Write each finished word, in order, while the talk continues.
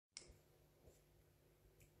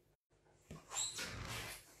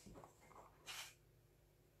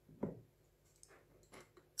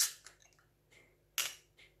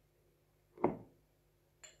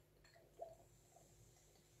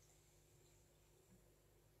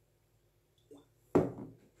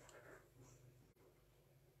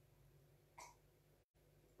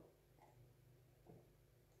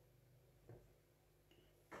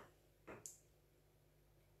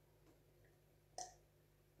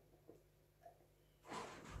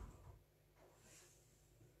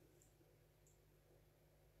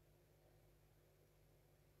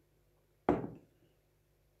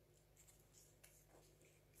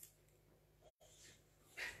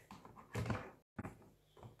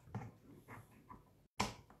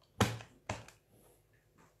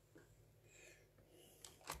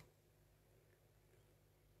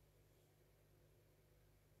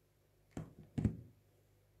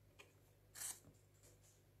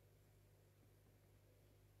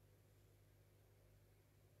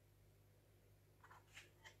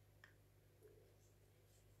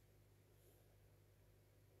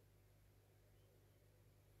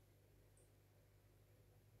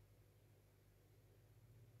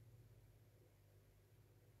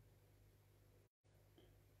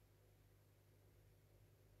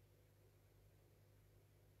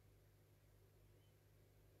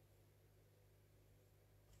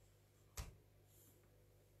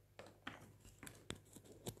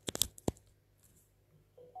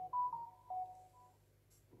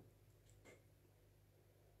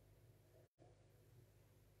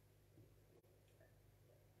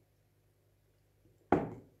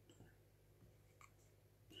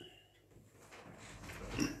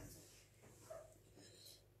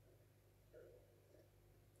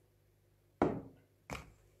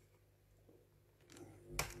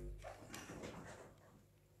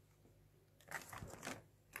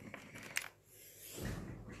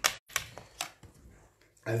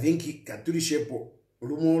I think katulishepo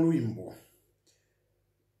lumo luimbo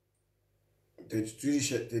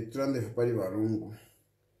teturande fepali balungu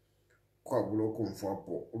kwa buloko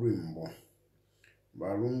mfapo luimbo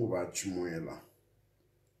balungu bachimwela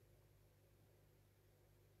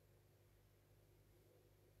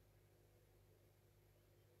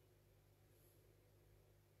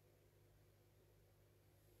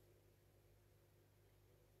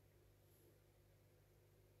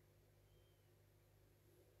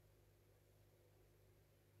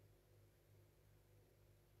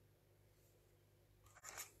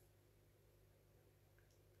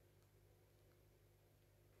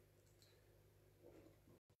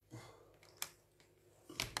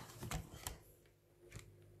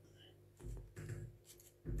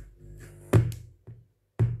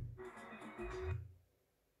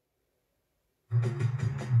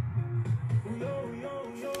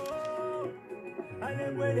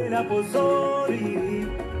La posori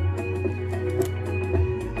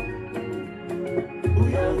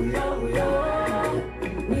uyo uyo uyo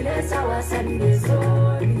nile sawa sali de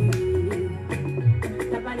soli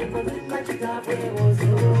tapane kodima chikafe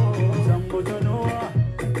ozo jambo janoa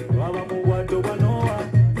baba muwato banoa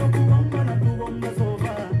nokuwamba na tuwamba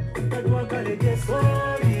sofa tatwa kale de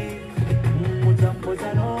soli jambo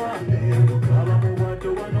janoa baba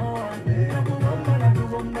muwato banoa nokuwamba na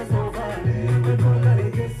tuwamba sofa tatwa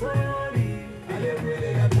kale de soli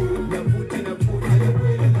alewele la puta putina puta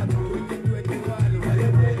alewele la puta tuete walo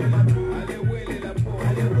alewele la puta alewele la puta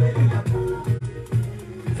alewele la puta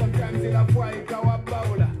sometimes ila fwa ikawa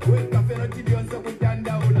baula weka feno tibionza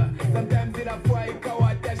kutandaula sometimes ila fwa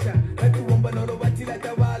ikawa tasha natuomba nolo batila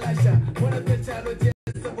tabalasha mwana fechalo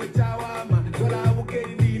jesa kwa chawama dola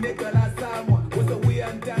abukeri dine dola samwa uso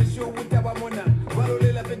wia ntanshu utabamona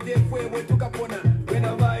walolela fete fwe wetu kapona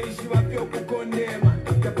wena vaishi wapio kukondema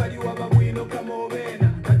kapari wababwino kama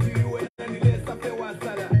ovena katuyuwe na nilesa fe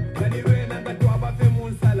wasala kaniwena ngatuwa bafe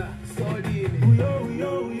munsala solini uyo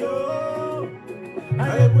uyo uyo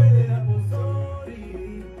alewele la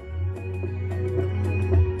posori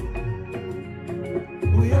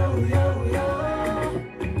uyo uyo uyo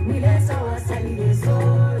nilesa wasali de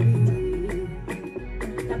soli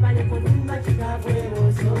tapale kodumba chikafwe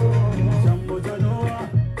ozo jambo janoa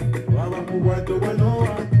baba muwato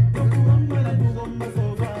banoa nokuwamba na tuwamba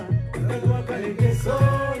sofa tatwa kale de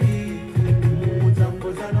soli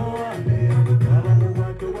jambo janoa baba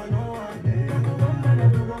muwato banoa nokuwamba na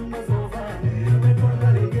tuwamba sofa tatwa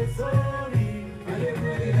kale de soli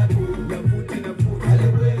alewele la puta putina puta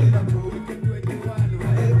alewele la puta tuete walo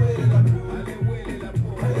alewele la puta alewele la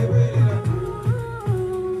puta alewele la puta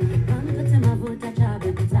Angate mavuta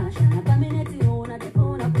chabe kutasha Pameneti ona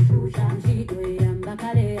tekona kushusha Mshitwe yamba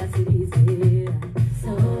kare asirize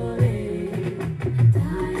Sorry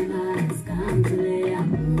Time has come to lay a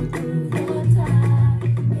mutu vota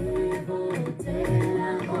Evo tela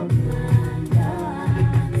komanda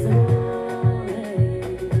Sorry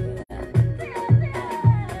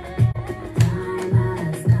Time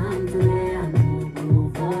has come to lay a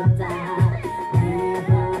mutu vota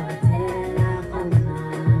Evo tela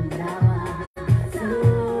komanda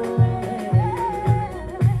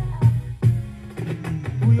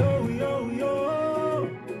uyo uyo uyo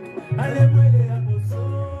alewele la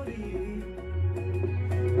posori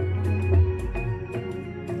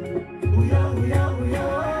uyo uyo uyo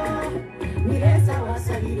nilesa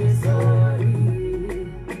wasali de soli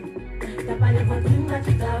tapale kodimba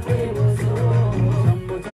chikafe ozo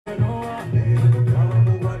jambo janoa baba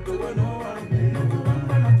muwato banoa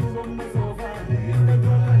nokuwamba na tuwamba sofa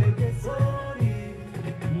tatwa kale de soli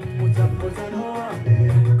jambo janoa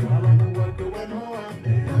baba muwato banoa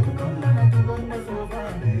nokuwamba na tuwamba sofa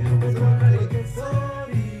tatwa kale de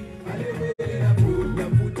soli alewele la puta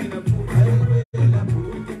putina puta alewele la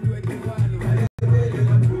puta tuete walo alewele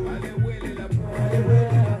la puta alewele la puta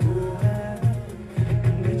alewele la puta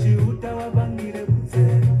Nichiuta wabangire buze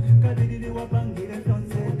kadididi wabangire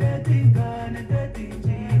tonse tetingane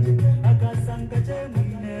tetinjije akasanga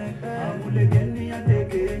chemwine amulegeni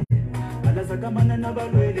yateke alasakamana na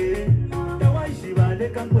balwele tawaishi bale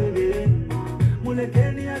kankwele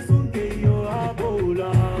mulekeni asunke iyo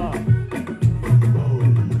abola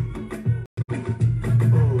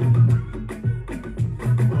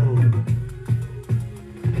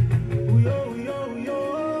uyo uyo uyo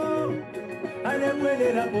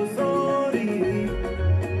alewele la posori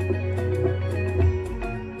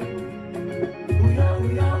uyo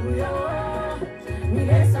uyo uyo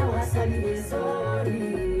nilesa wasali de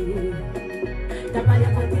soli tapale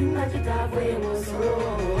kodimba chikafwe ozo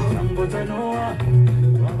jambo janoa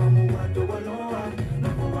baba muwato banoa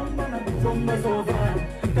nokuwamba na tuwamba sofa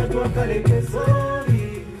tatwa kale de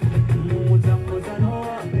soli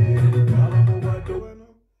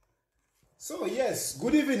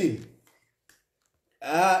evening.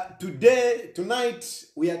 Tonight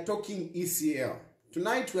we are talking ECL.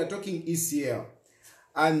 Tonight we are talking ECL.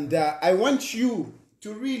 And I want you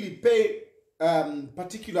to really pay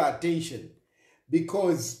particular attention,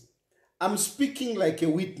 because I'm speaking like a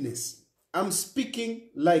witness. I'm speaking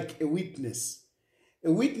like a witness.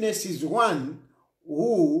 A witness is one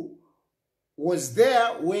who was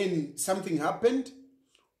there when something happened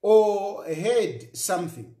or heard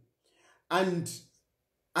something. And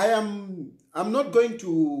I'm not going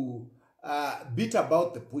to beat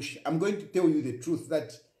about the bush. I'm going to tell you the truth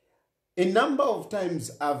that a number of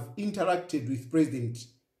times I've interacted with President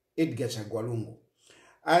Edgar Chagwa.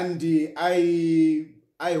 And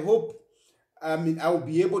I hope, I'll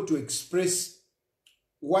be able to express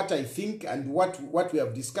what I think and what we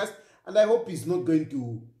have discussed. And I hope he's not going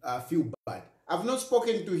to feel bad. I've not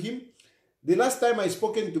spoken to him. The last time I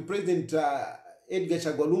spoken to President Edgar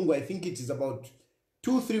Chagwa, I think it is about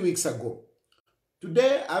 2-3 weeks ago.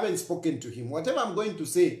 Today, I haven't spoken to him. Whatever I'm going to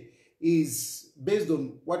say is based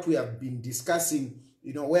on what we have been discussing,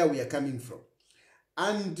 where we are coming from.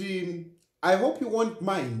 And I hope you won't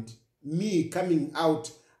mind me coming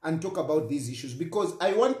out and talk about these issues, because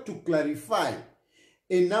I want to clarify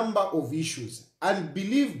a number of issues. And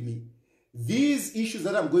believe me, these issues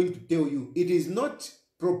that I'm going to tell you, it is not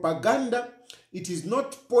propaganda, it is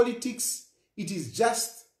not politics, it is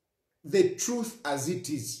just the truth as it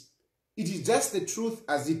is. It is just the truth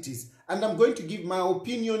as it is. And I'm going to give my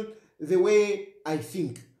opinion the way I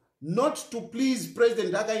think. Not to please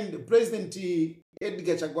President Hakainde, President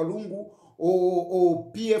Edgar Chagwa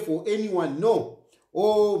or PF or anyone, no.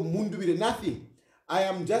 Or Mundubire, nothing. I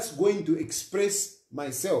am just going to express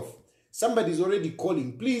myself. Somebody is already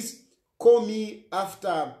calling. Please call me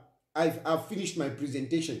after I've finished my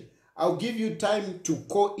presentation. I'll give you time to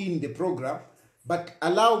call in the program, but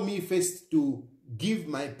allow me first to give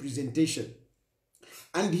my presentation.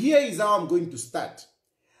 And here is how I'm going to start.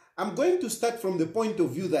 I'm going to start from the point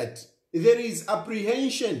of view that there is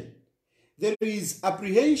apprehension. There is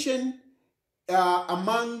apprehension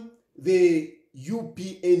among the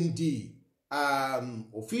UPND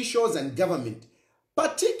officials and government,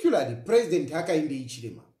 particularly President Hakainde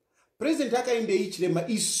Hichilema. President Hakainde Hichilema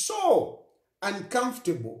is so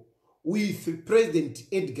uncomfortable with President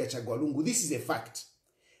Edgar Chagwa. This is a fact.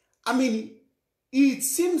 It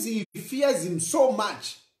seems he fears him so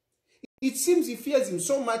much. It seems he fears him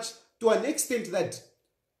so much to an extent that,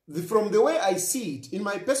 from the way I see it, in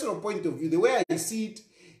my personal point of view, the way I see it,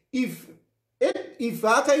 if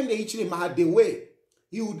Hakainde Hichilema had the way,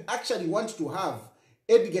 he would actually want to have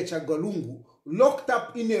Edgar Chagwa locked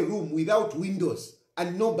up in a room without windows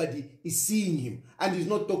and nobody is seeing him and is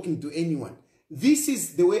not talking to anyone. This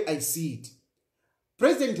is the way I see it.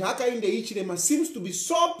 President Hakainde Hichilema seems to be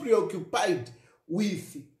so preoccupied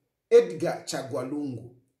with Edgar Chagwa.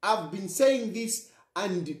 I've been saying this,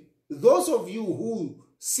 and those of you who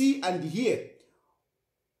see and hear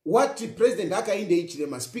what President Hakainde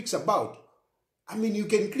Hichilema speaks about, you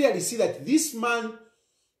can clearly see that this man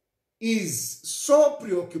is so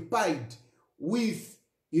preoccupied with,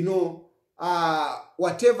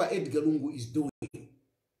 whatever Edgar Lungu is doing.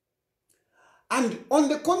 And on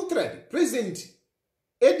the contrary, President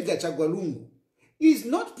Edgar Chagwa is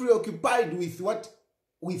not preoccupied with what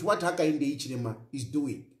Hakainde Hichilema is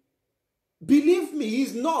doing. Believe me, he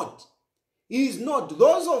is not. He is not.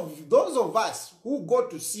 Those of us who go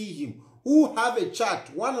to see him, who have a chat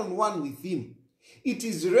one-on-one with him, it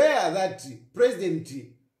is rare that President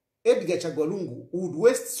Edgar Chagwa would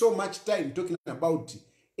waste so much time talking about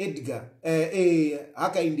Hakainde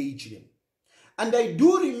Hichilema. And I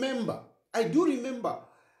do remember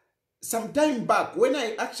some time back when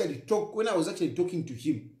I was actually talking to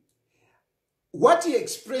him, what he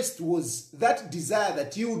expressed was that desire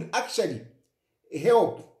that he would actually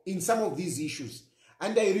help in some of these issues.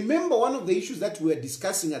 And I remember one of the issues that we were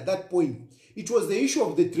discussing at that point, it was the issue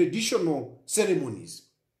of the traditional ceremonies.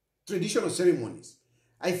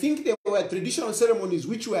 I think there were traditional ceremonies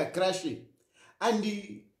which were crashing. And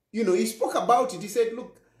he spoke about it. He said,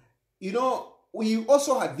 look, we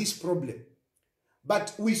also had this problem,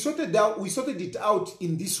 but we sorted it out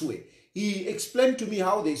in this way. He explained to me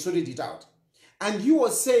how they sorted it out. And he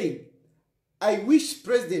was saying, I wish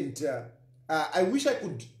I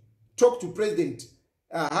could talk to President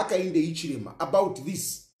Hakainde Hichilema about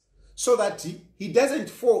this, so that he doesn't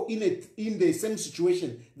fall in the same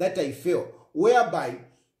situation that I fell, whereby,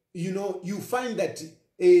 you find that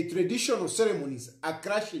traditional ceremonies are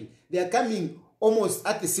crashing. They are coming almost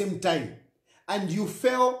at the same time. And you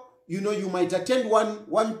fail, you might attend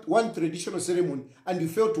one traditional ceremony and you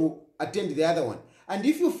fail to attend the other one. And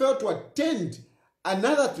if you fail to attend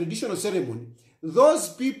another traditional ceremony, those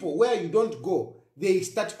people where you don't go, they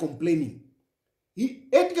start complaining.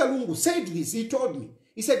 Edgar Lungu said this, he told me.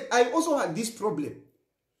 He said, I also had this problem.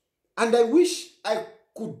 And I wish I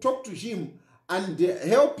could talk to him and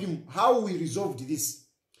help him how we resolved this.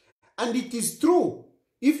 And it is true,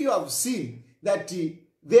 if you have seen that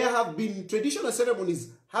there have been traditional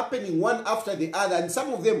ceremonies happening one after the other, and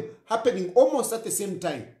some of them happening almost at the same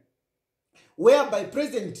time, whereby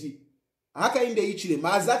President Hakainde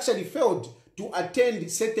Hichilema has actually failed to attend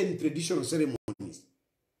certain traditional ceremonies.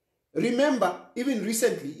 Remember, even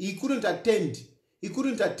recently, he couldn't attend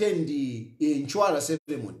the Nchwara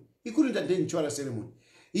ceremony. He couldn't attend Nchwara ceremony.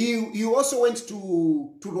 He also went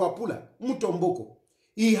to Luapula, Mutomboko.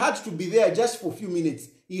 He had to be there just for a few minutes.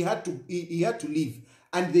 He had to leave.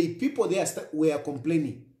 And the people there were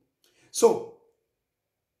complaining. So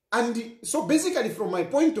basically, from my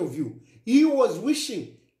point of view, he was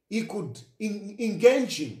wishing he could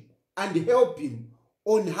engage him and help him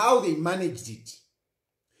on how they managed it.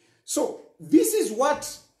 So this is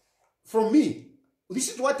what, from me,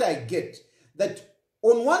 this is what I get. That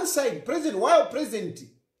on one side, while President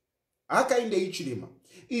Hakainde Hichilema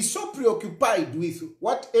is so preoccupied with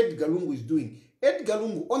what Edgar Lungu is doing, Edgar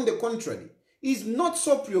Lungu, on the contrary, is not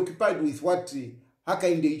so preoccupied with what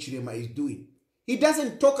Hakainde Hichilema is doing. He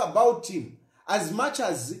doesn't talk about him as much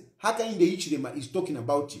as Hakainde Hichilema is talking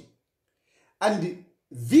about him. And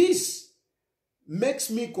this makes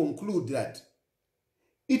me conclude that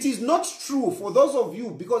it is not true for those of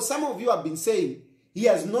you, because some of you have been saying he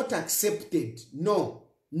has not accepted. No,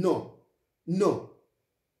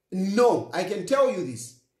 I can tell you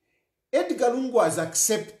this. Edgar Lungu has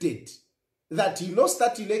accepted that he lost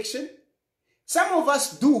that election. Some of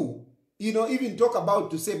us do, even talk about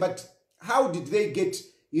to say, but how did they get,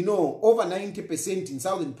 over 90% in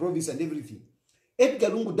Southern Province and everything?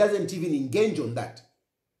 Edgar Lungu doesn't even engage on that.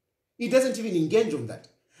 He doesn't even engage on that.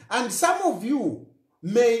 And some of you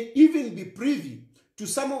may even be privy to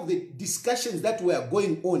some of the discussions that were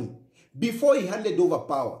going on before he handed over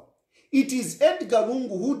power. It is Edgar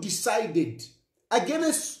Lungu who decided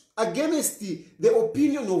against the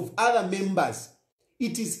opinion of other members.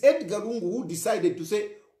 It is Edgar Lungu who decided to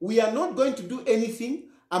say, we are not going to do anything,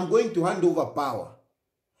 I'm going to hand over power.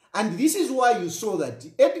 And this is why you saw that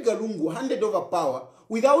Edgar Lungu handed over power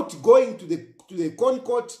without going to the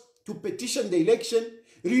Concourt to petition the election.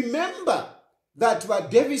 Remember that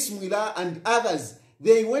Davis Mwila and others,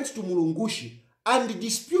 they went to Mulungushi and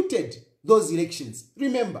disputed those elections.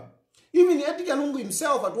 Remember, even Edgar Lungu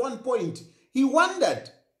himself at one point, he wondered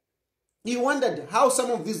how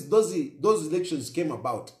some of those elections came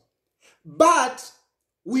about. But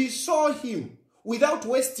we saw him, without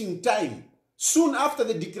wasting time, soon after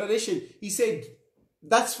the declaration, he said,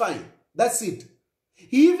 that's fine, that's it.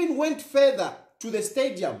 He even went further to the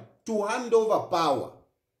stadium to hand over power.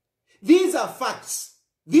 These are facts.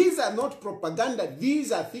 These are not propaganda.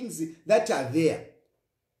 These are things that are there.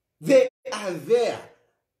 They are there.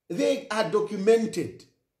 They are documented.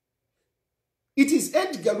 It is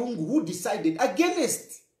Edgar Lungu who decided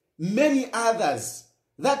against many others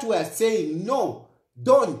that were saying, no,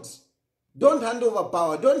 don't hand over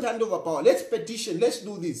power, don't hand over power. Let's petition, let's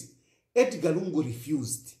do this. Edgar Lungu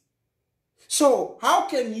refused. So how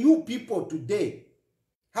can you people today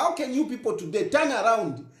turn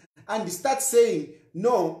around and start saying,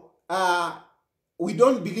 no, we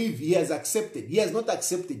don't believe he has accepted. He has not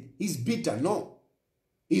accepted. He's bitter. No,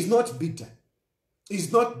 he's not bitter.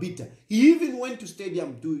 He's not bitter. He even went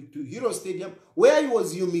to Hero Stadium, where he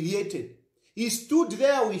was humiliated. He stood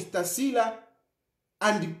there with Tassila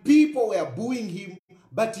and people were booing him,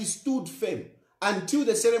 but he stood firm until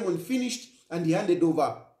the ceremony finished and he handed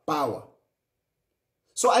over power.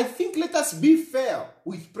 So I think let us be fair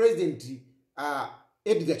with President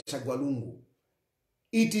Edgar Chagwa Lungu.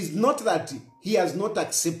 It is not that he has not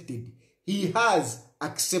accepted. He has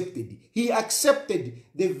accepted. He accepted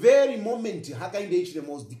the very moment Hakainde Hichilema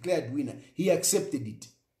was declared winner. He accepted it.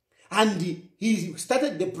 And he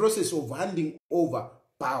started the process of handing over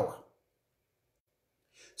power.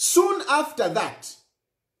 Soon after that,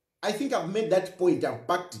 I think I've made that point, I've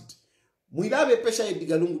packed it. Mwilabe Pesha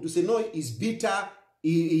Edgar Lungu to say, no, he's bitter,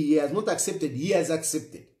 he has not accepted, he has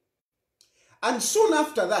accepted. And soon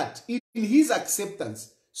after that, in his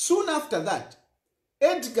acceptance, soon after that,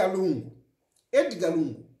 Edgar Lungu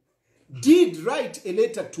did write a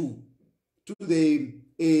letter to the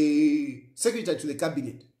secretary to the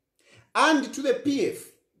cabinet and to the PF.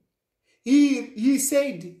 He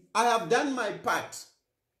said, I have done my part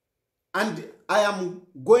and I am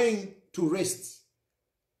going to rest.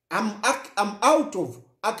 I'm out of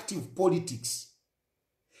active politics.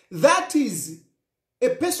 That is a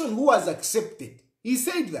person who was accepted. He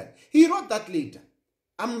said that. He wrote that later.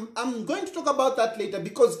 I'm going to talk about that later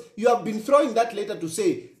because you have been throwing that letter to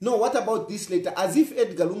say, no, what about this letter? As if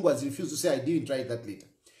Edgar Lungu has refused to say, I didn't write that letter.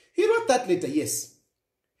 He wrote that letter, yes.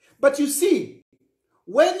 But you see,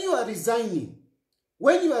 when you are resigning,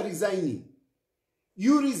 he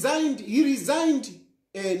resigned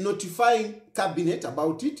notifying cabinet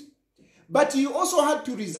about it, but he also had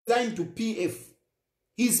to resign to PF,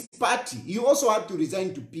 his party. He also had to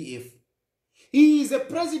resign to PF. He is a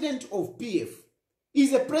president of PF.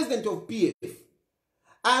 He's a president of PF.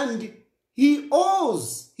 And he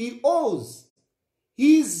owes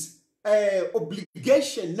his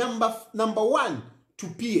obligation number one to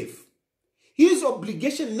PF. His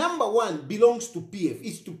obligation number one belongs to PF.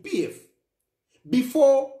 It's to PF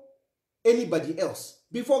before anybody else,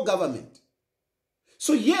 before government.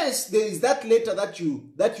 So yes, there is that letter that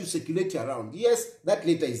you circulate around. Yes, that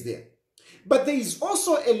letter is there. But there is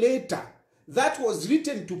also a letter that was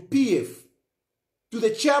written to PF, to the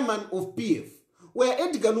chairman of PF, where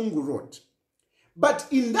Edgar Lungu wrote. But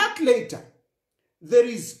in that letter, there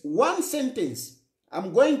is one sentence.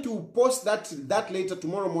 I'm going to post that letter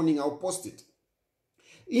tomorrow morning. I'll post it.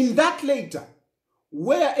 In that letter,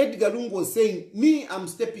 where Edgar Lungu was saying, me, I'm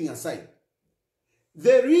stepping aside,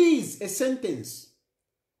 there is a sentence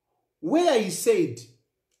where he said,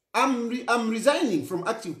 I'm resigning from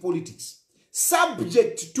active politics,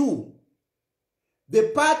 subject to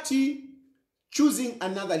the party choosing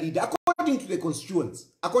another leader, according to the constituents,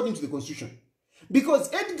 according to the constitution. Because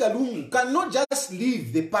Edgar Lungu cannot just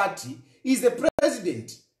leave the party. He's the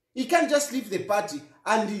president. He can't just leave the party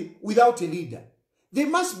and without a leader. There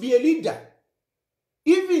must be a leader.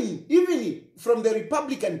 Even from the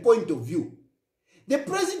Republican point of view, the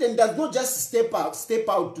president does not just step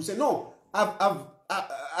out to say, no, I've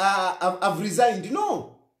resigned.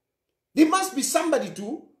 No. There must be somebody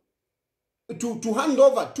to hand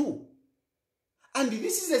over to. And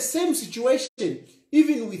this is the same situation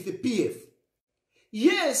even with the PF.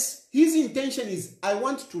 Yes, his intention is, I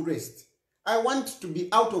want to rest. I want to be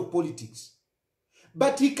out of politics.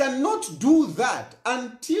 But he cannot do that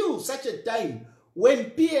until such a time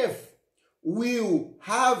when PF will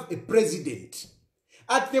have a president.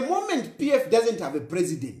 At the moment, PF doesn't have a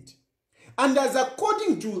president. And as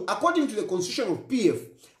according to the constitution of PF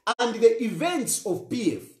and the events of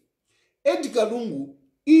PF, Edgar Lungu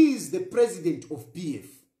is the president of PF.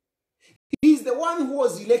 He is the one who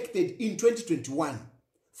was elected in 2021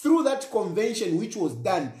 through that convention which was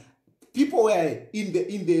done. People were in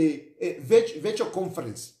the virtual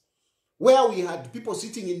conference where we had people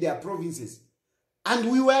sitting in their provinces.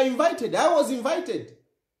 And we were invited. I was invited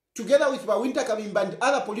together with Bawinta Kabimba and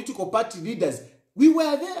other political party leaders. We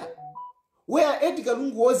were there where Edgar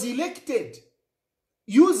Lungu was elected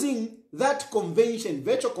using that convention,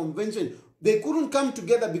 virtual convention. They couldn't come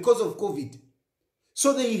together because of COVID.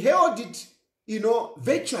 So they held it,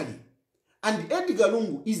 virtually. And Edgar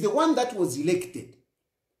Lungu is the one that was elected.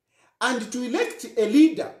 And to elect a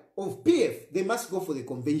leader of PF, they must go for the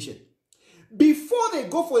convention. Before they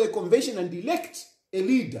go for the convention and elect a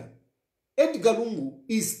leader, Edgar Lungu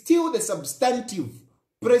is still the substantive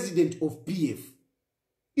president of PF.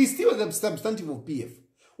 He's still the substantive of PF.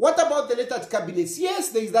 What about the letter at cabinet? Yes,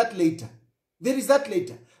 there is that later. There is that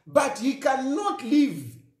later. But he cannot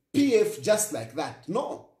leave PF just like that.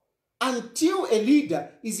 No. Until a leader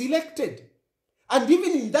is elected. And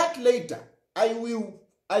even in that later, I will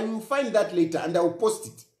find that later and I will post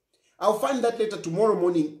it. I'll find that later tomorrow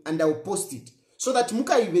morning and I will post it. So that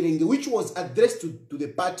Muka Iberenge, which was addressed to the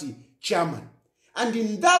party chairman. And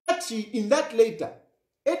in that later,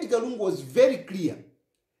 Edgar Lungu was very clear.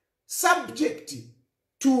 Subject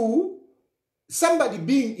to somebody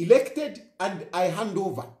being elected and I hand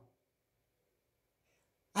over.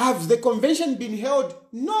 Have the convention been held?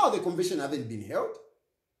 No, the convention hasn't been held.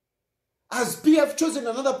 Has PF chosen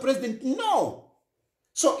another president? No.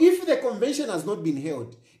 So if the convention has not been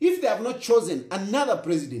held, if they have not chosen another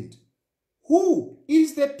president, who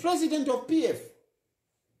is the president of PF?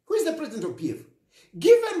 Who is the president of PF?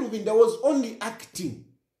 Given Lubinda was only acting,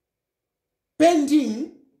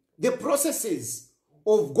 pending the processes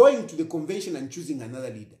of going to the convention and choosing another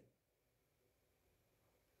leader.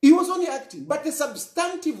 He was only acting, but the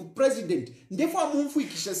substantive president, the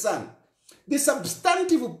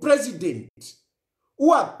substantive president,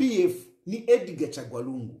 who are PF, ni Edgar Chagwa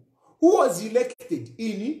Lungu, who was elected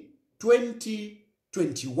in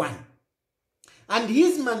 2021. And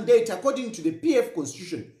his mandate, according to the PF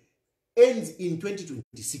constitution, ends in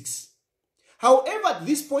 2026. However, at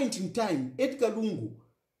this point in time, Edgar Lungu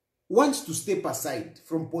wants to step aside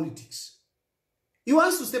from politics. He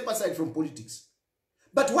wants to step aside from politics.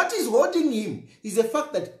 But what is holding him is the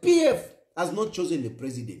fact that PF has not chosen a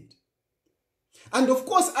president. And of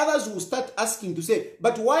course, others will start asking to say,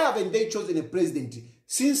 but why haven't they chosen a president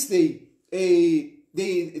since the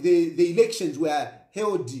elections were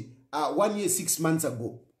held 1 year, 6 months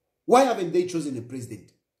ago? Why haven't they chosen a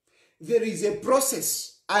president? There is a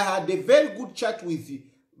process. I had a very good chat with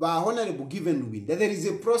Honorable Given Lubin, that there is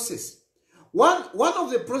a process. One of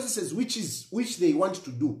the processes which they want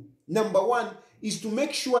to do, number one, is to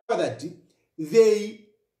make sure that they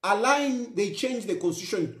change the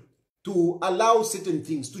constitution to allow certain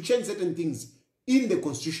things, to change certain things in the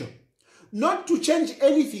constitution. Not to change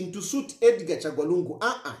anything to suit Edgar Chagwa Lungu,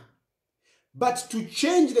 but to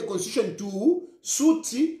change the constitution to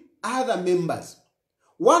suit other members.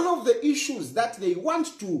 One of the issues that they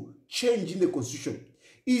want to change in the constitution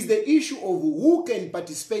is the issue of who can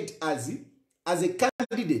participate as a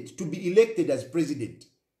candidate to be elected as president.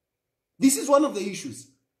 This is one of the issues.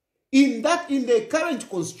 In the current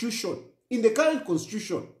constitution,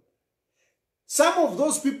 some of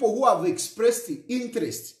those people who have expressed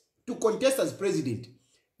interest to contest as president,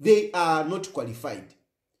 they are not qualified.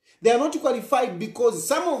 They are not qualified because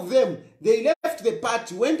some of them, they left the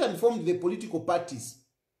party, went and formed the political parties.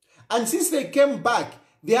 And since they came back,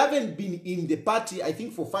 they haven't been in the party, I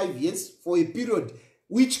think, for 5 years, for a period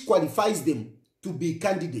which qualifies them to be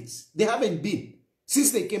candidates. They haven't been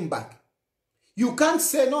since they came back. You can't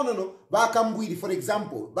say, no, Bakambwidi, for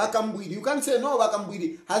example, you can't say, no,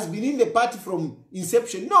 Bakambwidi has been in the party from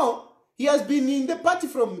inception. No, he has been in the party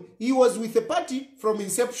he was with the party from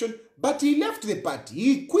inception, but he left the party.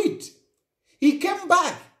 He quit. He came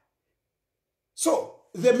back. So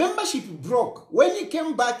the membership broke. When he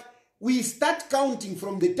came back, we start counting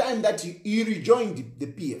from the time that he rejoined the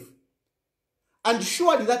PF. And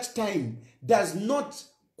surely that time does not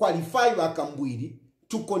qualify Bakambwidi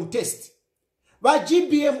to contest. But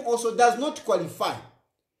GBM also does not qualify.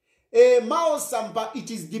 Mao Sampa, it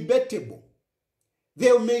is debatable.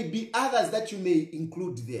 There may be others that you may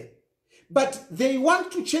include there. But they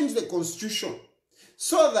want to change the constitution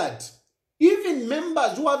so that even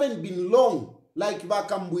members who haven't been long, like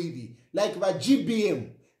Bakambwidi, like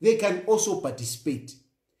GBM, they can also participate.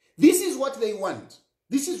 This is what they want.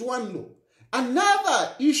 This is one law.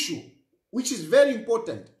 Another issue, which is very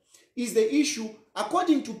important, is the issue,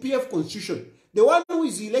 according to PF Constitution, the one who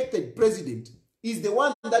is elected president is the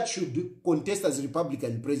one that should contest as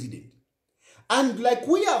Republican president. And like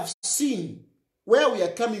we have seen where we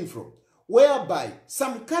are coming from, whereby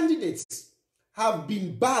some candidates have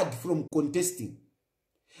been barred from contesting.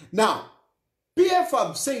 Now, PF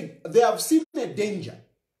have said they have seen a danger.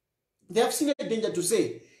 They have seen a danger to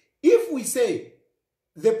say, if we say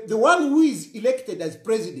the one who is elected as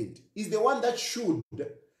president is the one that should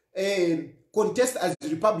contest as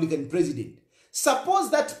Republican president, suppose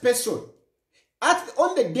that person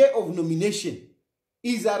on the day of nomination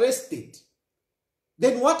is arrested,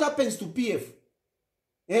 then what happens to PF?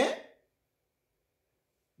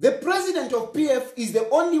 The president of PF is the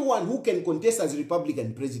only one who can contest as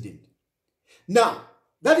Republican president. Now,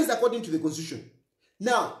 that is according to the constitution.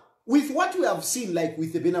 Now, with what we have seen, like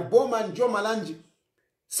with the Benaboma and Joe Malanji,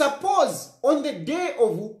 suppose on the day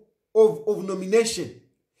of nomination,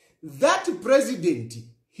 that president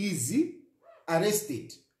is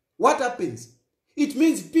arrested. What happens? It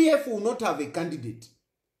means PF will not have a candidate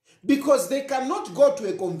because they cannot go to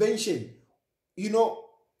a convention,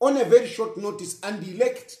 on a very short notice and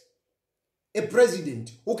elect a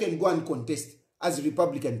president who can go and contest as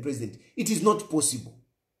Republican president. It is not possible.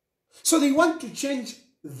 So they want to change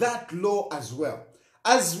that law as well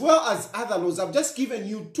as other laws. I've just given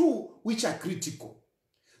you two which are critical.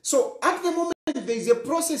 So at the moment, there is a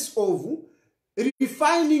process of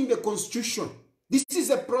refining the constitution. This is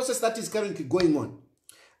a process that is currently going on.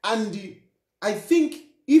 And I think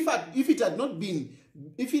if it had not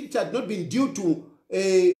been due to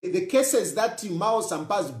the cases that Mao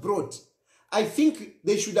Sampas brought, I think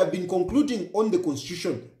they should have been concluding on the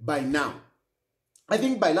constitution by now. I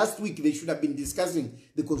think by last week they should have been discussing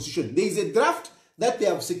the constitution. There is a draft that they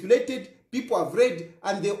have circulated, people have read,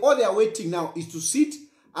 and all they are waiting now is to sit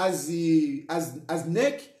as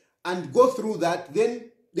NEC and go through that.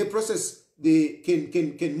 Then the process they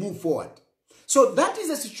can move forward. So that is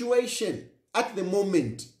the situation at the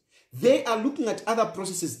moment. They are looking at other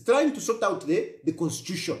processes, trying to sort out the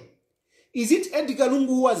constitution. Is it Edgar Lungu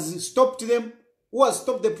who has stopped them, who has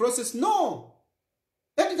stopped the process? No.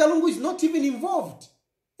 Edgar Lungu is not even involved.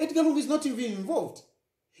 Edgar Lungu is not even involved.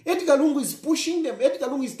 Edgar Lungu is pushing them. Edgar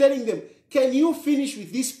Lungu is telling them, can you finish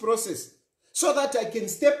with this process so that I can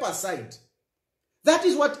step aside? That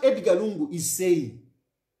is what Edgar Lungu is saying.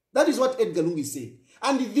 That is what Edgar Lungu is saying.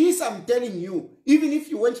 And this I'm telling you, even if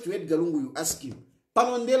you went to Edgar Lungu, you ask him,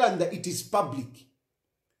 Panondela, and it is public.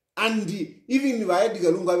 And even if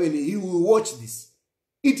Edgar Lungu, he will watch this.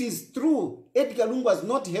 It is true, Edgar Lungu was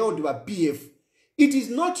not held by PF. It is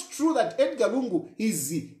not true that Edgar Lungu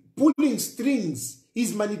is pulling strings,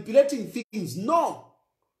 is manipulating things. No.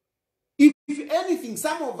 If anything,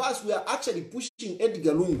 some of us were actually pushing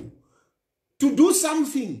Edgar Lungu to do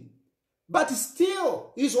something, but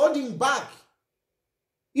still he's holding back.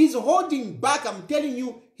 He's holding back. I'm telling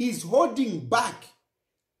you, he's holding back.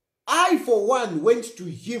 I, for one, went to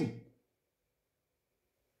him.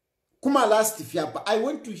 Kuma last Fiapa, I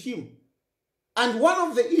went to him. And one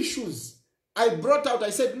of the issues I brought out, I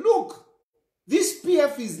said, look, this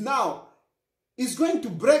PF is going to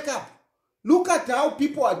break up. Look at how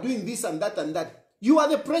people are doing this and that and that. You are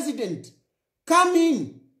the president. Come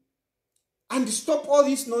in and stop all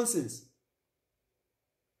this nonsense.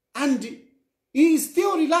 And he is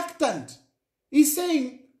still reluctant. He's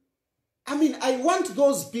saying, I mean, I want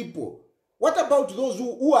those people. What about those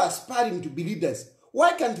who are aspiring to be leaders?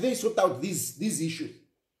 Why can't they sort out these issues?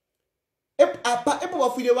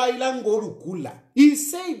 He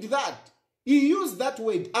said that. He used that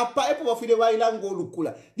word.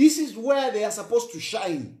 This is where they are supposed to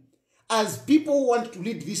shine. As people who want to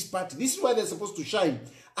lead this party, this is where they're supposed to shine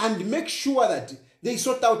and make sure that they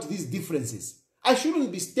sort out these differences. I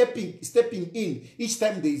shouldn't be stepping in each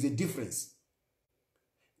time there is a difference.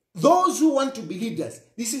 Those who want to be leaders,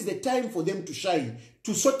 this is the time for them to shine,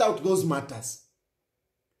 to sort out those matters.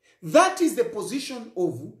 That is the position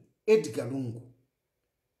of Edgar Lungu.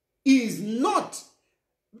 He is not.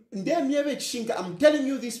 I'm telling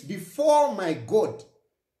you this before my God.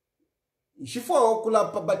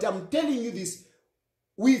 But I'm telling you this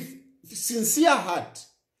with sincere heart.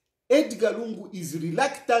 Edgar Lungu is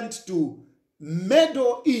reluctant to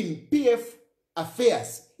meddle in PF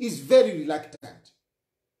affairs. He's very reluctant.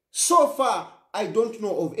 So far, I don't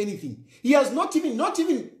know of anything. He has not even,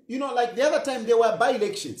 like the other time there were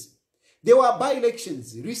by-elections. There were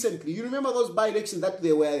by-elections recently. You remember those by-elections that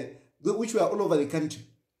which were all over the country.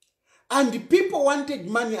 And people wanted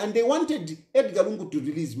money and they wanted Edgar Lungu to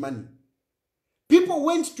release money. People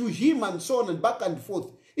went to him and so on and back and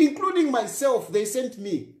forth, including myself. They sent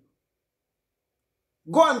me.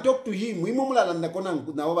 Go and talk to him. Whatever.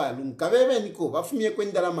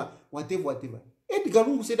 Edgar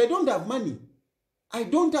Lungu said, I don't have money. I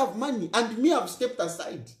don't have money. And me, I've stepped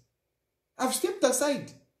aside. I've stepped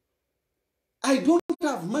aside. I don't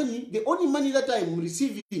have money. The only money that I'm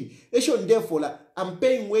receiving, therefore, I'm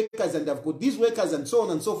paying workers and I've got these workers and so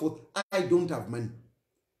on and so forth. I don't have money.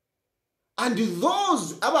 And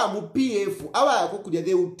those, they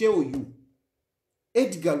will tell you,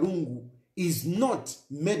 Edgar Lungu is not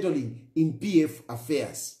meddling in PF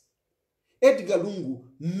affairs. Edgar Lungu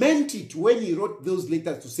meant it when he wrote those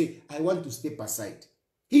letters to say, I want to step aside.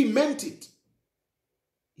 He meant it.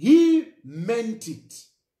 He meant it.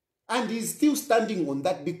 And he's still standing on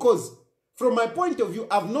that because from my point of view,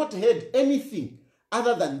 I've not heard anything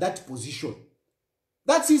other than that position.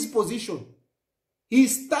 That's his position. He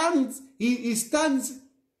stands,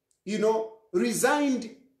 resigned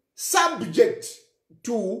subject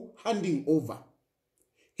to handing over.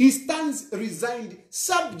 He stands resigned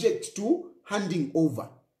subject to handing over.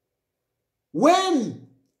 When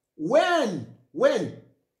they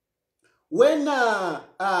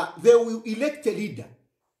will elect a leader,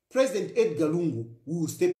 President Edgar Lungu will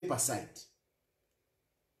step aside.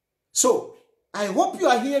 So, I hope you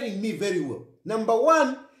are hearing me very well. Number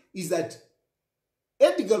one is that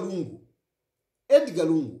Edgar Lungu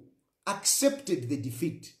accepted the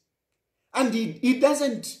defeat. And he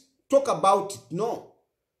doesn't talk about it, no.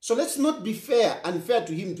 So let's not be unfair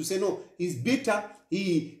to him to say, no, he's bitter,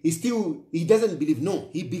 he doesn't believe. No,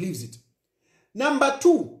 he believes it. Number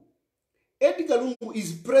two, Edgar Lungu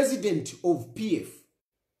is president of PF.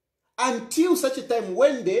 Until such a time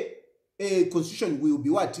when the constitution will be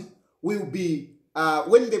what? Will be,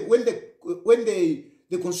 when the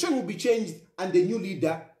constitution will be changed and the new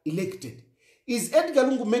leader elected. Is Edgar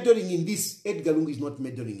Lungu meddling in this? Edgar Lungu is not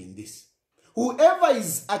meddling in this. Whoever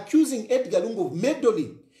is accusing Edgar Lungu of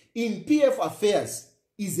meddling in PF affairs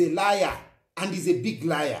is a liar and is a big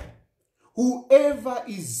liar. Whoever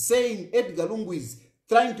is saying Edgar Lungu is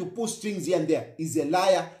trying to pull strings here and there is a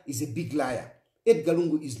liar, is a big liar. Edgar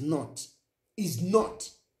Lungu is not. Is not.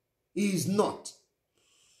 He is not.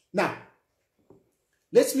 Now,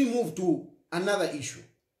 let me move to another issue.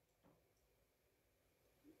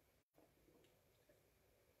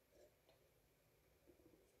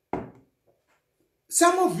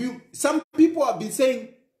 Some people have been saying,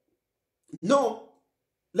 no,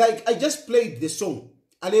 like I just played the song.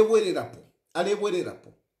 Alebwererapo.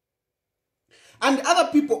 Alebwererapo. And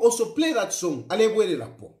other people also play that song.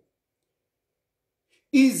 Alebwererapo.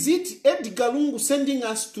 Is it Edgar Lungu sending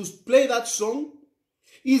us to play that song?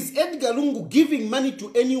 Is Edgar Lungu giving money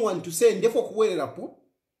to anyone to say ndefo kuwererapo?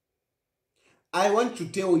 I want to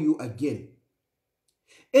tell you again.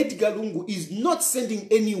 Edgar Lungu is not sending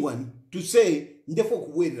anyone to say ndefo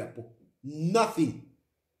kuwererapo. Nothing.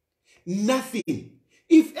 Nothing.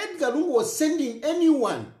 If Edgar Lungu was sending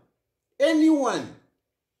anyone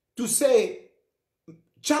to say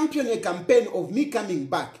champion a campaign of me coming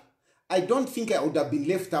back, I don't think I would have been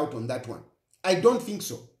left out on that one. I don't think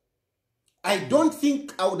so. I don't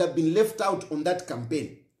think I would have been left out on that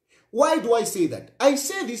campaign. Why do I say that? I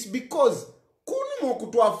say this because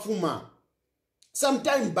some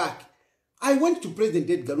time back, I went to President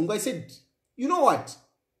Edgar Lungu. I said, you know what?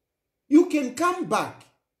 You can come back.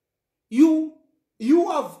 You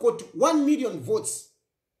have got 1 million votes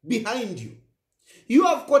behind you. You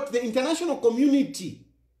have got the international community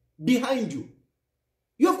behind you.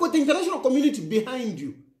 You have got the international community behind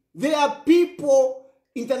you. There are people,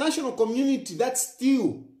 international community, that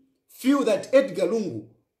still feel that Edgar Lungu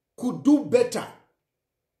could do better.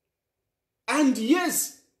 And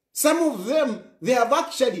yes, some of them, they have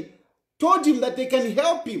actually told him that they can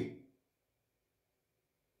help him.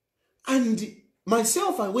 And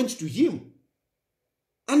myself, I went to him.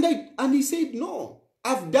 And he said, no,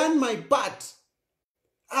 I've done my part.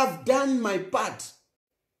 I've done my part.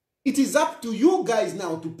 It is up to you guys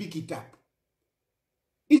now to pick it up.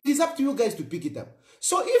 It is up to you guys to pick it up.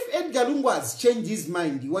 So if Edgar Lungu has changed his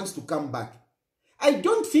mind, he wants to come back, I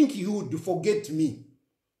don't think he would forget me.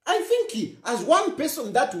 I think he, as one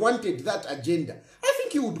person that wanted that agenda, I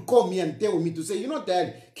think he would call me and tell me to say, you know,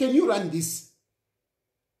 Tayali, can you run this?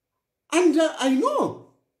 And I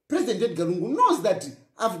know President Edgar Lungu knows that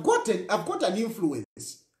I've got an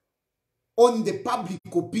influence on the public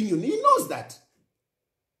opinion. He knows that.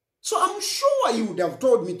 So I'm sure he would have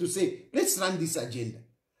told me to say, let's run this agenda.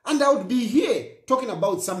 And I would be here talking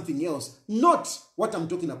about something else, not what I'm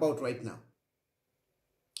talking about right now.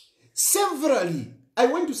 Severally, I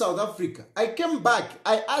went to South Africa. I came back.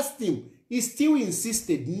 I asked him. He still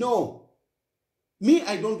insisted, no. Me,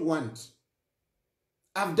 I don't want.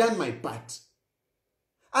 I've done my part.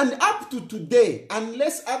 And up to today,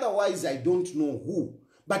 unless otherwise I don't know who,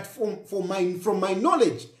 but from my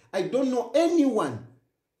knowledge, I don't know anyone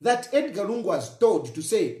that Edgar Lungu has told to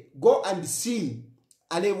say, go and sing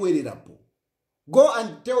Alebwererapo. Go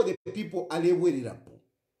and tell the people Alebwererapo.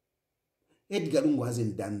 Edgar Lungu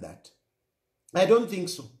hasn't done that. I don't think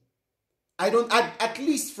so. I don't, at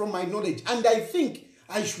least from my knowledge. And I think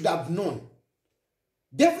I should have known.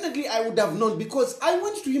 Definitely I would have known, because I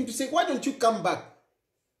went to him to say, why don't you come back?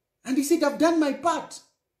 And he said, I've done my part.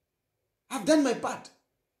 I've done my part.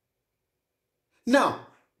 Now,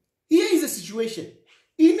 here is the situation.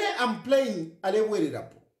 I'm playing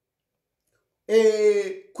Alebwererapo.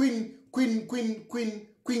 Queen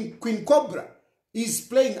Cobra is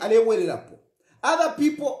playing Alebwererapo. Other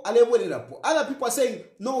people, Alebwererapo. Other people are saying,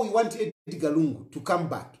 no, we want Edgar Lungu to come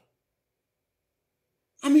back.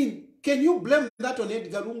 I mean, can you blame that on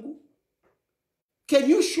Edgar Lungu? Can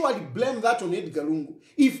you surely blame that on Edgar Lungu?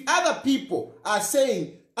 If other people are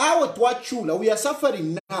saying, our Twachula, we are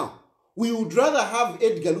suffering now, we would rather have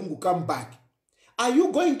Edgar Lungu come back. Are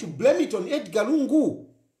you going to blame it on Edgar Lungu?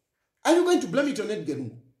 Are you going to blame it on Edgar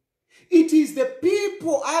Lungu? It is the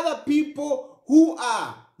people, other people, who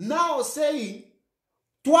are now saying,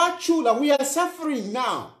 Twachula, we are suffering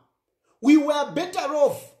now. We were better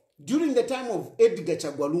off during the time of Edgar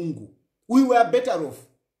Chagwa Lungu. We were better off.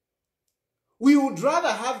 We would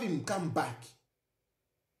rather have him come back.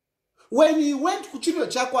 When he went to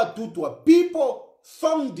Chilufya Tutwa, people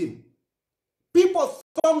thumbed him. People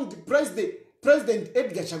thumbed President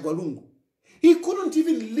Edgar Chagwa Lungu. He couldn't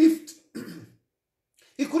even lift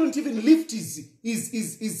he couldn't even lift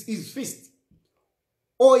his fist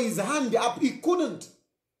or his hand up. He couldn't.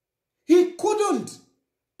 He couldn't.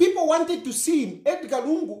 People wanted to see him. Edgar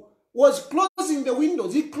Lungu was closing the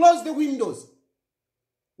windows. He closed the windows.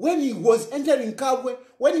 When he was entering Chagwa,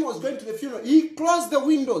 when he was going to the funeral, he closed the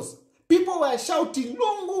windows. People were shouting,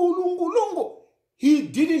 Lungu, Lungu, Lungu. He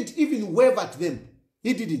didn't even wave at them.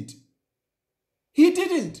 He didn't. He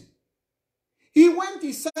didn't. He went,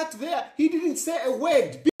 he sat there. He didn't say a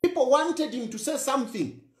word. People wanted him to say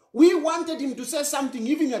something. We wanted him to say something,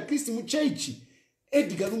 even at least Muchechi.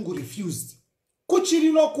 Edgar Lungu refused.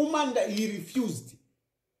 Kuchirilo Kumanda, he refused.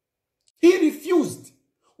 He refused.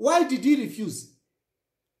 Why did he refuse?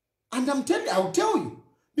 And I'll tell you.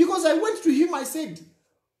 Because I went to him, I said,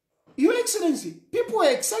 Your Excellency, people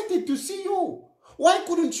are excited to see you. Why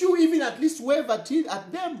couldn't you even at least wave at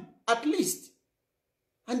them, at least?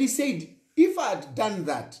 And he said, if I had done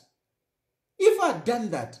that,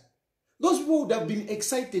 those people would have been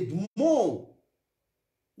excited more.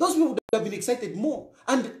 Those people would have been excited more.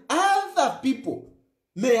 And other people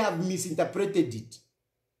may have misinterpreted it.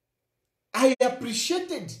 I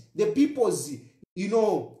appreciated the people's,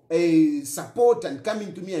 support and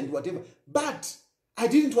coming to me and whatever. But I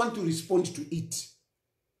didn't want to respond to it.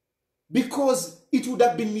 Because it would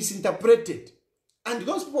have been misinterpreted. And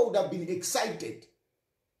those people would have been excited.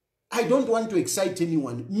 I don't want to excite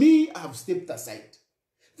anyone. Me, I have stepped aside.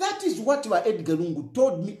 That is what Edgar Lungu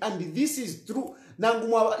told me, and this is true.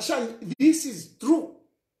 This is true.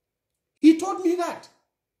 He told me that.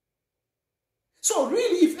 So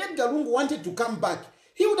really, if Edgar Lungu wanted to come back,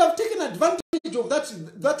 he would have taken advantage of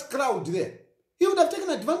that crowd there. He would have taken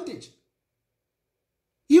advantage.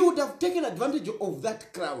 He would have taken advantage of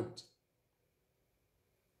that crowd.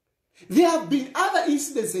 There have been other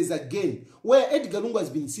incidences again where Edgar Lungu has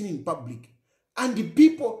been seen in public and the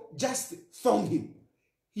people just thong him.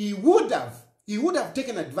 He would have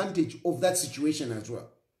taken advantage of that situation as well.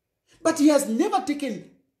 But he has never taken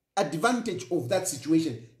advantage of that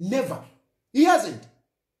situation. Never. He hasn't.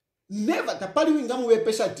 Never. Tapali wingamu we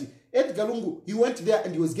peshati. Edgar Lungu, he went there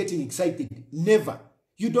and he was getting excited. Never.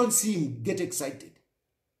 You don't see him get excited.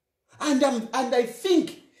 And I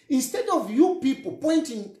think instead of you people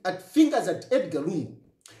pointing at fingers at Edgar Lungu,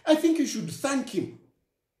 I think you should thank him.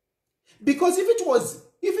 Because if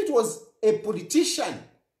it was a politician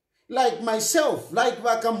like myself, like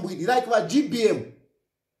Vakambwidi, like GBM,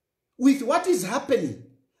 with what is happening,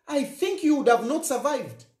 I think you would have not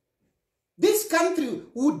survived. This country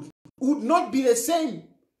would not be the same.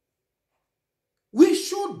 We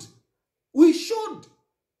should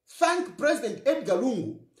thank President Edgar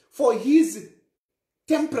Lungu for his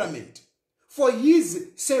temperament, for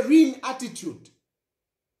his serene attitude.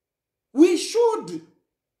 We should.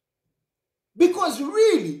 Because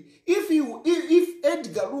really, if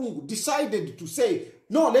Edgar Lungu decided to say,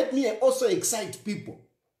 no, let me also excite people.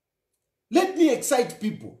 Let me excite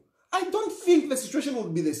people. I don't think the situation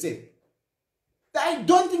would be the same. I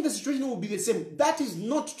don't think the situation will be the same. That is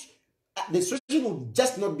not, the situation will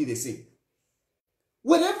just not be the same.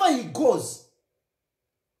 Wherever he goes,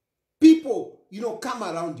 people, come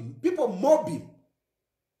around him. People mob him.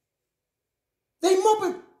 They mob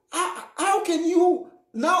him. How can you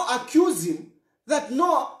now accuse him that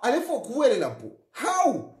no, alefo kuwelelapo?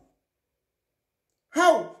 How?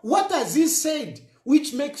 How? What has he said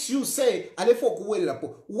which makes you say alefo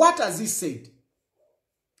kuwelelapo? What has he said?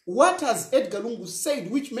 What has Edgar Lungu said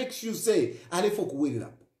which makes you say alefo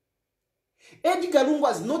kuwelelapo? Edgar Lungu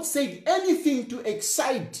has not said anything to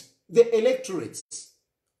excite the electorates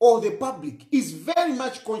or the public. Is very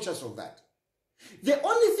much conscious of that. The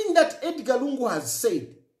only thing that Edgar Lungu has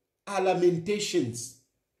said are lamentations.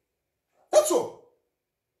 That's all.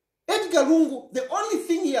 Edgar Lungu, the only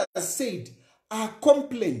thing he has said are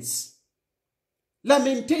complaints.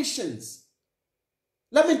 Lamentations.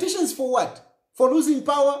 Lamentations for what? For losing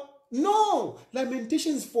power? No.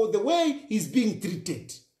 Lamentations for the way he's being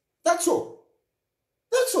treated. That's all.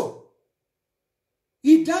 That's all.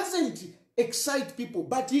 He doesn't excite people,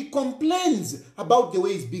 but he complains about the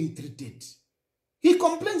way he's being treated. He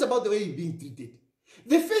complains about the way he's being treated.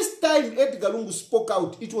 The first time Edgar Lungu spoke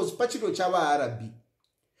out, it was Pachiro Chawa Arabi.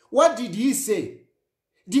 What did he say?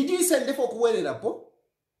 Did he say Ndefo Kuwelelapo?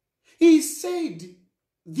 He said,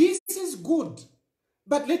 this is good,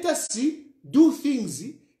 but let us do things,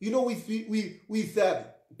 with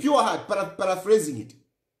pure heart, paraphrasing it.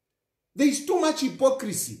 There is too much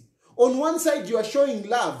hypocrisy. On one side, you are showing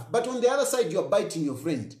love, but on the other side, you are biting your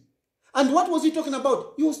friend. And what was he talking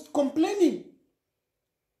about? He was complaining.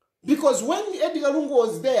 Because when Edgar Lungu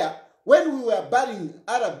was there, when we were burying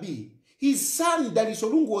Arabi, his son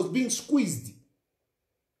Daliso Lungu was being squeezed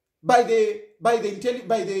by the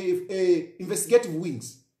investigative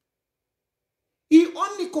wings. He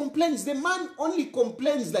only complains. The man only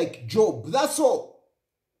complains like Job. That's all.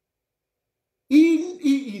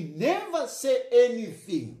 He never said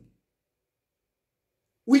anything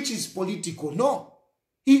which is political. No.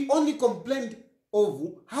 He only complained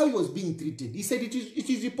of how he was being treated. He said it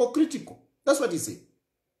is hypocritical. That's what he said.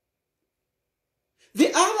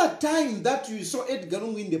 The other time that you saw Edgar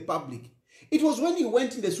Lungu in the public, it was when he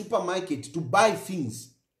went in the supermarket to buy things.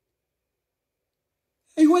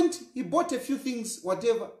 He bought a few things,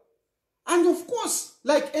 whatever. And of course,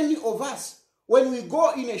 like any of us, when we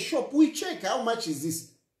go in a shop, we check how much is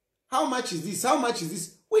this? How much is this? How much is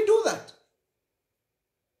this? We do that.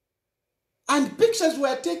 And pictures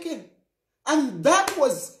were taken. And that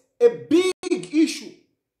was a big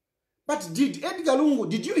But did Edgar Lungu,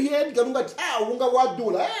 did you hear Edgar Lungu at unga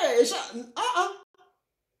wadula?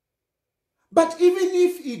 But even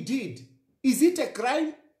if he did, is it a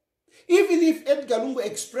crime? Even if Edgar Lungu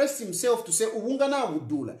expressed himself to say unga na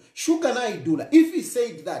wudula, sugar na idula, if he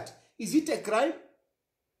said that, is it a crime?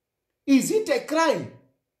 Is it a crime?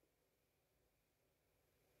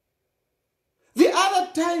 The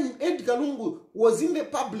other time Edgar Lungu was in the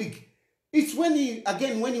public, it's when he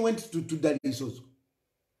went to Dalisoso.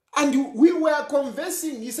 And we were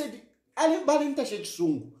conversing. He said, Ale balinta shet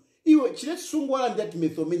sungu. Iwe chilet sungu wala that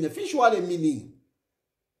methomenya. Fish wale meaning.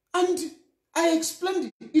 And I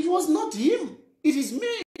explained it was not him. It is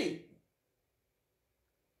me.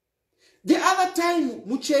 The other time,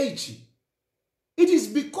 Mucheichi, it is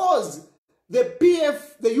because the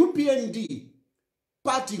PF, the UPND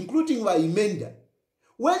party, including Waimenda,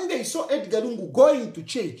 when they saw Edgar Lungu going to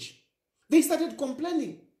church, they started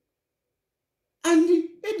complaining. And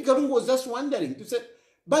Edgar Lungu was just wondering to say,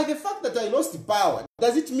 by the fact that I lost power,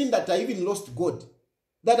 does it mean that I even lost God?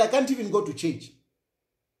 That I can't even go to church?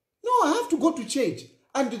 No, I have to go to church.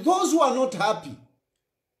 And those who are not happy,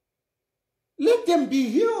 let them be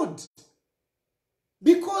healed.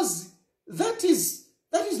 Because that is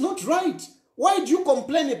not right. Why do you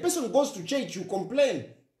complain? A person goes to church, you complain.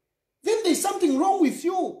 Then there's something wrong with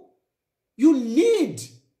you. You need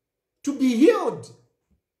to be healed.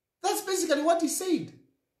 That's basically what he said.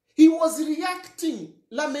 He was reacting,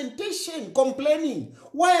 lamentation, complaining.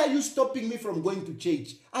 Why are you stopping me from going to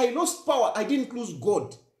church? I lost power. I didn't lose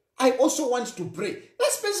God. I also want to pray.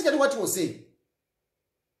 That's basically what he was saying.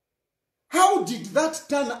 How did that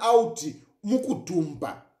turn out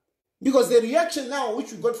Mukutumba? Because the reaction now,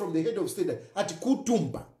 which we got from the head of state at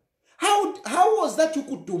Kutumba, how was that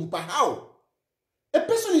Kutumba? How? A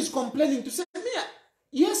person is complaining to say,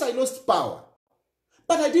 yes, I lost power,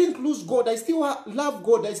 but I didn't lose God. I still love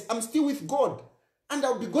God. I'm still with God, and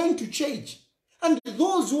I'll be going to church. And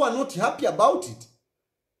those who are not happy about it,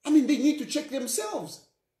 they need to check themselves.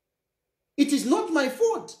 It is not my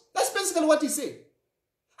fault. That's basically what he said.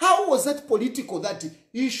 How was that political that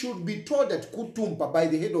he should be told at Kutumba by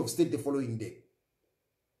the head of state the following day?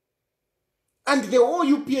 And the whole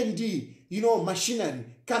UPND, machinery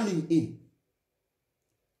coming in.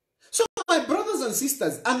 So my brothers and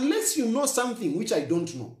sisters, unless you know something which I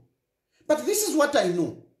don't know, but this is what I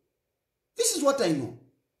know. This is what I know.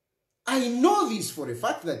 I know this for a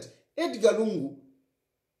fact that Edgar Lungu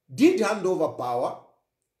did hand over power.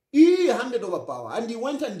 He handed over power and he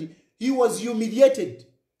went and he was humiliated.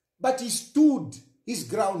 But he stood his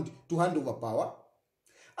ground to hand over power.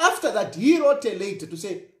 After that, he wrote a letter to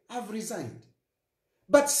say, I've resigned.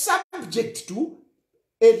 But subject to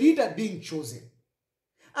a leader being chosen.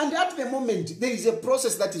 And at the moment, there is a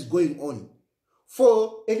process that is going on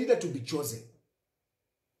for a leader to be chosen.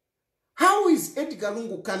 How is Edgar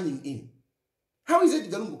Lungu coming in? How is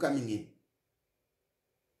Edgar Lungu coming in?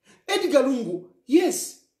 Edgar Lungu,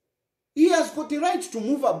 yes, he has got the right to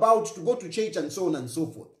move about, to go to church and so on and so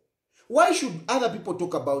forth. Why should other people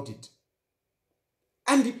talk about it?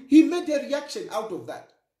 And he made a reaction out of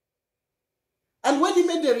that. And when he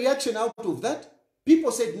made a reaction out of that,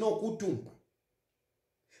 people said, no, Kutumba.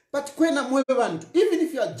 But even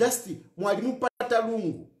if you are just Mwalimu Pata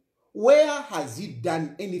Lungu, where has he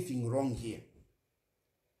done anything wrong here?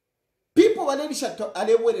 People walerisha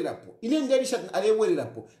alewererapo. Inengerisha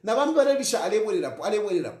alewererapo. Nabambi walerisha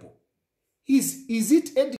alewererapo. Is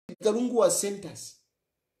it Edgar Lungu was sent us?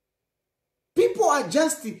 People are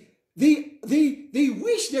just, they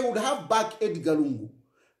wish they would have back Edgar Lungu.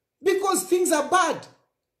 Because things are bad.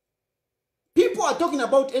 People are talking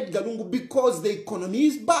about Edgar Lungu because the economy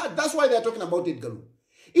is bad. That's why they are talking about Edgar Lungu.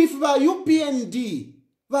 If the UPND,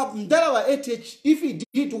 if he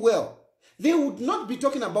did well, they would not be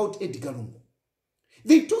talking about Edgar Lungu.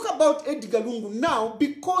 They talk about Edgar Lungu now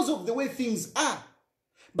because of the way things are.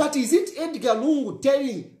 But is it Edgar Lungu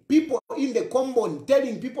telling people in the common,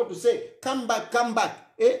 telling people to say, come back,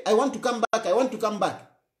 I want to come back, I want to come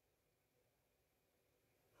back?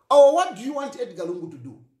 Or what do you want Edgar Lungu to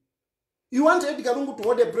do? You want Edgar Lungu to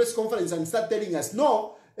hold a press conference and start telling us,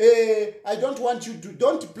 no, I don't want you to,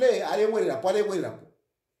 don't play.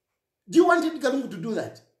 Do you want Edgar Lungu to do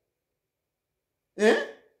that?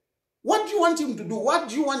 What do you want him to do? What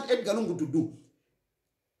do you want Edgar Lungu to do?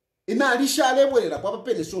 Inaalisha alewerera papa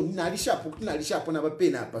pene so inaalisha po na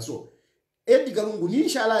bapena apa so Edgar Lungu ni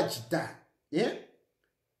inshallah chita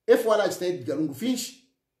if wala chita Edgar Lungu finish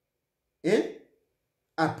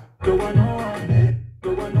apa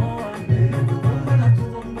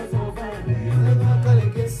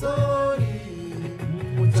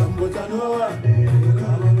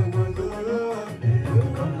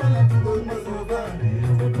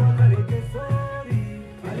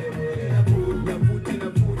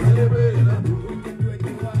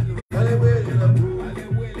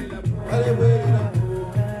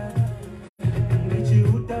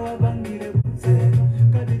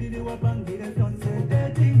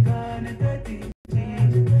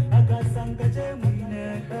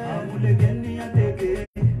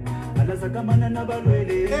sakamana na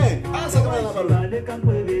balwele sakamana na balwele bale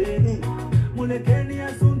kankwebe mulekeni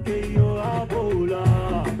asunke yo abola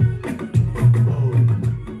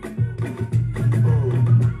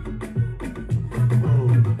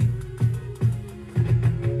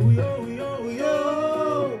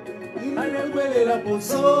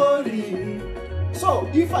So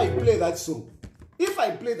if I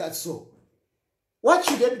play that song, what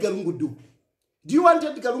should Edgar Lungu do? Do you want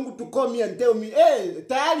Edgar Lungu to call me and tell me, hey,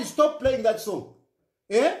 Tayali, stop playing that song?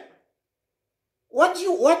 Eh? What do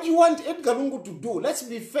you want Edgar Lungu to do? Let's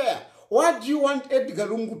be fair. What do you want Edgar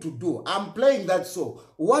Lungu to do? I'm playing that song.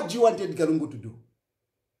 What do you want Edgar Lungu to do?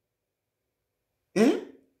 Eh?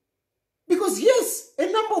 Because yes, a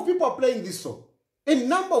number of people are playing this song. A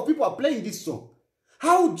number of people are playing this song.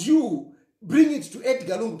 How do you bring it to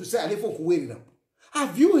Edgar Lungu to say Alefo Kuwerira?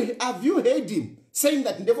 Have you heard him saying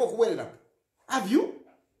that Ndefo Kuwerira? Have you?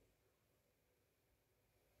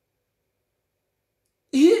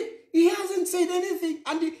 He hasn't said anything,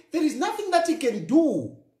 and there is nothing that he can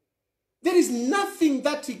do. There is nothing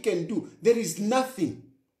that he can do. There is nothing.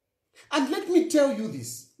 And let me tell you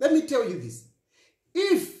this.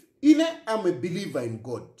 If I'm a believer in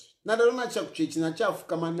God,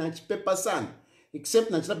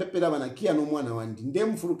 except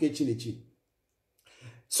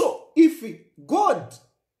so if God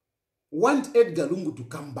wants Edgar Lungu to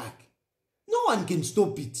come back, no one can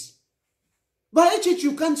stop it. By HH,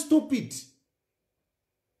 you can't stop it.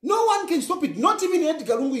 No one can stop it. Not even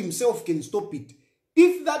Edgar Lungu himself can stop it.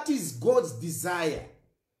 If that is God's desire,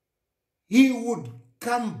 he would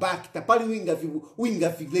come back. It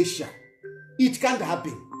can't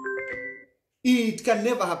happen. It can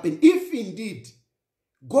never happen. If indeed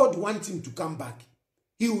God wants him to come back,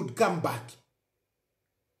 he would come back.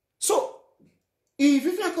 So, if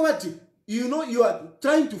you are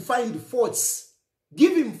trying to find faults,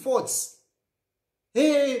 give him faults.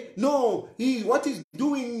 Hey, no, what he's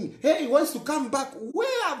doing, hey, he wants to come back.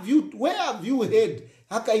 Where have you heard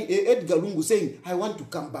Edgar Lungu saying, I want to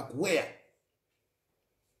come back? Where?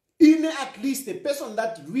 In at least a person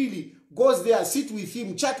that really goes there, sit with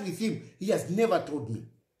him, chat with him, he has never told me.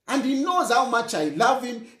 And he knows how much I love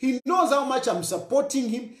him. He knows how much I'm supporting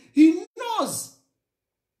him. He knows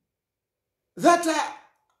that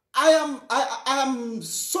I am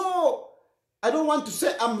so, I don't want to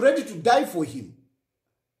say I'm ready to die for him.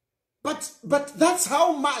 But that's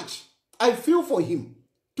how much I feel for him,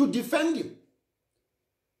 to defend him.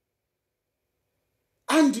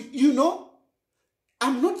 And you know,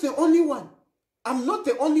 I'm not the only one. I'm not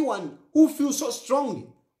the only one who feels so strongly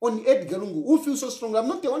on Edgar Lungu, who feels so strongly. I'm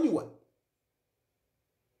not the only one.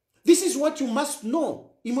 This is what you must know.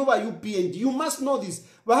 Imoba UPND, you must know this.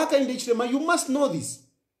 Hakainde Hichilema, you must know this.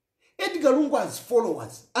 Edgar Lungu has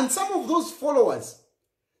followers. And some of those followers,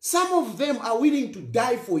 some of them are willing to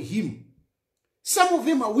die for him. Some of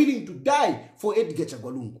them are willing to die for Edgar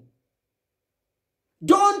Chagwa Lungu.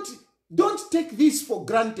 Don't take this for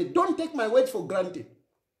granted. Don't take my word for granted.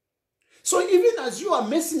 So even as you are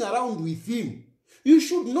messing around with him, you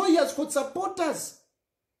should know he has got supporters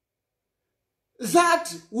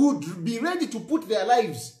that would be ready to put their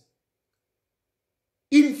lives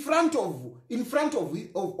in front of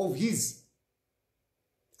his.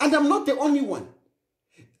 And I'm not the only one.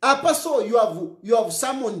 Apostle, you have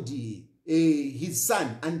summoned his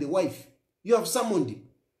son and the wife. You have summoned him.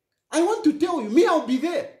 I want to tell you, me, I'll be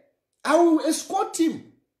there. I will escort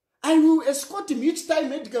him. I will escort him each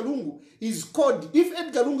time Edgar Lungu is called. If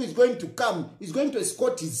Edgar Lungu is going to come, he's going to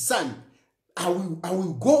escort his son, I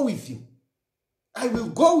will go with him. I will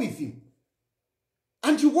go with him.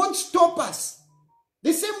 And you won't stop us.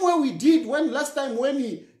 The same way we did when last time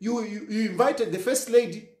when you invited the first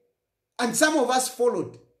lady and some of us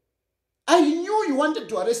followed. I knew you wanted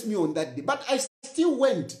to arrest me on that day, but I still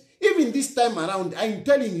went. Even this time around, I'm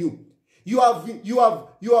telling you, you have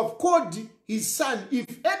called his son.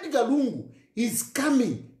 If Edgar Lungu is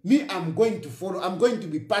coming, me, I'm going to follow. I'm going to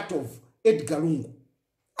be part of Edgar Lungu.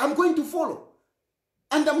 I'm going to follow.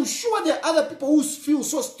 And I'm sure there are other people who feel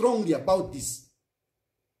so strongly about this.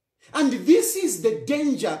 And this is the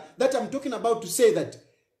danger that I'm talking about, to say that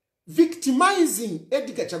victimizing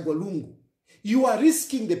Edgar Chagwa Lungu, you are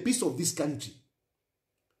risking the peace of this country.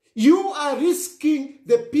 You are risking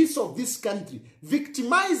the peace of this country.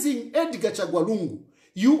 Victimizing Edgar Chagwa Lungu,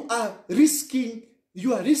 you are risking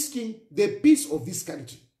the peace of this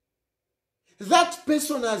country. That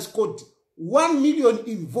person has got 1 million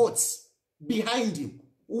in votes behind him.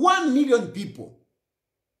 1 million people.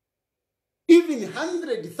 Even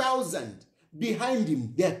 100,000 behind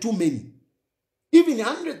him, there are too many. Even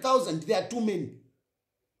 100,000, there are too many.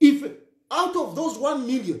 If out of those 1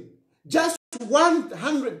 million, just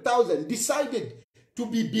 100,000 decided to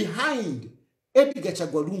be behind Edgar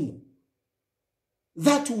Chagwa Lungu,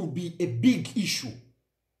 that will be a big issue.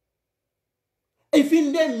 If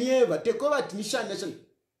in them ever take over Nishan,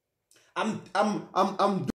 I'm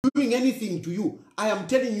doing anything to you, I am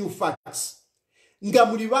telling you facts.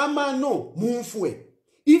 Ngamulivama no mumfwe.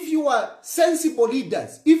 If you are sensible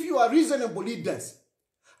leaders, if you are reasonable leaders,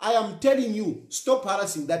 I am telling you, stop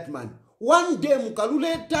harassing that man. One day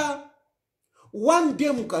mukaluleta. One day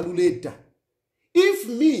mukaluleta. If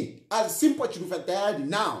me, as simple Chilufya Tayali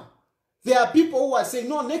now, there are people who are saying,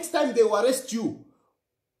 no, next time they will arrest you,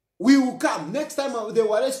 we will come. Next time they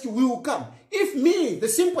will arrest you, we will come. If me, the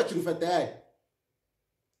simple Chilufya Tayali,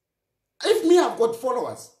 if me I've got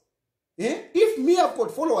followers, if me I've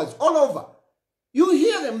got followers all over, you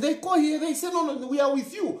hear them, they call here, they say, no, we are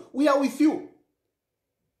with you, we are with you.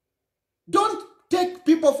 Don't take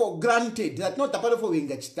people for granted that not a part of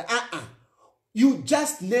Wingachita. You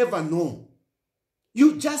just never know.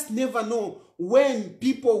 You just never know when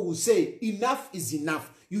people will say enough is enough.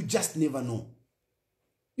 You just never know.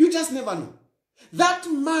 You just never know. That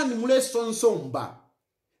man Mule Sonsomba,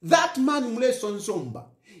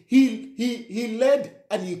 he led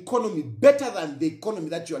an economy better than the economy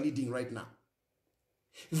that you are leading right now.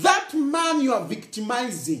 That man you are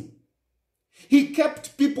victimizing, he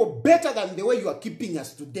kept people better than the way you are keeping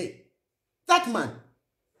us today. That man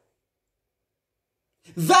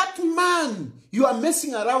you are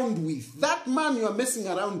messing around with,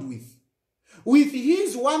 with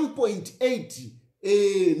his 1.8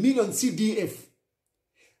 million CDF,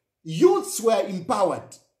 youths were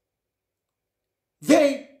empowered.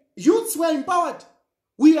 Youths were empowered.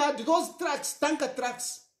 We had those trucks, tanker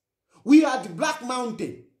trucks. We had Black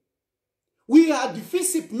Mountain. We had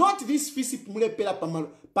FISIP, not this FISIP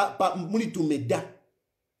Munitumeda.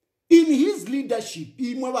 In his leadership,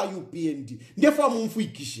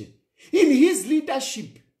 in his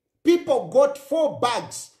leadership, people got 4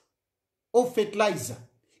 bags of fertilizer.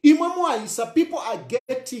 People are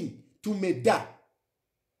getting to Meda.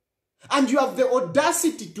 And you have the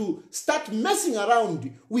audacity to start messing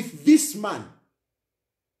around with this man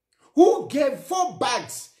who gave 4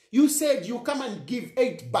 bags. You said you come and give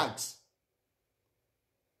 8 bags.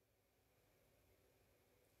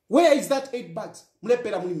 Where is that 8 bags? When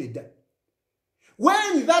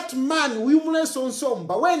that man,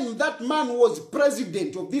 when that man was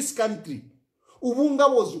president of this country, Ubunga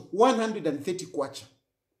was 130 kwacha.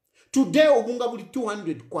 Today, Ubunga will be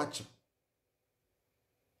 200 kwacha.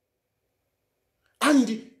 And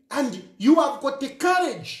you have got the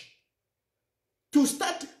courage to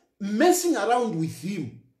start messing around with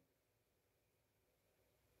him.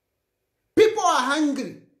 People are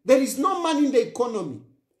hungry. There is no money in the economy.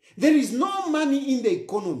 There is no money in the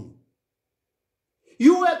economy.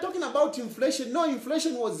 You were talking about inflation. No,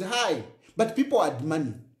 inflation was high, but people had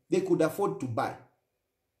money. They could afford to buy.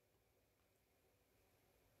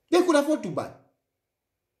 They could afford to buy.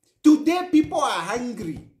 Today, people are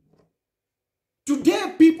hungry.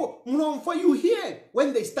 Today, people, for you hear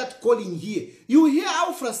when they start calling here, you hear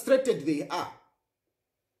how frustrated they are.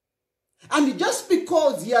 And just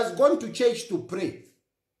because he has gone to church to pray,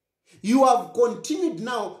 you have continued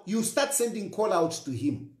now, you start sending call outs to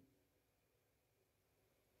him.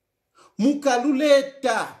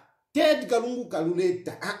 Mukaluleta, Edgar Lungu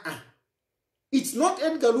kaluleta. It's not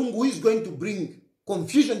Edgar Lungu who is going to bring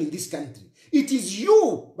confusion in this country. It is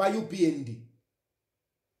you by UPND.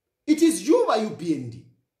 It is you by UPND.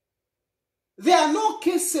 There are no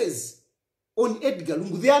cases on Edgar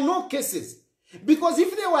Lungu. There are no cases. Because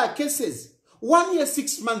if there were cases, 1 year,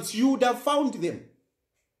 6 months, you would have found them.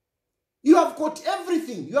 You have got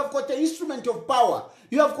everything. You have got the instrument of power.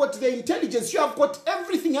 You have got the intelligence. You have got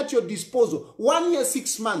everything at your disposal. 1 year,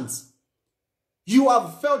 6 months. You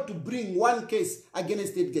have failed to bring one case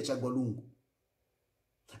against Edgar Chagwa Lungu.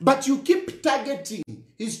 But you keep targeting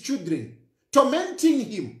his children, tormenting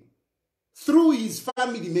him through his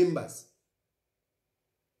family members.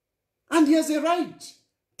 And he has a right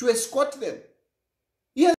to escort them.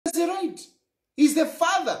 He has a right. He's the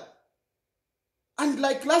father. And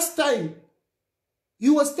like last time, he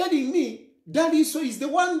was telling me, Daddy, so he's the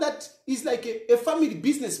one that is like a family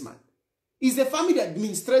businessman. He's a family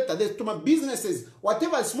administrator. There's to my businesses,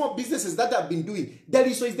 whatever small businesses that I've been doing.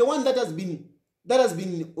 Daddy, so he's the one that has been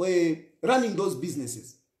running those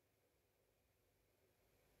businesses.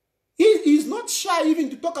 He's not shy even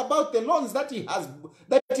to talk about the loans that he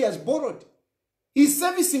has borrowed. He's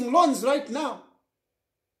servicing loans right now.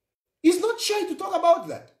 He's not shy to talk about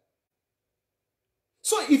that.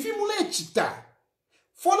 So if you mulechita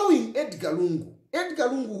following Edgar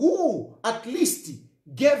Lungu, who at least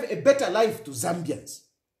gave a better life to Zambians.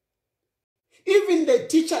 Even the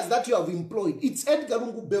teachers that you have employed, it's Edgar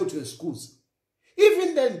Lungu built the schools.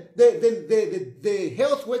 Even then, the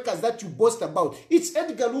health workers that you boast about, it's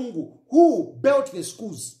Edgar Lungu who built the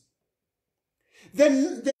schools.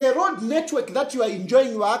 Then the road network that you are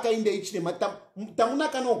enjoying, Hakainde Hichilema,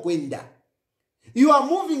 tamuna no kwenda. You are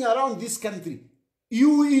moving around this country.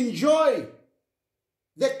 You enjoy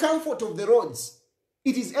the comfort of the roads.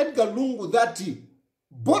 It is Edgar Lungu that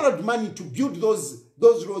borrowed money to build those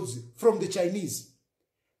roads from the Chinese.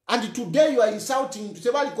 And today you are insulting to say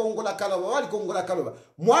wali kongola kalaba.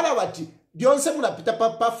 Mwala wati dionse muna pita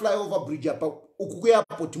pa flyover bridge apa ukukwe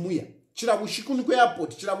airport muya. Chirabushiku nikwe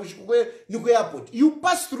airport, Chirabushiku nikwe airport. You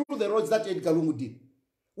pass through the roads that Edgar Lungu did.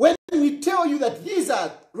 When we tell you that these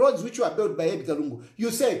are roads which were built by Edgar Lungu,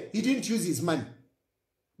 you say he didn't use his money.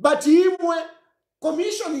 But him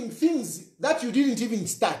commissioning things that you didn't even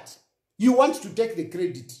start, you want to take the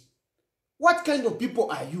credit. What kind of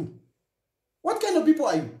people are you? What kind of people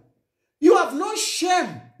are you? You have no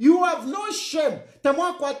shame. You have no shame.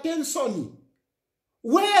 Tamwakwa Tensoni.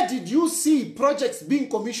 Where did you see projects being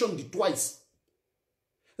commissioned twice?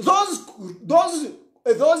 Those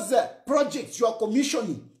projects you are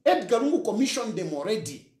commissioning, Edgar Lungu commissioned them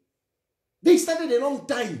already. They started a long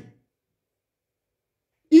time.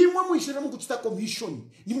 You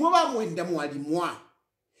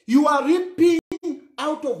are reaping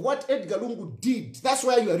out of what Edgar Lungu did. That's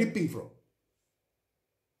where you are reaping from.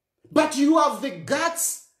 But you have the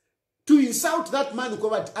guts to insult that man who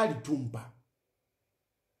covered Ali Tumba.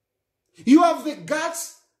 You have the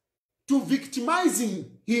guts to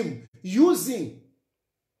victimizing him using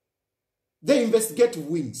the investigative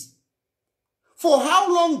wings. For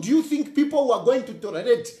how long do you think people were going to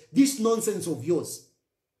tolerate this nonsense of yours?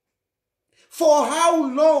 For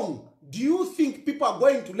how long do you think people are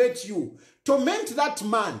going to let you torment that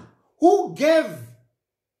man who gave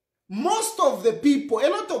most of the people, a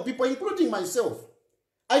lot of people, including myself?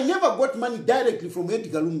 I never got money directly from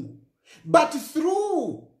Edgar Lungu. But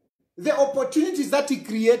through the opportunities that he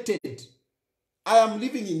created, I am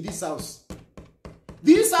living in this house.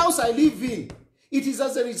 This house I live in, it is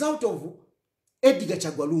as a result of Edgar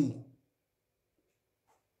Chagwa Lungu.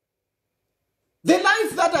 The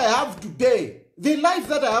life that I have today,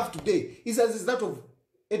 is as a result of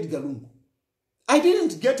Edgar Lungu. I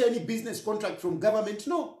didn't get any business contract from government,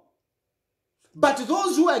 no. But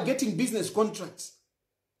those who are getting business contracts,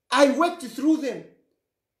 I worked through them.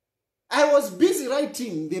 I was busy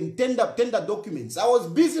writing them tender documents. I was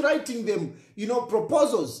busy writing them,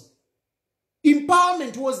 proposals.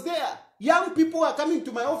 Empowerment was there. Young people are coming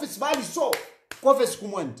to my office,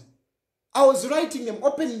 I was writing them,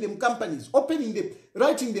 opening them companies, writing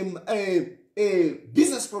them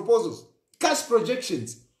business proposals, cash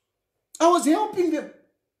projections. I was helping them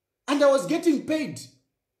and I was getting paid.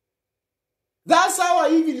 That's how I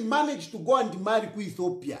even managed to go and marry to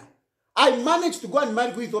Ethiopia. I managed to go and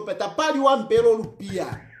marry to Ethiopia. Tapari one pero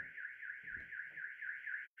lupia.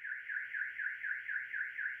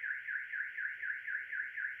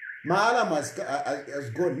 My alarm has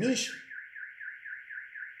gone niche.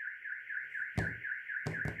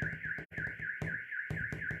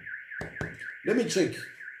 Let me check.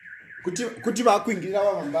 Kutiba kuingira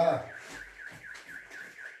wa mambala.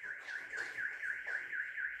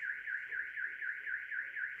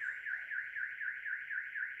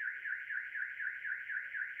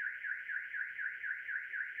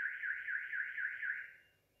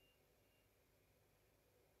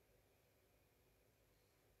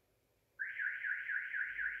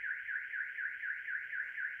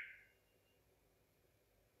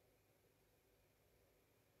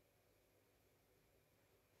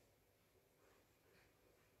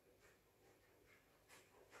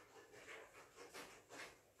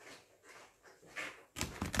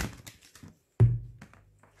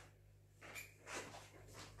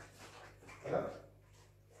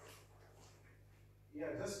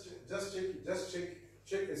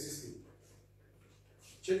 Check the system.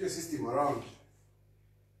 Check the system around.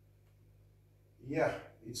 Yeah,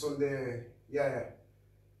 it's on the yeah.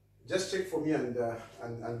 Just check for me and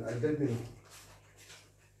let me know.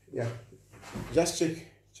 Yeah, just check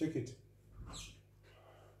it.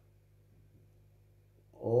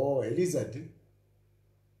 Oh, Elizabeth.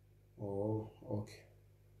 Oh, okay.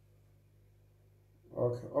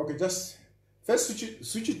 Just first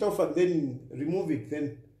switch it off and then remove it.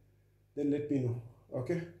 Then let me know.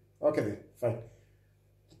 Okay then, fine.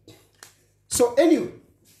 So anyway,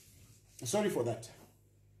 sorry for that.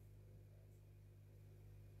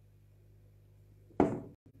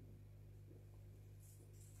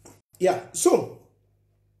 Yeah, so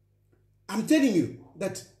I'm telling you,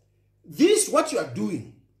 that this, what you are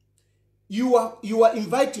doing, you are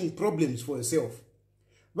inviting problems for yourself.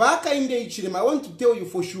 Hakainde Hichilema, I want to tell you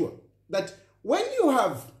for sure that when you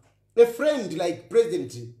have a friend like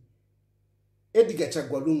President Edgar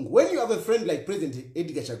Chagwa Lungu, when you have a friend like President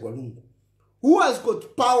Edgar Chagwa Lungu, who has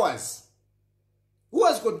got powers,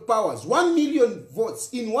 1 million votes,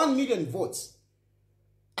 in 1 million votes,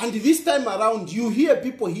 and this time around, you hear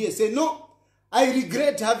people here say, no, I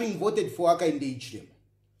regret having voted for Hakainde Hichilema.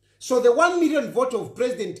 So the 1 million vote of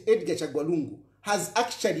President Edgar Chagwa Lungu has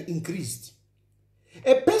actually increased.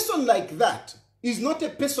 A person like that is not a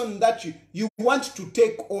person that you want to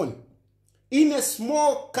take on in a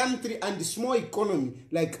small country and a small economy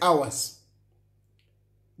like ours.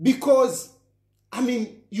 Because, I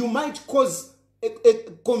mean, you might cause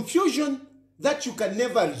a confusion that you can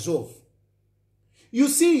never resolve. You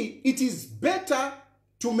see, it is better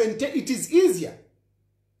to maintain, it is easier,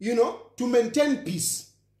 you know, to maintain peace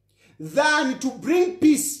than to bring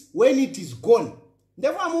peace when it is gone.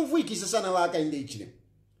 Never move wiki sasa na Hakainde Hichilema.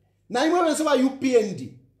 Na imwe wensewa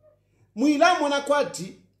UPND. Muila mwana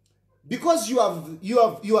kwati, because you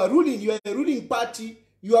are ruling, you are a ruling party,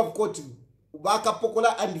 you have got Waka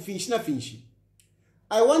Pokola and Finchi.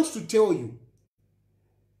 I want to tell you,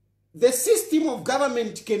 the system of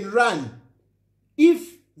government can run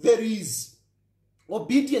if there is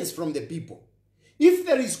obedience from the people, if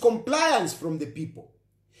there is compliance from the people.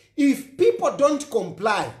 If people don't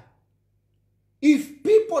comply,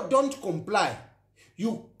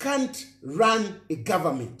 you can't run a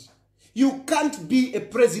government. You can't be a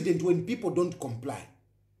president when people don't comply.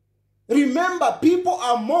 Remember, people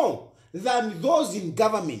are more than those in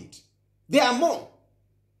government. They are more.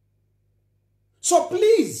 So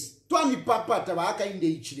please, twami papa taba Hakainde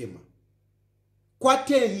Hichilema,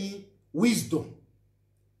 kwateni wisdom.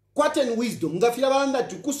 Kwateni wisdom. Ngafila balanda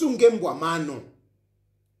tukusungembwa mano.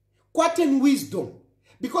 Kwateni wisdom.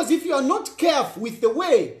 Because if you are not careful with the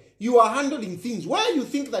way you are handling things, why you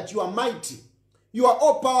think that you are mighty, you are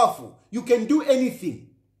all powerful, you can do anything,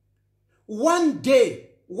 one day,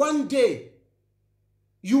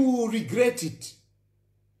 you will regret it.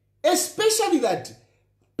 Especially that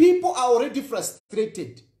people are already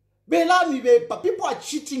frustrated. People are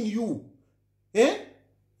cheating you.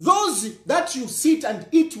 Those that you sit and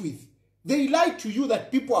eat with, they lie to you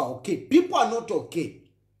that people are okay. People are not okay.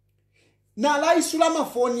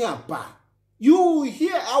 You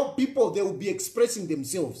hear how people, they will be expressing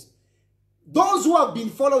themselves. Those who have been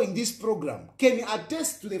following this program can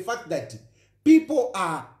attest to the fact that people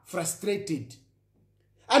are frustrated.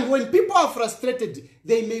 And when people are frustrated,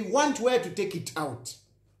 they may want where to take it out.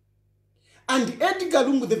 And Edgar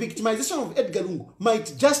Lungu, the victimization of Edgar Lungu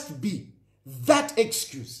might just be that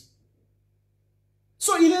excuse.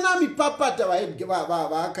 So inenami papata wa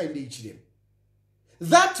Hakainde Hichilema.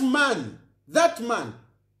 That man,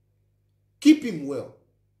 keep him well.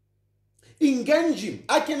 Engage him.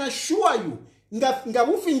 I can assure you,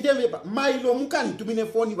 ngabufi ndebe mailo mukantumine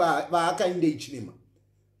phone ba Hakainde Hichilema.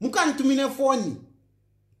 Mukantumine phone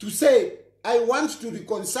to say, I want to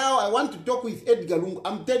reconcile, I want to talk with Edgar Lungu.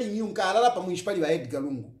 I'm telling you, nkarala pa municipality wa Edgar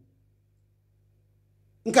Lungu.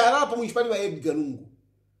 Nkarala pa municipality wa Edgar Lungu.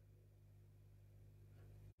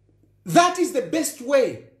 That is the best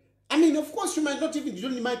way. I mean, of course, you might not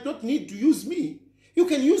need to use me. You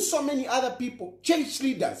can use so many other people, church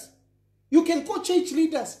leaders. You can call church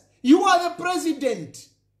leaders. You are the president.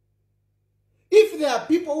 If there are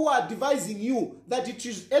people who are advising you that it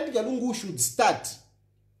is Edgar Lungu who should start,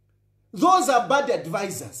 those are bad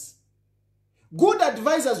advisors. Good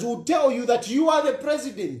advisors will tell you that you are the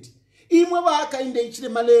president. If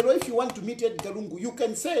you want to meet Edgar Lungu, you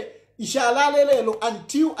can say, Inshallah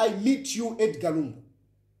until I meet you, Edgar Lungu.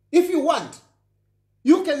 If you want,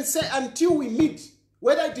 you can say until we meet,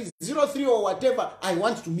 whether it is 03 or whatever, I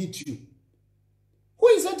want to meet you. Who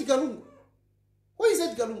is Edgar Lungu? Who is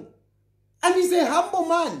Edgar Lungu? And he's a humble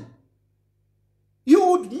man. You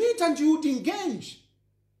would meet and you would engage.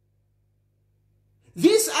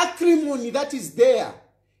 This acrimony that is there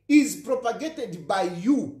is propagated by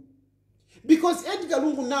you. Because Edgar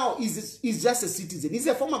Lungu now is just a citizen. He's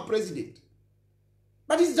a former president.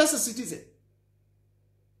 But he's just a citizen.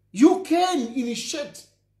 You can initiate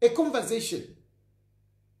a conversation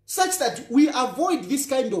such that we avoid this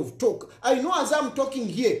kind of talk. I know as I'm talking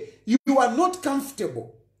here, you are not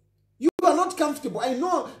comfortable. You are not comfortable. I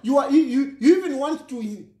know you even want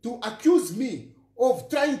to accuse me of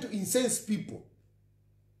trying to incense people.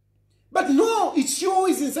 But no, it's you who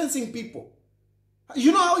is incensing people.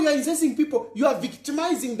 You know how you are incensing people? You are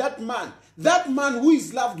victimizing that man who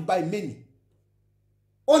is loved by many.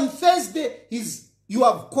 On Thursday, you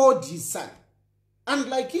have called his son. And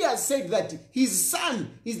like he has said that his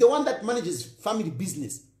son is the one that manages family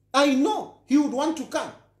business. I know he would want to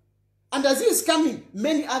come. And as he is coming,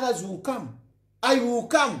 many others will come. I will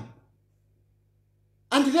come.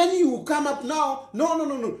 And then you will come up now.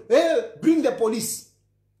 No. Bring the police.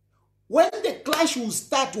 When the clash will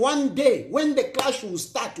start one day,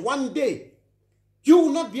 you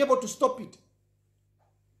will not be able to stop it.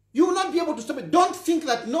 You will not be able to stop it. Don't think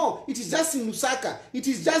that, no, it is just in Lusaka. It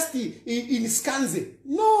is just in Skanze.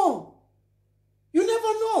 No. You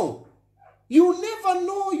never know. You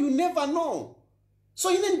never know.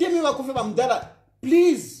 So ine ndemi wakufe bamdala,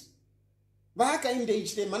 please. Hakainde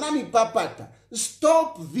Hichilema nami papata.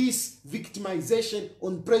 Stop this victimization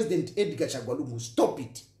on President Edgar Chagwa. Stop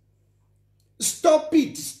it. Stop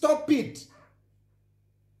it.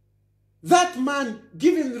 That man,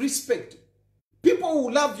 give him respect. People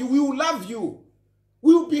will love you. We will love you.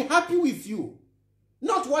 We will be happy with you.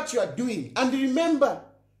 Not what you are doing. And remember,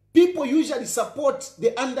 people usually support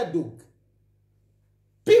the underdog.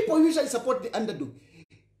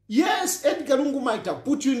 Yes, Edgar Lungu might have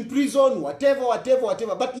put you in prison, whatever.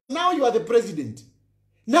 But now you are the president.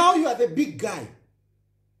 Now you are the big guy.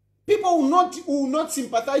 People will not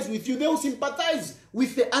sympathize with you. They will sympathize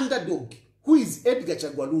with the underdog, who is Edgar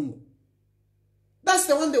Chagwa Lungu. That's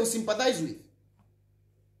the one they will sympathize with.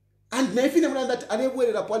 And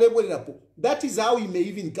that is how he may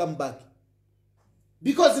even come back.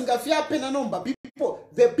 Because in Gafia Penanomba,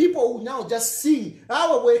 the people who now just sing,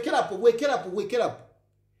 wake up.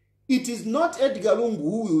 It is not Edgar Lungu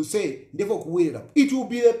who will say, never wake up. It will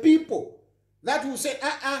be the people that will say,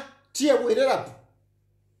 tia wake up.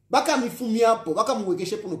 Baka mifumi hapo, baka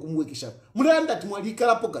muwekeshe puno kumwekesha. Mulanda tumwalika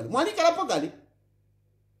lapo gali.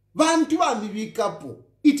 Vantu amibikapo.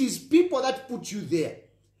 It is people that put you there.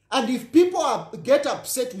 And if people get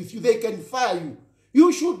upset with you, they can fire you.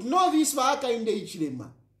 You should know this for Hakainde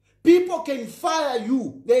Hichilema. People can fire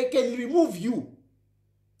you. They can remove you.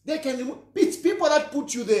 It's people that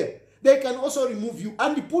put you there. They can also remove you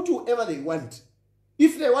and put whoever they want.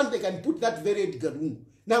 If they want, they can put that very Edgar Lungu.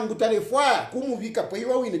 Nangutare fire kumuvika po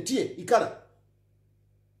iwa wine tie ikala.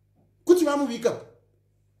 Kuti mamuvika po.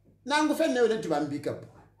 Nangu fene wene tibambika po.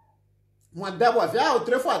 Mwandabo afya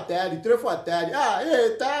trefo atari.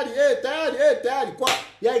 Tayali kwa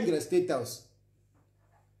ya ingira State House.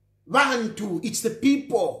 Bantu, it's the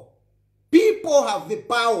people. People have the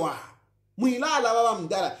power. Mwilala baba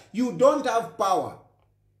mdala. You don't have power.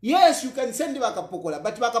 Yes, you can send Wakapokola,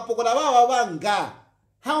 but Wakapokola wanga.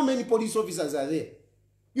 How many police officers are there?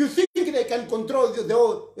 You think they can control the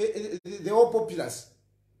whole populace?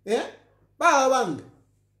 Yeah? Bawanga.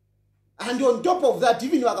 And on top of that,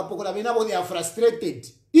 even Wakapokola, they are frustrated.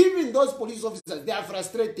 Even those police officers, they are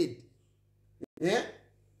frustrated. Yeah?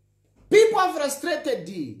 People are frustrated.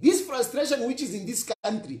 This frustration which is in this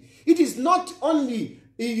country, it is not only,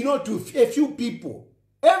 to a few people.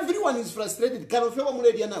 Everyone is frustrated. Those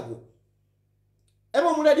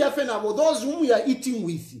whom we are eating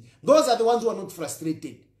with, those are the ones who are not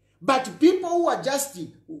frustrated. But people who are just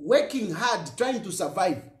working hard, trying to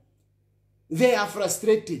survive, they are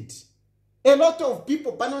frustrated. A lot of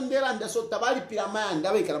people,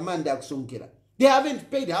 they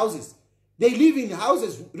haven't paid houses. They live in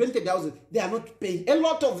houses, rented houses. They are not paying. A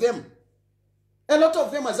lot of them,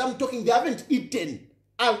 as I'm talking, they haven't eaten.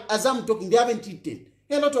 As I'm talking, they haven't eaten.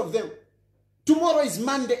 A lot of them. Tomorrow is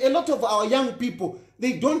Monday. A lot of our young people,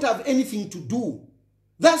 they don't have anything to do.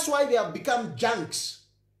 That's why they have become junks.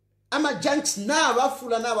 Junks now.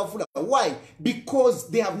 Why? Because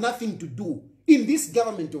they have nothing to do in this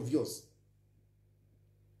government of yours.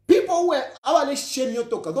 People who are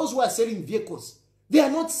those who are selling vehicles, they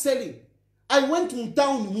are not selling. I went to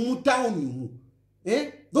town.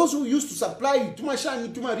 Those who used to supply you, to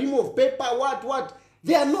my remove paper, what?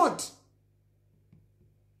 They are not.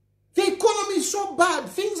 The economy is so bad.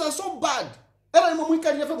 Things are so bad.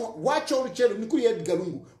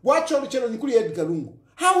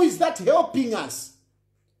 How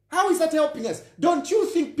is that helping us? Don't you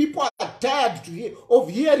think people are tired of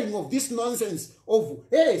hearing of this nonsense of,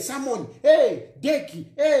 someone, Deki,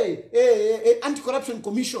 Anti-Corruption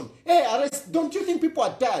Commission, arrest? Don't you think people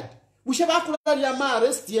are tired?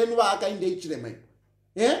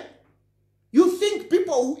 You think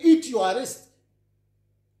people who eat your arrest?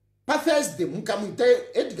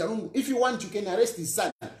 Edgar Lungu, if you want, you can arrest his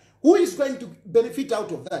son. Who is going to benefit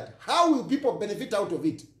out of that? How will people benefit out of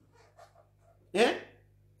it?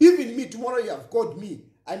 Even me, tomorrow you have called me.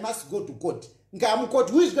 I must go to court.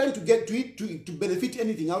 Who is going to get to it to benefit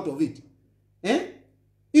anything out of it?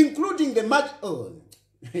 Including the match.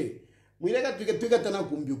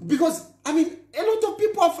 Because, a lot of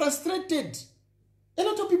people are frustrated. A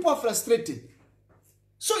lot of people are frustrated.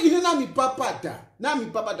 So,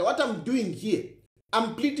 what I'm doing here,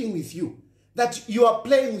 I'm pleading with you that you are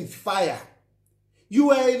playing with fire.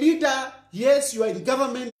 You are a leader, yes, you are in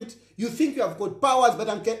government, you think you have got powers, but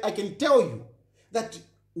I can tell you that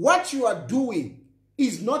what you are doing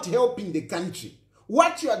is not helping the country.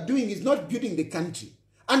 What you are doing is not building the country.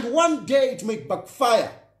 And one day it may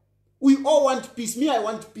backfire. We all want peace. Me, I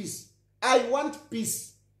want peace. I want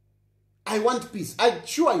peace. I want peace.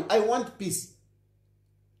 I want peace.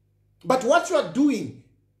 But what you are doing,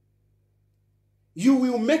 you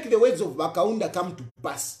will make the words of Hakainde come to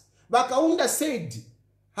pass. Hakainde said,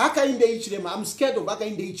 Hakainde Hichilema, I'm scared of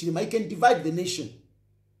Hakainde Hichilema. I can divide the nation.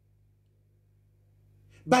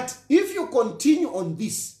 But if you continue on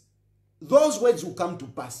this, those words will come to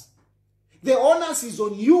pass. The onus is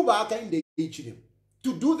on you, Hakainde Hichilema,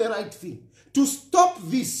 to do the right thing, to stop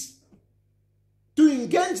this, to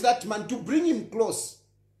engage that man, to bring him close.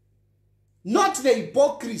 Not the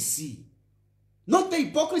hypocrisy. Not the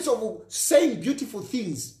hypocrisy of saying beautiful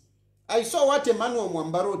things. I saw what Emmanuel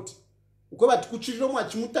Mwamba wrote. Whatever.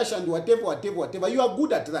 You are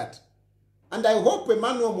good at that. And I hope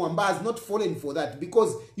Emmanuel Mwamba has not fallen for that,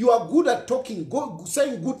 because you are good at talking,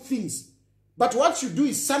 saying good things. But what you do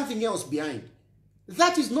is something else behind.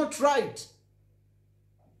 That is not right.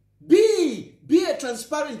 Be a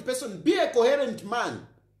transparent person. Be a coherent man.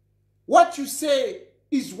 What you say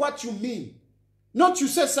is what you mean. Not you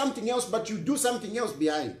say something else, but you do something else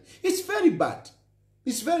behind. It's very bad.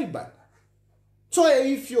 It's very bad. So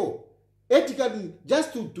if you, Edgar,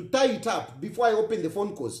 just to tie it up before I open the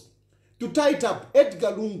phone calls, to tie it up,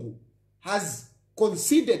 Edgar Lungu has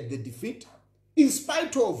conceded the defeat in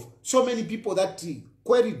spite of so many people that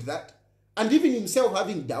queried that, and even himself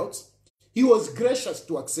having doubts. He was gracious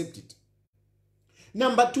to accept it.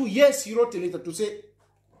 Number two, yes, he wrote a letter to say,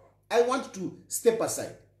 I want to step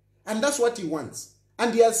aside. And that's what he wants.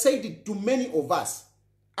 And he has said it to many of us.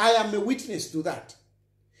 I am a witness to that.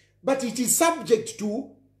 But it is subject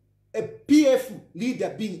to a PF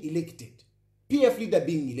leader being elected. PF leader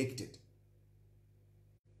being elected.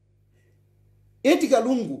 Edgar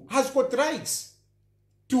Lungu has got rights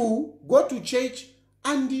to go to church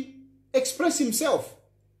and express himself.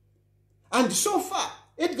 And so far,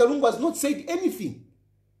 Edgar Lungu has not said anything.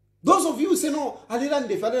 Those of you who say, no,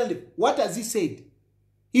 what has he said?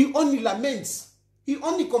 He only laments. He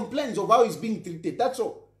only complains of how he's being treated. That's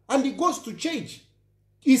all. And he goes to church.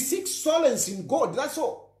 He seeks solace in God. That's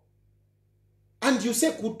all. And you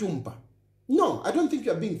say kutumba. No, I don't think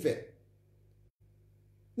you are being fair.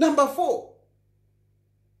 Number four,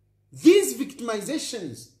 these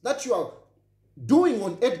victimizations that you are doing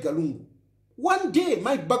on Edgar Lungu, one day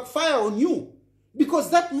might backfire on you, because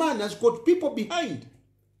that man has got people behind.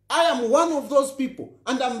 I am one of those people,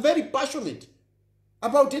 and I'm very passionate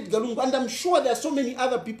about Edgar Lungu, and I'm sure there are so many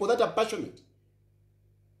other people that are passionate.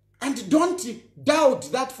 And don't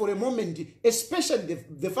doubt that for a moment, especially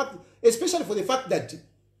for the fact that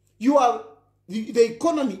the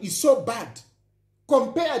economy is so bad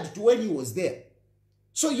compared to when he was there.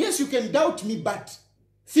 So yes, you can doubt me, but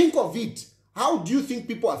think of it. How do you think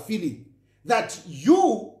people are feeling? That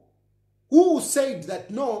you, who said that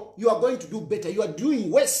no, you are going to do better, you are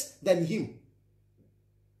doing worse than him.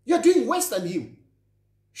 You are doing worse than him.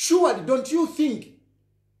 Surely, don't you think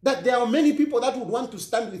that there are many people that would want to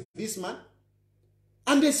stand with this man?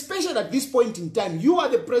 And especially at this point in time, you are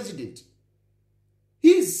the president.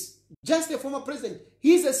 He's just a former president.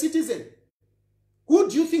 He's a citizen. Who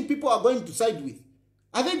do you think people are going to side with?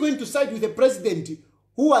 Are they going to side with a president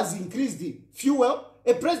who has increased the fuel,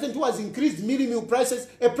 a president who has increased meal prices,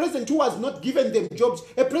 a president who has not given them jobs,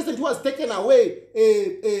 a president who has taken away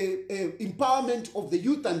empowerment of the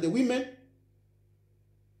youth and the women?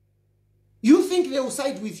 You think they will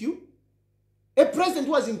side with you? A president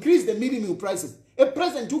who has increased the meal prices, a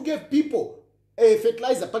president who gave people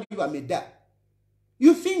fertilizer,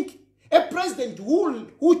 you think a president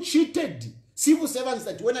who cheated civil servants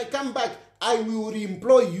that when I come back, I will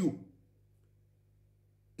re-employ you.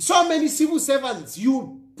 So many civil servants,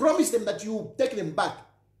 you promise them that you will take them back.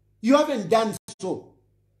 You haven't done so.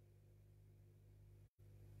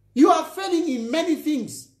 You are failing in many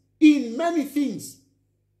things. In many things.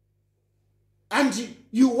 And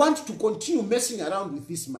you want to continue messing around with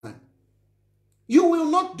this man. You will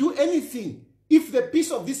not do anything if the peace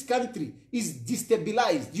of this country is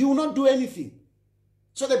destabilized. You will not do anything.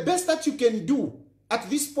 So the best that you can do at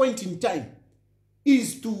this point in time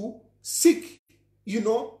is to seek,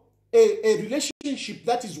 a relationship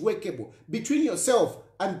that is workable between yourself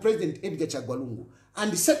and President Edgar Chagwa,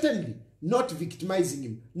 and certainly not victimizing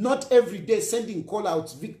him, not every day sending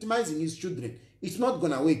call-outs, victimizing his children. it's not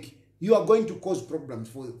going to work. You are going to cause problems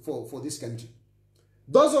for this country.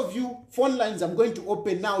 Those of you, phone lines I'm going to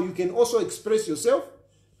open now, you can also express yourself.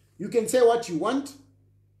 You can say what you want.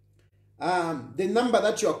 The number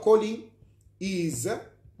that you are calling is,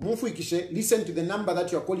 listen to the number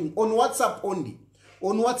that you are calling on WhatsApp only.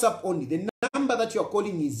 On WhatsApp only. The number that you are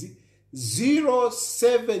calling is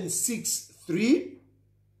 0763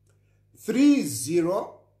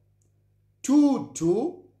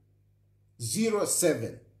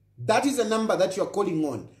 302207. That is the number that you are calling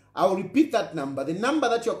on. I will repeat that number. The number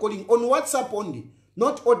that you are calling on WhatsApp only,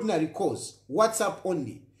 not ordinary calls. WhatsApp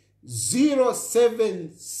only.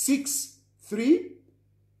 0763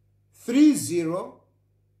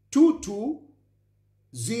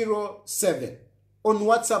 302207. On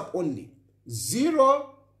WhatsApp only.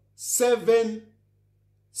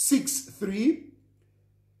 0763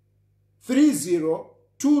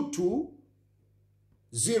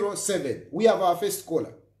 302207. We have our first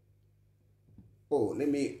caller. Oh, let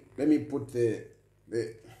me put the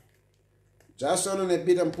just on a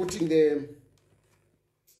bit. I'm putting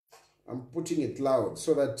it loud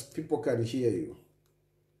so that people can hear you.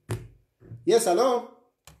 Yes, hello.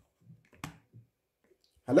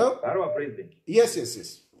 Hello. Hello, President. Yes.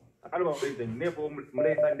 Hello, President. Never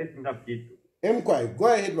Go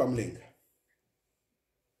ahead, Mamlenga.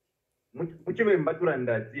 Muchive mbatura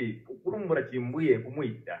ndazi kurumura chimbuye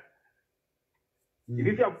kumuita.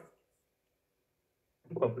 Chilufya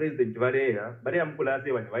kwa President Barea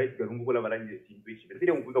mkulase vanhu vaitwa Lungu kula varanje chintu ichi.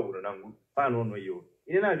 Ndiri mukuga kuno nangu pano no iyo.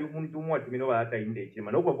 Ine nali umuntu umwe watimino Hakainde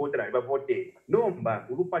chema no kwavotera ivapote. Nomba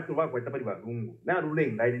urupacho vakwa tapari varungu. Na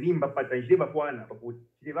rulenga inimba pata njeba kwana pakuti.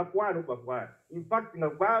 Njeba kwana kwa. In fact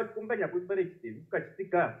ngakwa kumbanya kusibare chite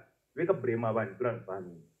kukachitika veka brema vanhu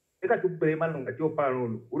turanu. Eka tubrema ngati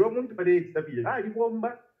opano. Uro muntu pare chitapija. Ali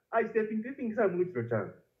bomba. I say thinking sa muntu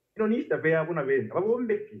chocha. Inonista pe abona venga.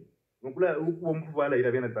 Babombeki. Ngukula ukuomvuvala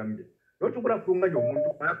ira vena Zambia. Notukula kurunga jo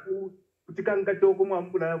muntu paku kutikanga toko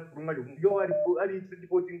mwambula kurunga jo yo ali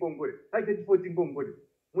support ngongole. Ai support ngongole.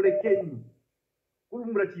 Mule Kenya.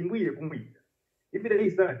 Kurumura chimbuye kumwita. Ifire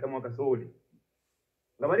isa kama kasole.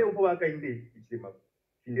 Ngabale umpo Hakainde Hichilema.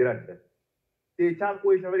 Findirata. Te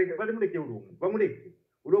chako eshavere bale muleke urumu. Bamuleke.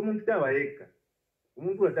 Urumu mtabaeka.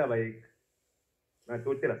 Umuntu atabaeka. Na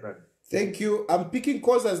totela sana. Thank you. I'm picking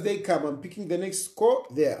calls as they come. I'm picking the next call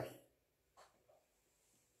there.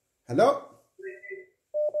 Hello?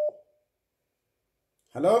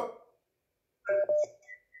 Hello?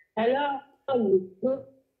 Hello.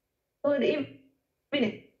 Good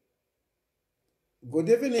evening. Good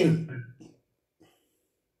evening.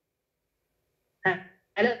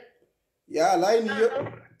 Hello. Yeah, line you.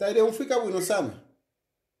 Taide umfika bwino sana.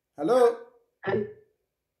 Hello?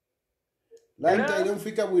 Line taide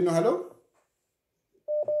umfika bwino. Hello?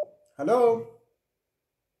 Hello?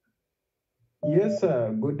 Yes,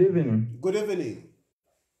 sir. Good evening. Good evening.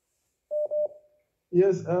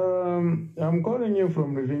 Yes, I'm calling you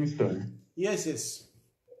from Livingston. Yes.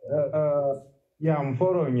 Yeah, I'm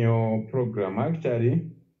following your program.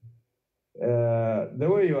 Actually, the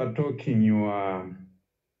way you are talking,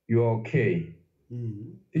 you're okay.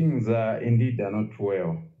 Mm-hmm. Things are indeed are not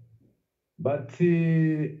well. But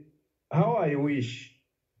how I wish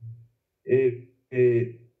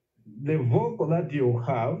the vocal that you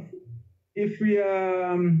have, if we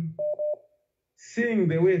are seeing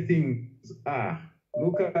the way things are,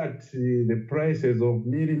 look at the prices of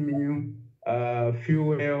meal,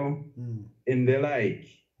 fuel, and the like.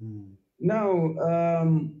 Now,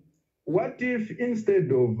 what if instead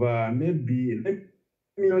of maybe, let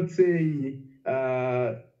me not say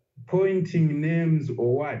pointing names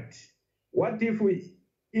or what if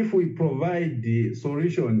we provide the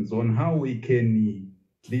solutions on how we can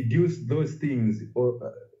reduce those things, or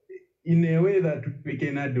in a way that we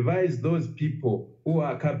can advise those people who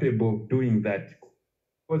are capable of doing that?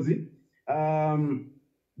 Because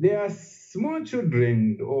there are small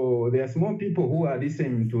children or there are small people who are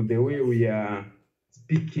listening to the way we are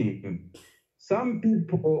speaking. Some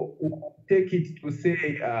people take it to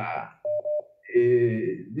say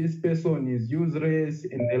this person is useless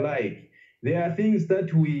and the like. There are things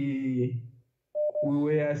that we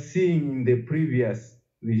were seeing in the previous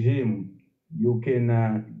regime. You can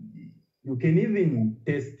even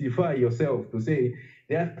testify yourself to say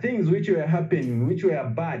there are things which were happening, which were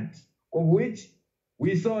bad, of which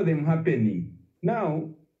we saw them happening. Now,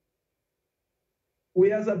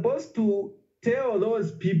 we are supposed to tell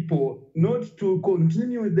those people not to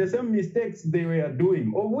continue with the same mistakes they were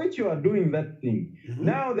doing, of which you are doing that thing. Mm-hmm.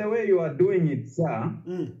 Now, the way you are doing it, sir,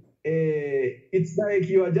 it's like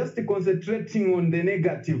you are just concentrating on the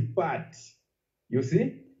negative part, you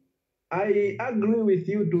see? I agree with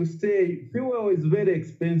you to say fuel is very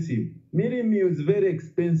expensive. Milling is very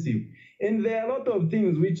expensive. And there are a lot of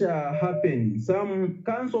things which are happening. Some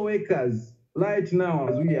council workers, right now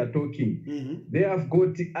as we are talking, they have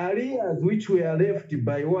got areas which were left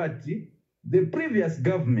by what? The previous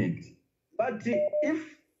government. But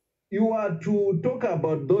if you are to talk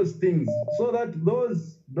about those things so that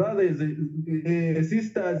those brothers,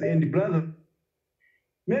 sisters and brothers,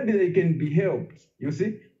 maybe they can be helped, you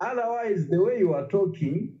see. Otherwise, the way you are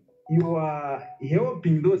talking, you are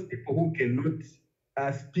helping those people who cannot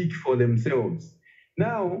speak for themselves.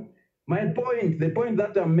 Now, the point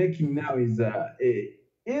that I'm making now is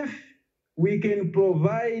if we can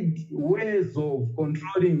provide ways of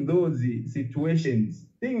controlling those situations,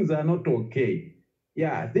 things are not okay.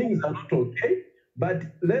 Yeah, things are not okay, but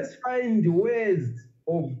let's find ways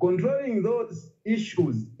of controlling those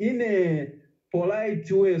issues in a polite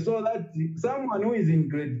way so that someone who is in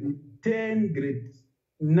grade 10, grade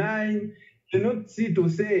 9 cannot see to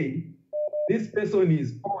say this person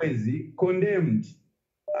is always condemned.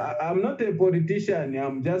 I'm not a politician,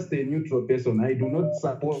 I'm just a neutral person. I do not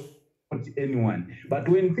support anyone. But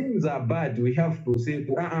when things are bad, we have to say,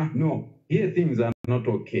 no, here things are not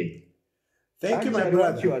okay. Thank you, my Actually,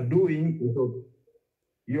 brother. what you are doing is okay.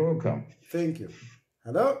 You're welcome. Thank you.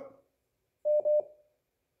 Hello?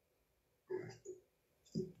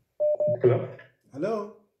 Hello?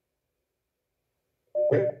 Hello?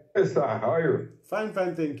 Yes, sir. How are you? Fine,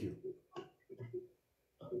 thank you.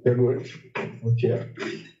 You're good. Okay.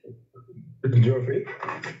 This is Geoffrey.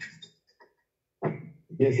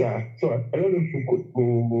 Yes, sir. So I don't know if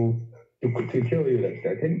you could tell you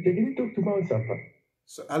that. Can you talk to Mount Sampa?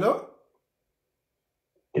 So, hello?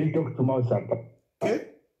 Can you talk to Mount Sampa? Okay.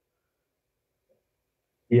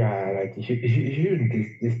 Yeah, like you shouldn't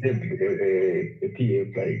disturb the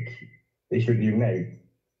PF, like they should unite.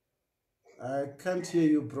 I can't hear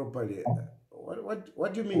you properly.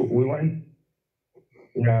 What do you mean? We want,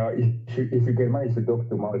 if you can manage to talk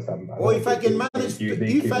to Mount Sampa. Oh, if I can manage,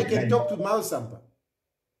 if I can talk to Mao Sampa.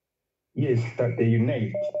 Yes, that they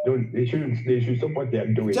unite. They should stop what they are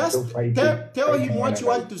doing. Just tell him what you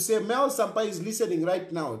want to say. Mao Sampa is listening right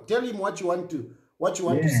now. Tell him what you want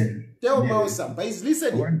to say. Tell Mao Sampa, he's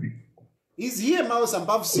listening. He's here, Mao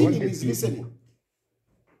Sampa. I've seen him, he's listening.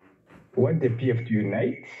 We want the PF to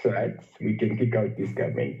unite so that we can kick out this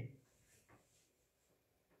government.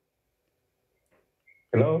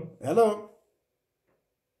 Hello? Hello?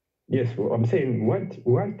 Yes, well, I'm saying we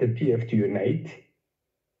want the PF to unite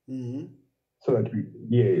so that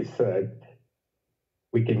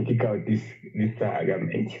we can kick out this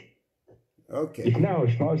government. Okay. If now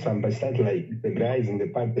small sample start like the guys in the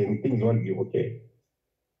path, then things won't be okay.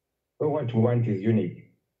 So what we want is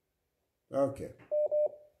unity. Okay.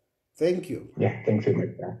 Thank you. Yeah, thanks so much.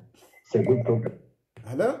 It's a good program.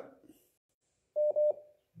 Hello?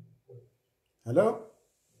 Hello?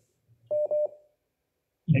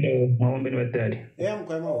 Hello, Maombe Matari. I'm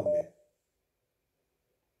going Maombe.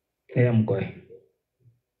 I'm going.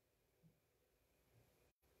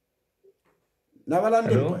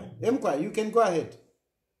 Navalande, you can go ahead.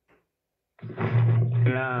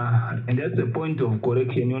 Yeah, and that's the point of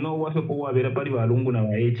correction. You know what people were very pari Lungu na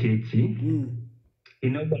HH.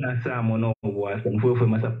 Inobona samo no was and for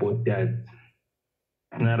my supporters.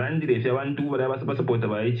 Narandi, if I want to whatever support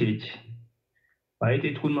by HH. By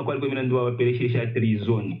HH could not call women and do our perisha 3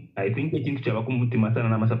 zone. I think it into Chavakumti Masana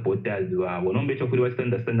Nama supporters were one better for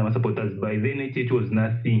understand the supporters. By then HH was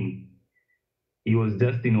nothing. He was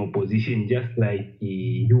just in opposition, just like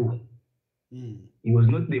you. He was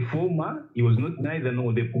not the former, he was not neither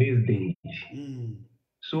nor the president.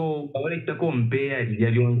 So, I want to compare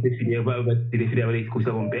Lungu is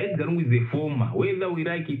the former. Whether we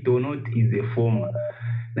like it or not, is the former.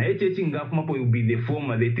 Now, HH will be the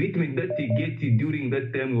former. The treatment that he gets during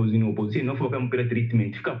that time was in opposition, not for compare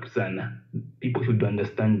treatment. People should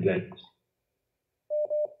understand that.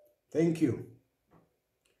 Thank you.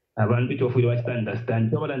 Abantu tofuirwa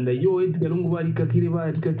understand babalanda yo Edgar Lungu bali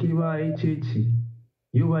kakiriba HH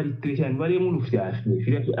yo bali Christian bali mulufya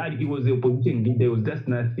he was the opposition leader. There was just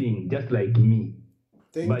nothing, just like me.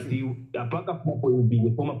 But you apaka for will be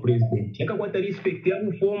the former president yakakwata respect ya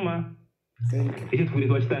former. Thank you. It is for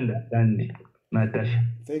the understand Natasha.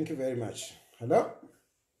 Thank you very much. Hello?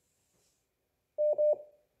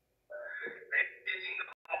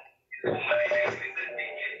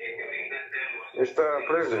 Mr.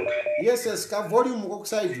 President. Yes, ka volume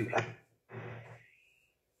outside you.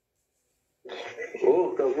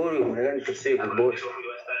 Oh, the volume, I want to say the boss.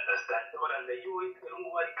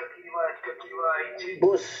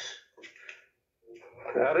 Boss.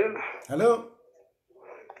 Aaron? Hello?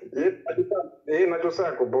 Nacho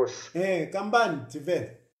sako boss. Kambani,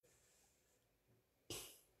 Tive.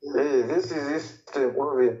 This is Eastern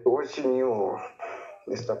Province watching you,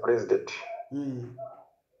 Mr. President.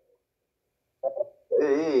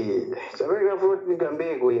 Chaveka futhi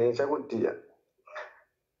ngambeko ine chakuti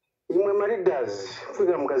imwe leaders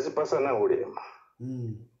fika mukazipasana ulema.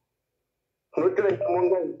 Notira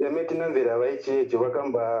chimonga yametinamvera vaicheche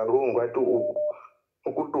vakamba rungu ati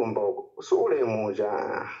ukutumba uko. Sule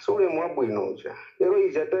mwabwino uja. Lero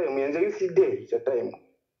ija time yanje youth day ija time.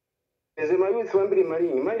 Eze mayouth wambiri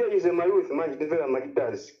marini. Manje ize mayouth manje tivera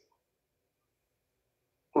leaders.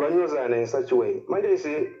 Kuwanyozana in such way. Manje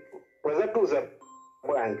ise wazatuza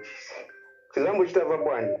bwanji. Kizambo chitava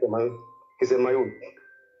bwanji ize mayouth.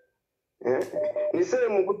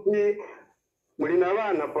 Niseme kuti mulina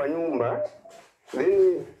vana pa nyumba,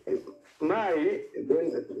 then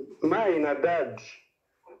mai na dad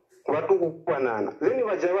vatukukwanana, then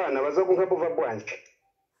vaja vana vazakungapo va bwanji.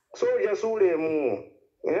 Soja sulemu,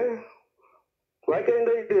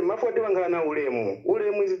 vakaenda ite mafoti vangana ulemu.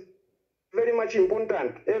 Ulemu is very much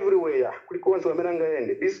important everywhere. Kulikonse wamenanga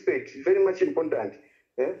ende. Respect is very much important.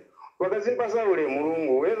 Wakazimpasa ulemu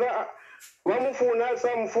Lungu. Whether wamufuna,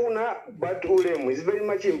 samufuna, but ulemu is very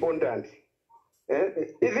much important.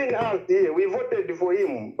 Even us here, we voted for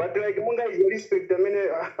him, but like Munga is respect, I mean,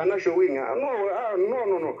 I'm showing.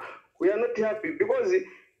 No. We are not happy because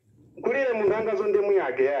Kuria Mundanga zonde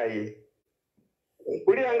muyake yayi.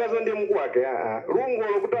 Kuria anga zonde mkwake ya. Lungu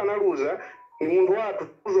lokutana luza ni mundu watu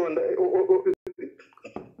zonda.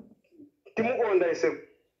 Timukonda ise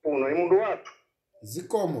puno ni mundu watu.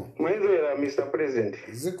 Zikomo. Maizera Mr. President.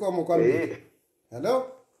 Zikomo kwa mimi.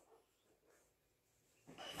 Hello?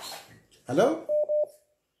 Hello?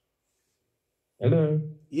 Hello.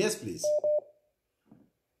 Yes, please.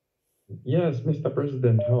 Yes, Mr.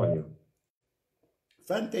 President, how are you?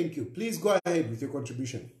 Fine, thank you. Please go ahead with your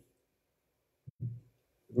contribution.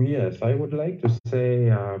 Yes, I would like to say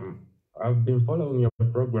I've been following your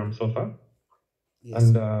program so far. Yes.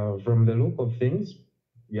 And from the look of things,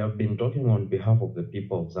 you have been talking on behalf of the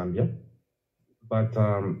people of Zambia. But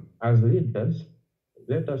as leaders,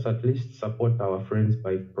 let us at least support our friends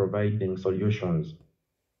by providing solutions.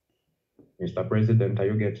 Mr. President, are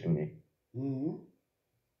you getting me?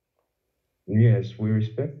 Yes, we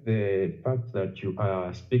respect the fact that you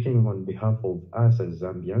are speaking on behalf of us as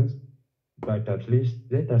Zambians, but at least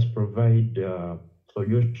let us provide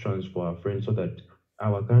solutions for our friends so that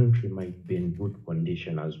our country might be in good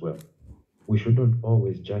condition as well. We shouldn't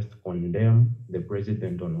always just condemn the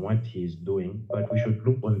president on what he's doing, but we should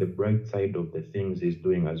look on the bright side of the things he's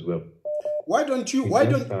doing as well. Why don't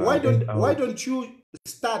you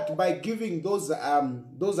start by giving those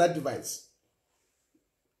advice?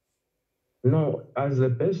 No, as the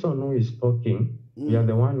person who is talking, you are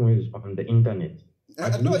the one who is on the internet.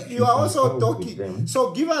 No, you are also talking.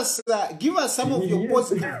 So give us some of your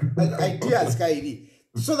positive ideas, Kaidi,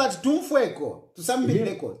 so that tumfueko to some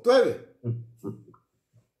bileko.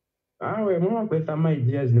 More with some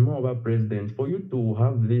ideas, more about president. For you to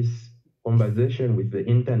have this conversation with the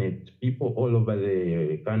internet, people all over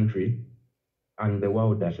the country and the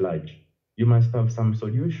world at large, you must have some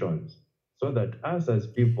solutions so that us as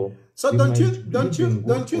people. So don't you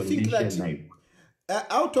think that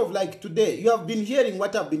out of like today, you have been hearing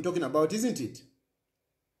what I've been talking about, isn't it?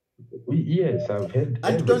 Yes, I've heard.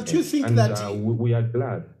 And don't you think that we are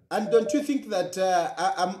glad? And don't you think that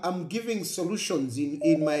I'm giving solutions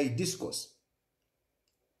in my discourse?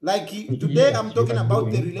 Like today, I'm talking about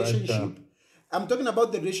the relationship. I'm talking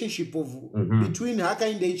about the relationship of between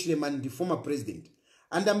Hakainde Hichilema and the former president.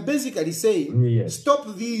 And I'm basically saying, stop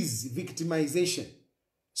this victimization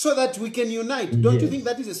so that we can unite. Don't you think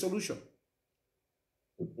that is a solution?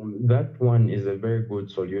 That one is a very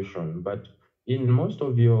good solution. But in most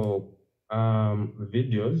of your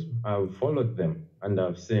videos, I've followed them and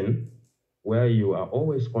I've seen where you are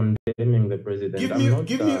always condemning the president. I'm not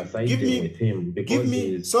siding with him because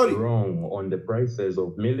he's wrong on the prices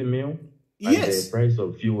of meal and the price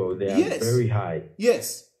of fuel. They are very high.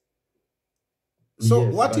 Yes. So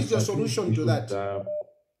what is your solution to that?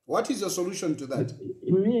 What is your solution to that?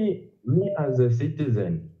 Me as a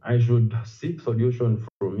citizen, I should seek solution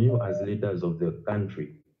from you as leaders of the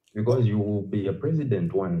country because you will be a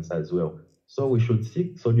president once as well. So we should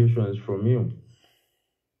seek solutions from you.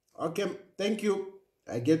 Okay, thank you.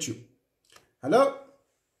 I get you. Hello?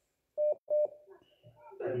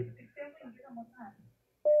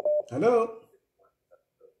 Hello?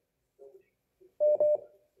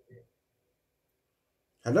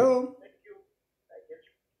 Hello?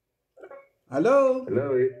 Hello?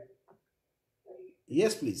 Hello.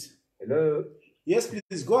 Yes, please. Hello. Yes,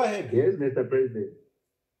 please, go ahead. Yes, Mr. President.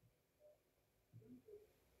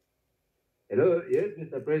 Hello, yes,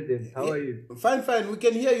 Mr. President. How are you? Fine, fine. We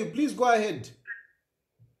can hear you. Please go ahead.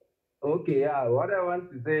 Okay, yeah. What I want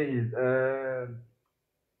to say is,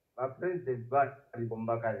 my president,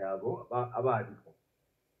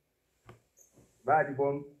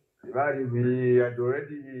 we had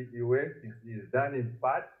already worked, he's done his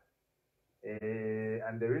part.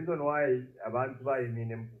 And the reason why abantu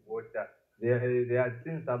bayimine mkuvota, they had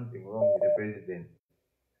seen something wrong with the president.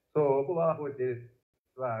 So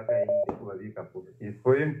it's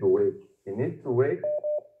for him to work. He needs to work.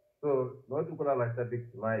 So not to call ourselves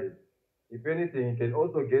victimized. If anything, he can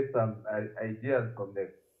also get some ideas from the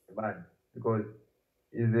man, because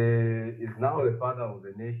he's now the father of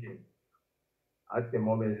the nation. At the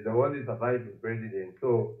moment, he's the only surviving president.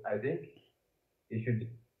 So I think they should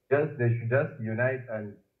just unite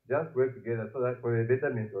and just work together so that for the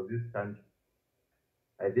betterment of this country.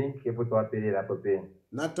 I think people to appeal up pain.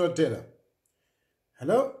 Not totally.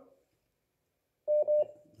 Hello?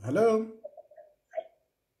 Hello?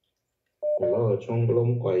 Hello,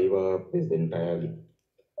 Chongolom Kwaiba, President Tayali.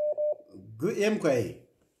 Good Mkwai.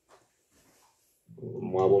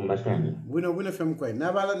 Mwabo Mashani. Wino fem kwai.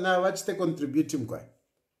 Na watch the contribute Mkwai.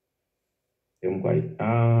 Mkwai.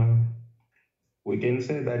 We can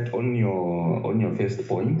say that on your first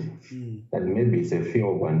point, that maybe it's a fear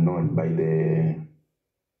of unknown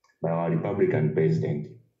by our Republican president.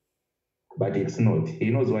 But it's not. He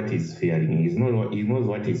knows what he's fearing. He knows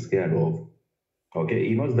what he's scared of. Okay,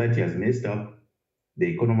 he knows that he has messed up the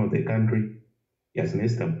economy of the country. He has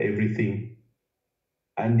messed up everything.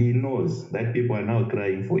 And he knows that people are now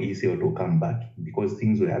crying for ECO to come back because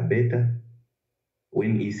things were better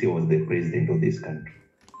when ECO was the president of this country.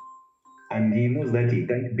 And he knows that he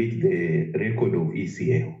can't beat the record of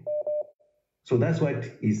ECO. So that's what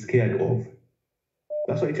he's scared of.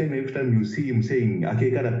 That's why every time you see him saying,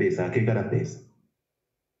 Akekara pesa.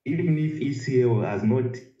 Even if ECO has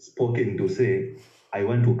not spoken to say, I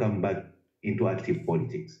want to come back into active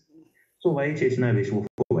politics. So why church na besho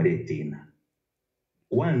for tina?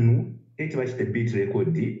 One, it was the beat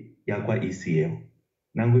record yakwa ECO.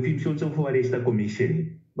 Nangu fimshonso for the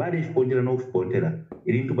commission. Bade spondera no spondera.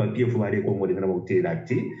 It into papier for the Congo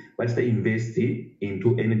but they invest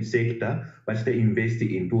into energy sector, but they invest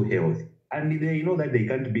into health. And they know that they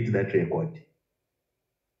can't beat that record.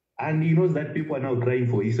 And he knows that people are now crying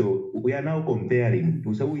for it. So we are now comparing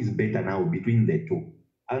to say who is better now between the two.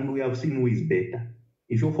 And we have seen who is better.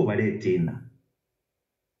 If you're for Tina,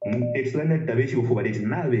 it's landed Tabeshi for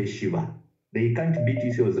Shiva. They can't beat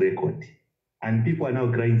ECO's record. And people are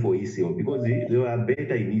now crying for ECO because they are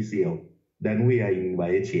better in ECO than we are in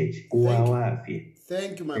YHH.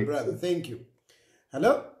 Thank you, my brother. Thank you.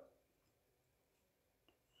 Hello?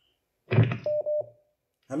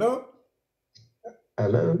 Hello?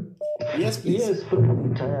 Hello? Yes, please. Yes,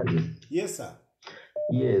 from Tayali. Yes, sir.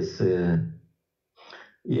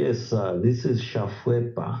 Yes, this is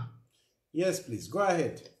Shafwepa. Yes, please. Go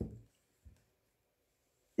ahead.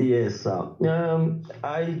 Yes,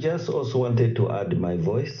 I just also wanted to add my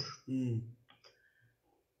voice.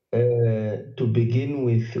 To begin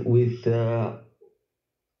with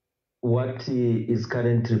what is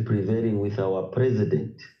currently prevailing with our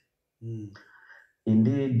president.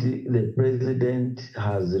 Indeed, the president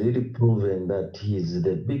has really proven that he's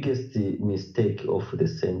the biggest mistake of the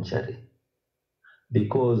century.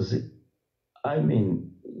 Because, I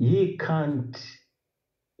mean, he can't,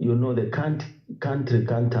 the country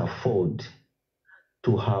can't afford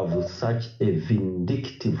to have such a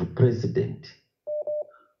vindictive president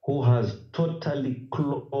who has totally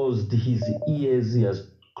closed his ears, he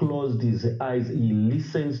has closed his eyes, he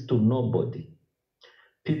listens to nobody.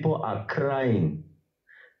 People are crying.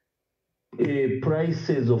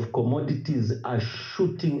 Prices of commodities are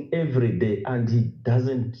shooting every day, and he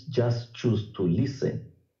doesn't just choose to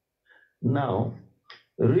listen. Now,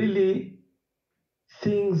 really,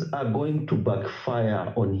 things are going to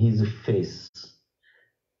backfire on his face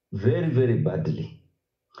very, very badly.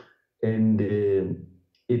 And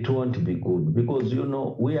it won't be good because,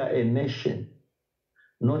 we are a nation,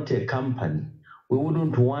 not a company. We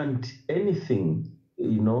wouldn't want anything,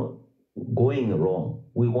 going wrong.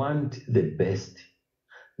 We want the best.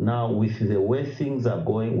 Now, with the way things are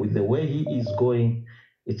going, with the way he is going,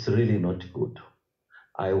 it's really not good.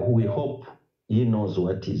 We hope he knows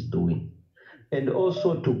what he's doing. And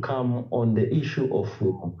also to come on the issue of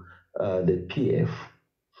the PF,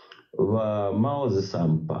 Maoz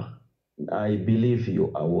Sampa, I believe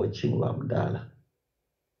you are watching Wabdala.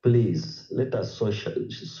 Please, let us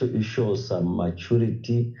show some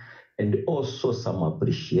maturity and also some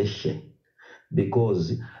appreciation.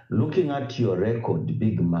 because looking at your record,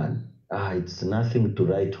 big man, it's nothing to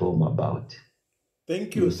write home about.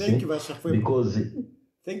 Thank you. Thank you, Vashafwepa. Because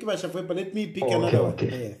thank you, Vashafwepa. Let me pick another one.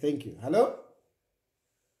 Yeah, thank you. Hello?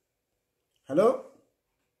 Hello?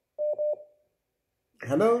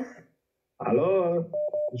 Hello? Hello?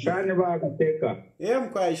 Shani Bakateka.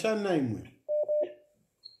 Mkwai, Shana Imwe.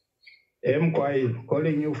 Mkwai,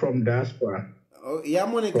 calling you from diaspora. Oh,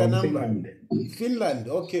 Yamoneka number. Finland,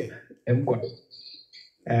 okay. Mkwai.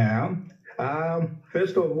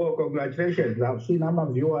 First of all, congratulations. I've seen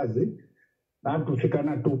our viewers. Now to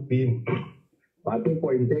Fikana 2 pin. But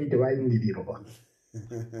 2.8 right in the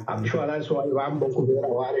I'm sure that's why Rambo Kubera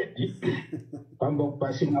already. Rambo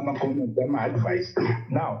passing on them advice.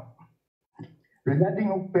 Now,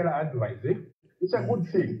 regarding Opera advice, it's a good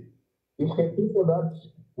thing. If the people that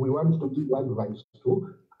we want to give advice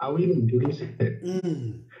to are willing to listen.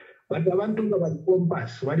 But I want to know about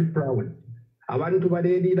compass, very proud. I want to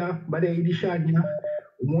Badedishania,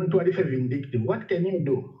 want to be vindictive. What can you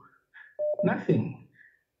do? Nothing.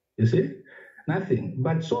 You see? Nothing.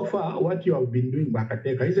 But so far, what you have been doing,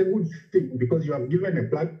 Bakateka, is a good thing because you have given a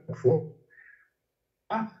platform.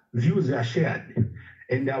 Views are shared.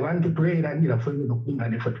 And I want to play and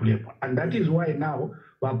that is why now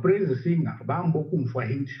we praise the singer, for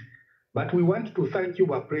him. But we want to thank you,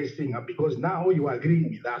 praise singer, because now you are agreeing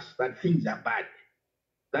with us that things are bad.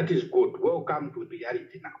 That is good. Welcome to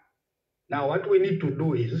reality now. Now, what we need to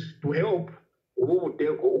do is to help. The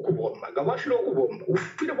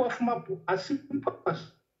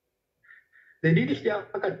Didis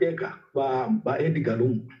Jakateka by Edgar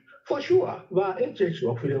Lungu. For sure,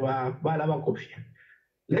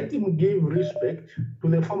 let him give respect to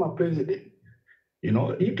the former president. You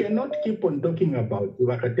know, he cannot keep on talking about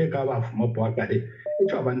Vakateka from Mopakade.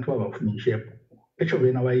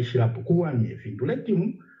 Let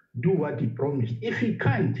him do what he promised. If he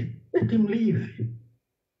can't, let him leave.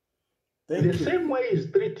 The same way he's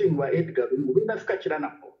treating Edgar, we have catch it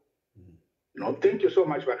up. No, thank you so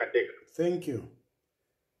much, Vakateka. Thank you.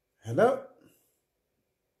 Hello?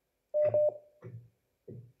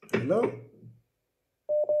 Hello?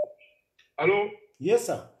 Hello? Yes,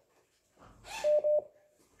 sir.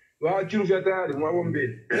 Chilufya Tayali,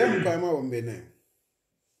 mwawombe. Mkwai mwawombe ne.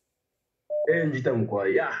 Njita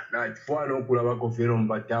mkwai, na chifwana okulaba kofero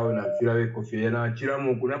mbatawe na filawe kofero na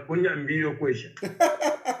chiramu kuna ponya mbili kwesha.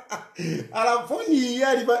 Alafoni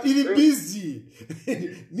yali ba ili busy.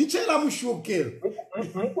 Nichela mushuke.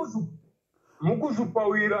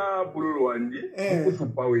 Mukuzupawira bululu wandi.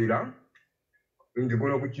 Mukuzupawira.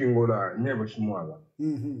 Ndikola kuchingola nyeba shimwala.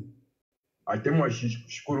 Atemwa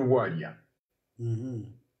shikuru bwalya.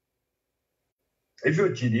 Ifyo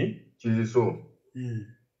chili so.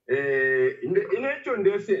 Inecho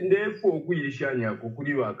ndefu okuyishanya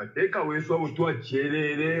kukuli Bakateka weso abutwa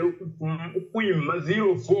cherere ukuyima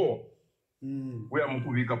 04 we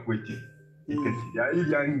amukubika pwete iketi ya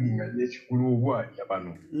ilyanginga yeshikulu bwalya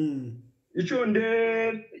bano icho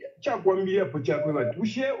nde chakwambia po chakwe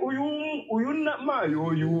batushe uyu na mayo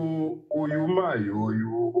uyu mayo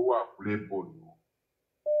uyu wa kulepo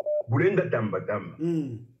bulenda tamba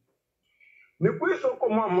Nekwisoko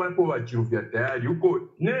mwa ko Chilufya Tayali uko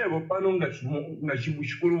nebo pano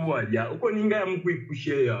ngashibishukuru bwalya uko ninga ya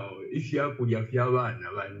mkwipushe ya isi yakulya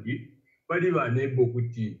fyabana bandi bali banebo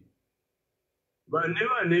kuti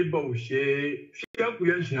baneba ushe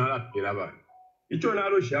fyakulya shinala pera bana icho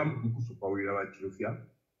nalo shamu kusupawira ba Chilufya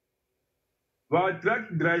ba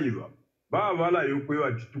truck driver bala yokwe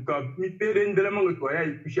batituka mipere ndela mango twaya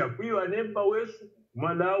ikusha kuiwa neba wesu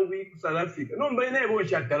Malawi ku South Africa no mbaine ebo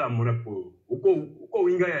shatala munapo uko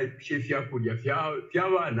winga ya chef yakulya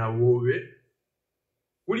fyabana wobe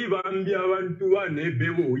kuli bambi abantu bane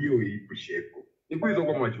bebo uyo ikusheko nikwizo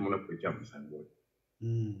kwa mwachi munapo chamusango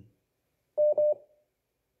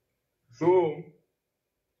so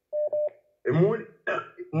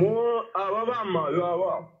mo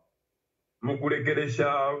ababa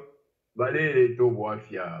mukulekeresha balere to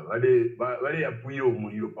bwafya bale yapwira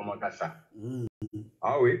omuliro pamakasa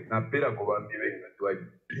awe napera ko bambi benga twaji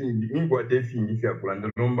ningo atefingi fya kulanda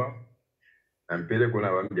nomba nampere ko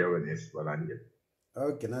na bambi awanes balanje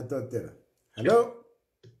okay na totera hello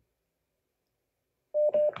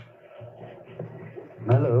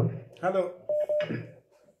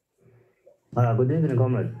good evening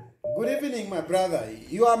comrade. Good evening my brother.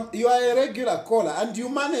 You are a regular caller and you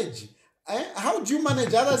manage. How do you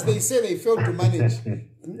manage? Others they say they fail to manage.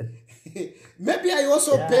 Maybe I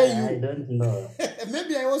also pay you. I don't know.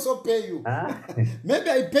 Maybe I also pay you. Maybe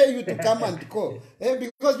I pay you to come and call.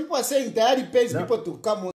 Because people are saying Tayali pays people to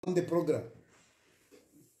come on the program.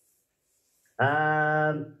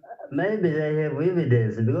 maybe they have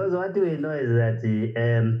evidence because what we know is that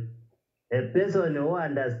a person who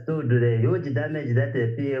understood the huge damage that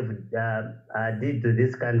the PF did to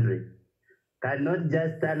this country cannot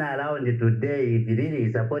just turn around today if he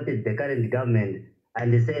really supported the current government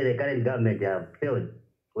and say the current government have failed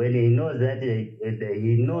when he knows that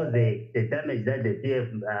he knows the damage that the PF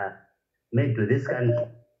made to this country.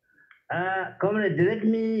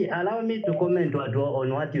 Comrade, allow me to comment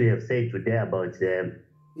on what you have said today about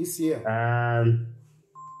ECL.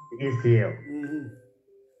 ECL.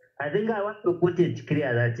 I think I want to put it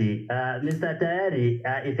clear that Mr. Tayali,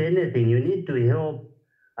 if anything, you need to help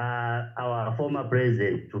our former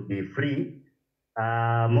president to be free,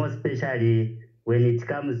 more especially when it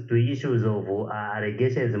comes to issues of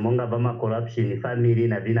allegations among Obama corruption, family,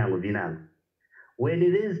 na vinango. When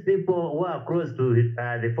these people who are close to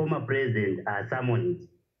the former president are summoned,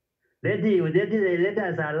 let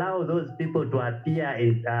us allow those people to appear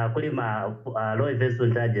in law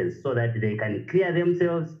enforcement agents so that they can clear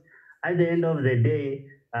themselves. At the end of the day,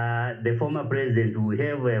 the former president will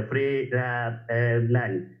have a free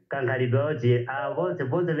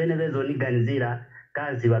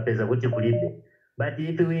but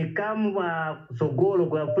if we come sogolo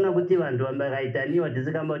kuyafuna kuti vantu vambakaitaniwa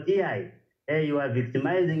tisikamba kuti iyayi, you are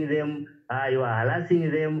victimizing them, you are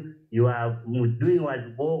harassing them, you are doing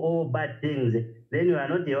all bad things, then you are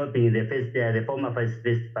not helping the former first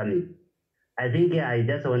family. I think I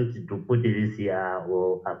just want to put this here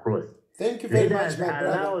across. Thank you very much, my brother.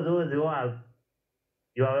 Allow those who are.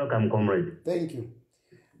 You are welcome, comrade. Thank you.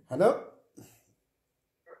 Hello?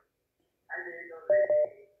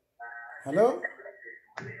 Hello?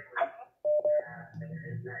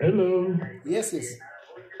 Hello. Yes, yes.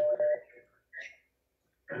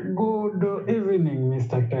 Good evening,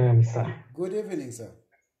 Mr. Tayali, sir. Good evening, sir.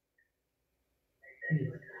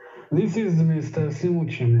 This is Mr.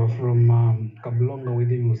 Simuchimba from Kablonga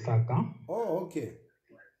within Lusaka. Oh, okay.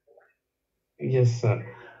 Yes, sir.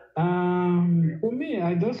 For me,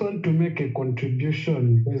 I just want to make a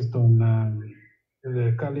contribution based on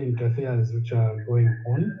the current affairs which are going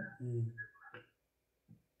on.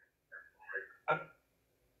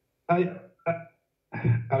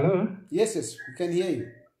 Hello? Yes, yes, we can hear you.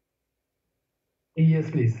 Yes,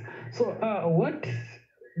 please. So, what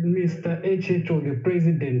Mr. HH or the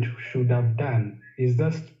president should have done is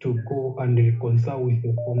just to go and reconcile with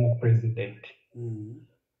the former president.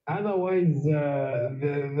 Otherwise,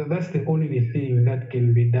 that's the only thing that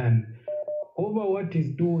can be done. Over what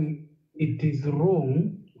he's doing, it is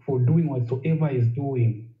wrong for doing whatsoever he's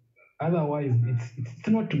doing. Otherwise, it's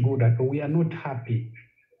not good at all. We are not happy.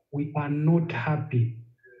 We are not happy.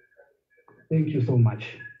 Thank you so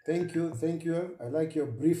much. Thank you, thank you. I like your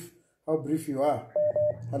how brief you are.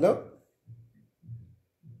 Hello?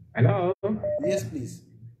 Hello? Yes, please.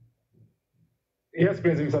 Yes,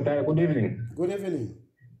 please, Mr. Tayali. Good evening. Good evening.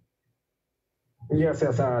 Yes,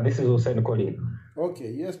 this is Hussein calling.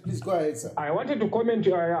 Okay, yes, please go ahead, sir. I wanted to comment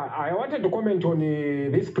on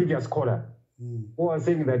this previous caller who was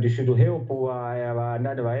saying that you should help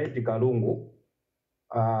Edgar Lungu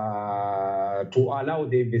to allow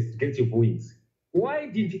the investigative wings. Why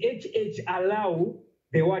did HH allow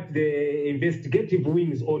the investigative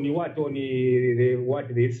wings on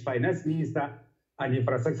the finance minister and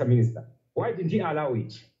infrastructure minister? Why didn't he allow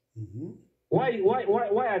it?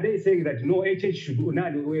 Why are they saying that no, HH should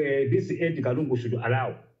this Edgar Lungu should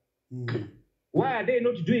allow? Why are they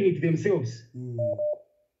not doing it themselves?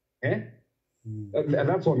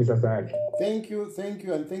 That's all, Mr. Tayali. Thank you,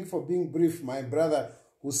 and thank you for being brief, my brother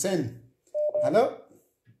Hussein. Hello?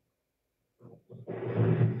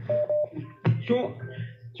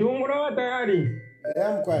 Chungura Tayali.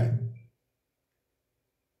 Yeah, I'm quiet.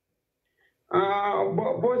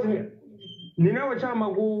 Boss, ninawe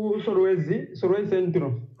chama ku Solwezi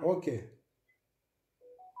Central. Okay.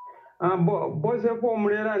 Boss ko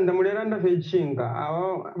mulelanda fechinga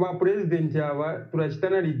aba president aba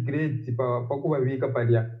turachitana regret pa kubabika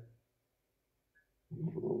palya.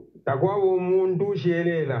 Takwabo umuntu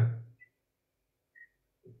shelela.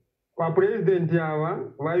 Kwa president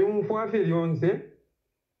aba bayumfu afelyonse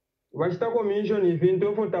bashita commission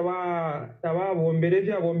ivinto fo taba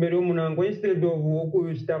bombere umunango instead of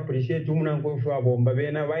okushita appreciate umunango fo bomba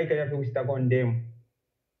bena bayikaya fo kushita condemn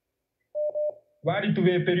bari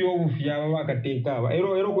tubeperi obufya bakateka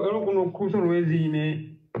ero kuno kusolwezi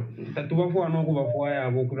ine tatuba fo ano kubafuwa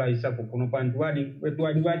yabo kulaisa kuno pantu bali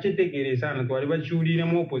bachetekere sana twali bachulire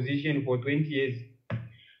mu opposition for 20 years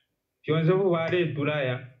kyonzo bo bare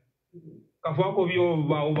turaya kafako byo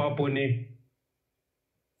bapone.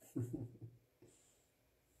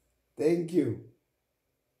 Thank you.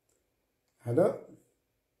 Hello?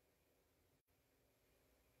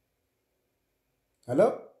 Hello?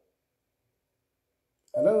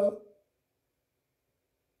 Hello?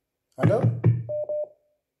 Hello?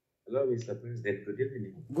 Hello, Mr. President. Good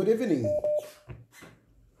evening. Good evening.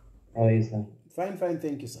 How are you, sir? Fine, fine.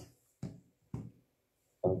 Thank you, sir.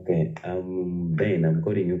 Okay. Ben, I'm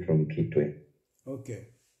calling you from Kitwe.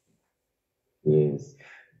 Okay. Yes.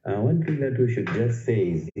 One thing that we should just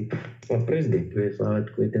say is, for President,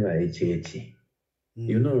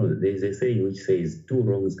 you know, there's a saying which says, two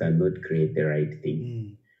wrongs cannot create the right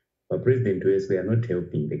thing. For President West, we are not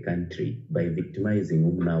helping the country by victimizing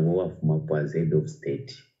Umnawo of Mapo as head of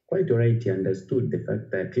state. Quite all right, he understood the fact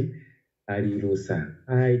that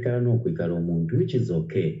which is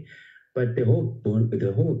okay. But the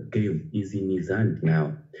whole game is in his hand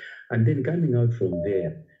now. And then coming out from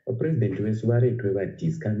there, President West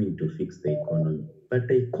is coming to fix the economy. But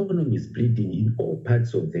the economy is bleeding in all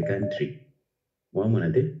parts of the country.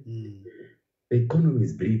 The economy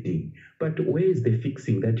is bleeding. But where is the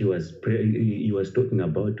fixing that he was talking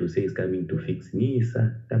about to say is coming to fix?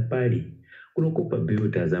 Nisa, Tapari. Kunokopa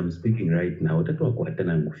build as I'm speaking right now. Tatu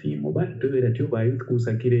wakuatana mufimo. But to that you buy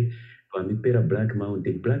kusakire Pera Black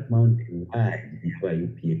Mountain, why before you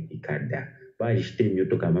pay kada? Why stem you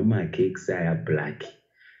talk mama cakes are black?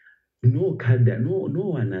 No kada, no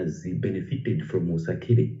one has benefited from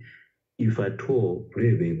Osakire. If at all,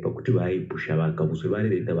 brave Pakutu Pushavaka,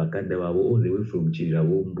 Busuvare, Tabakada, all the way from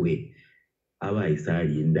Chirawombwe, Ava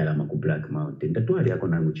Isari in Dalamaku Black Mountain. That's why they are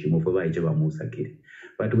going to move over Musakire.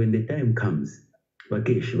 But when the time comes,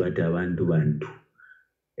 Vakesh Vatavantu Vantu.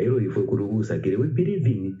 If we believe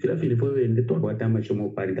in it, the talk about how much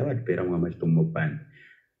more pan, that pera much more pan.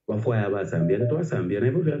 Before I was Zambia, that was Zambia,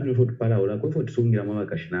 never felt for Paraula, go for Sunga Mama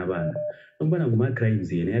Kashinavana. Nobody will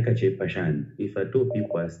crimes in Yakache Pashan. If I told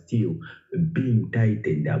people are still being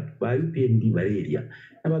tightened up by PND Valeria.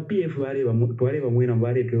 Now, PF whatever when I'm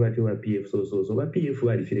worried to PF so, but PF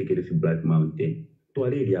were if Black Mountain. To a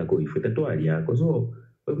lady, I go if with a toalia, so,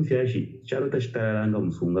 but with Yashi, Charlotte Staranga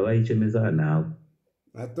Musunga, Ichemeza now.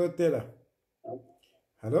 Atotela.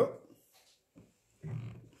 Hello?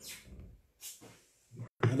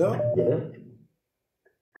 Hello? Yeah.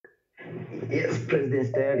 Yes,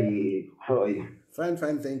 President Tayali, how are you? Fine,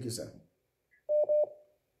 thank you, sir.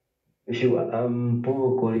 Sure, I'm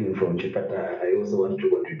Paul calling from Chipata. I also want to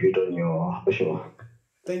contribute on your show.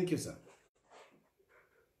 Thank you, sir.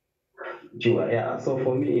 Sure, yeah. So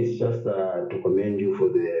for me, it's just to commend you for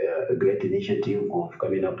the great initiative of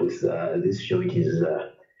coming up with this show, which is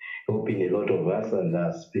helping a lot of us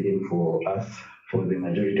and speaking for us, for the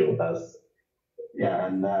majority of us. Yeah,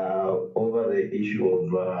 and over the issue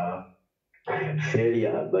of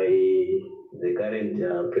failure by the current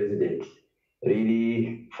president,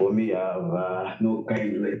 really, for me, I have no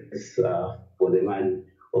kindness for the man.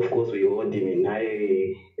 Of course, we hold him in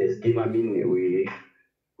high esteem. I mean, we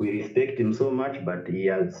respect him so much, but he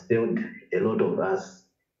has failed a lot of us.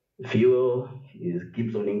 Fuel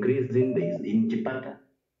keeps on increasing. There is in Chipata.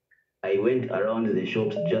 I went around the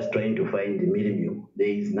shops just trying to find the millimil. There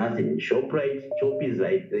is nothing. ShopRite, Shop is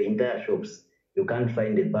like the entire shops. You can't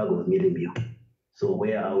find a bag of millimil. So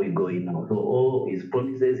where are we going now? So all his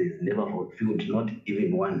promises is never fulfilled, not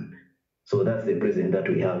even one. So that's the president that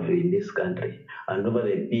we have in this country. And over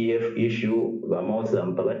the PF issue, and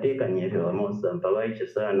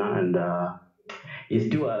he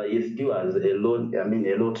still has a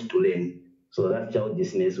lot to learn. So that's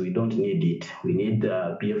childishness. We don't need it. We need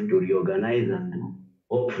PF to reorganize and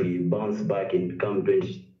hopefully bounce back and become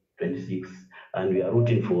 2026. And we are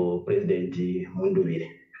rooting for President Munduvire.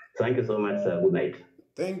 Thank you so much, sir. Good night.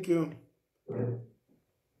 Thank you.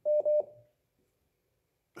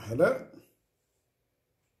 Hello?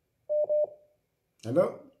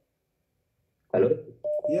 Hello? Hello?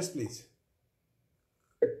 Yes, please.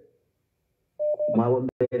 I am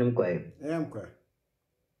Mkwe.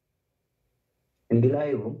 Ndi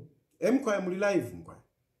live. Mkwe muli live mkwe.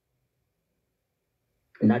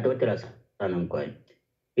 Natotera sana mkwe.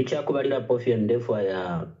 Ichakubalira pofia ndefu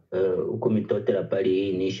ya ukumitotera pali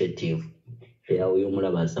initiative ya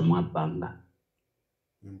uyumula basa mwapamba.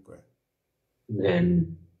 Mkwe.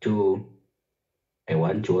 Then two, I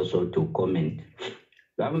want to also to comment.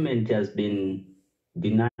 Government has been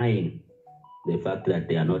denying the fact that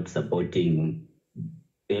they are not supporting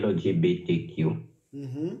LGBTQ.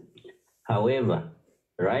 However,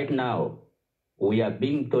 right now, we are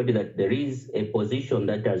being told that there is a position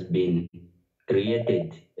that has been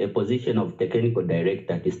created, a position of technical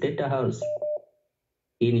director at the State House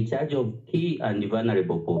in charge of key and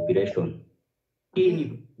vulnerable population.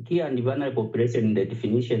 Key and vulnerable population in the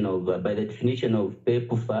definition of, by the definition of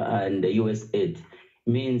PEPFAR and the USAID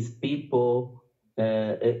means people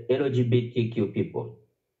LGBTQ people.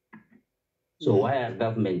 So why has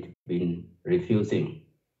government been refusing?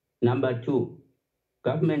 Number two,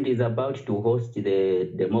 government is about to host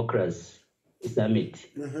the Democracy Summit,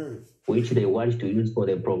 which they want to use for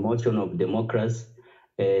the promotion of democracy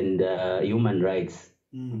and human rights.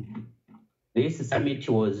 This summit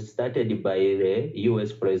was started by the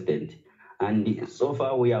US president, and so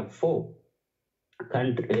far we have 4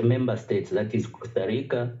 member states, that is Costa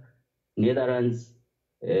Rica, Netherlands,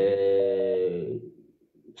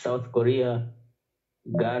 South Korea,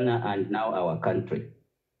 Ghana, and now our country.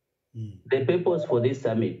 The purpose for this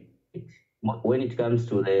summit, when it comes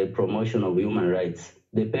to the promotion of human rights,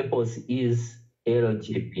 the purpose is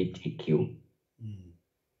LGBTQ.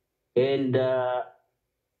 And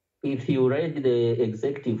if you read the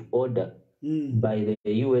executive order by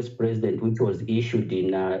the US president, which was issued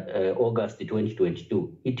in August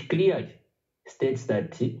 2022, it clearly states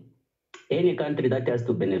that any country that has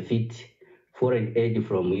to benefit foreign aid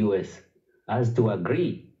from US has to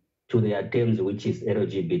agree to their terms, which is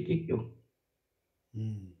LGBTQ.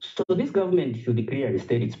 So this government should clearly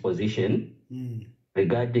state its position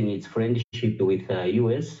regarding its friendship with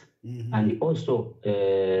US and also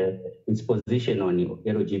its position on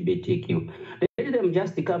LGBTQ. Let them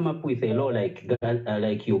just come up with a law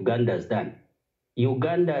like Uganda's done.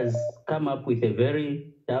 Uganda's come up with a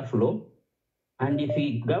very tough law, and if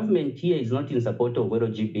the government here is not in support of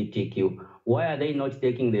LGBTQ, why are they not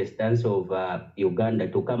taking the stance of Uganda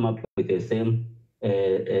to come up with the same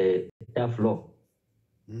tough law?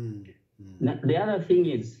 Now, the other thing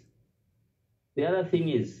is,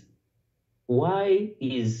 why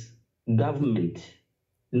is government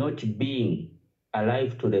not being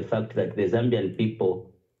alive to the fact that the Zambian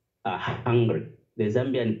people are hungry? The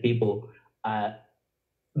Zambian people are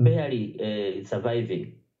barely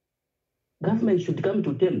surviving. Government should come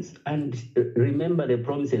to terms and remember the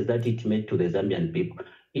promises that it made to the Zambian people.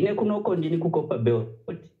 Ine kunoko ndini kukopa belt.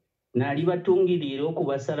 Nali batungirire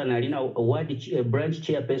okubasala nali na branch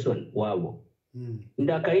chairperson wabo.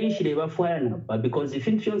 Ndakayishire bafwana because if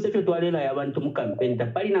insurance efyo twalela yabantu mu campaign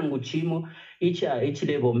tapalina nguchimo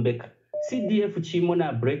ichilevombeka. CDF chimo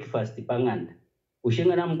na breakfast panganda.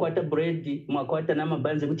 Ushenga na mkwata bread, mwakwata na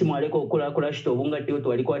mabanzi kuti mwaleko kula shitobunga tiyo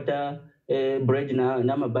twalikwata bread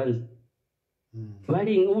na mabanzi.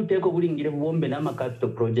 Bali uteko bulingire bubombe nama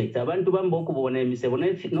capital project abantu bamba okubona emisebo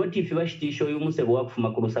not if bashitisha uyu musebo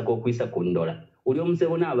wakufuma kurusa ko kwisa kundola ulio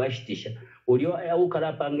musebo na bashitisha ulio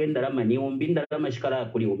awukala pange ndalama ni umbi ndalama shikala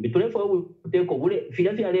kuli umbi tulefo uteko bule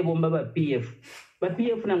filafya lebo mbaba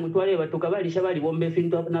PF na mutwale batuka balisha bali bombe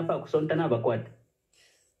finto napa kusonta na bakwata.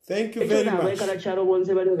 Thank you very much. Ekala charo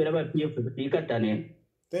bonze bali obera ba PF ikatane.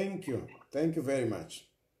 Thank you very much.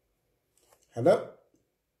 Hello.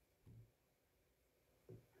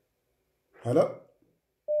 Hello?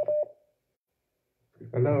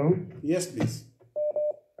 Yes, please.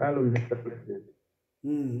 Hello, Mr. President.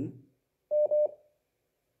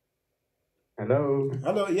 Hello?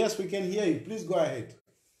 Yes, we can hear you. Please go ahead.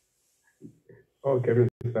 Okay,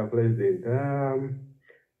 Mr. President.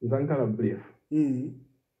 Nzankala brief.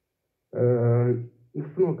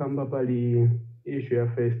 Nifuna kamba pali issue ya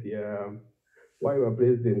first ya why our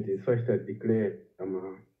president is first to declare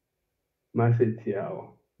message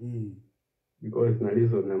yao. Because na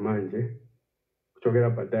reason na manje kuchokera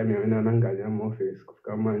patime yana nangalia office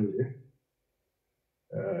kufika manje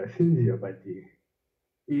sinzia bati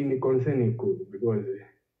hii ni concern ku because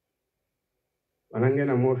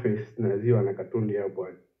wanangena office na ziwa na katundi hapo.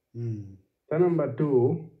 Number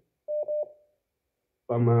 2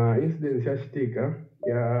 pama incidents ya shitika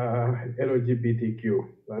ya LGBTQ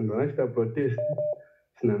vandu vanachita protest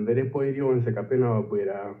sinambere poiri onse kapena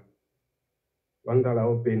wabwera vangala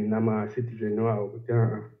open nama citizen wao kuti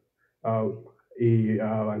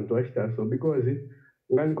vantu vachita so because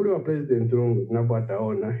ngani kuri wa president Lungu tinapo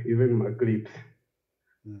ataona even ma clips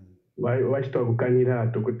vachita kukanira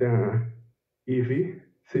atu kuti ivi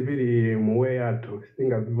siviri muwe yatu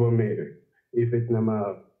sitingavivomere ife tina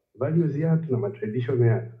ma values yatu na ma tradition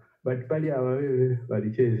yatu but pali ava veve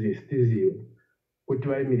valichezisitiziwa kuti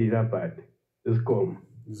vaimirira pati zikomo.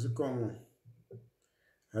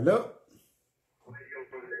 Hello.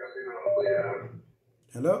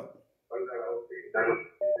 Hello.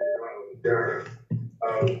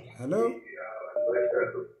 Hello.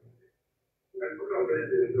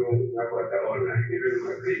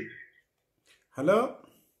 Hello.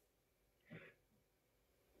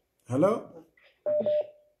 Hello.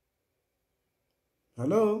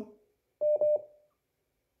 Hello.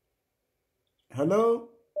 Hello.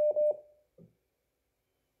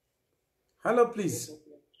 Hello, please.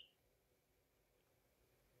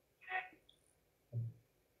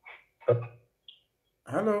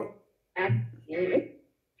 Hello.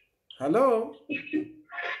 Hello.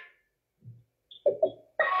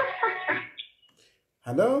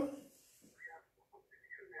 Hello.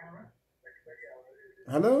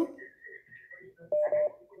 Hello.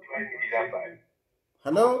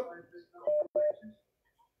 Hello.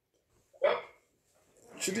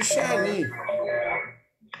 Chidishani.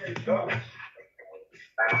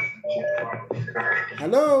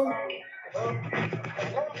 Hello.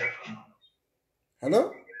 Hello.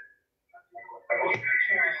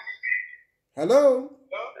 Hello.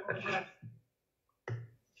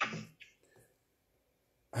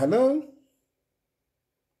 Hello.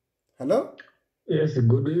 Hello. Yes,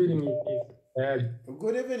 good evening.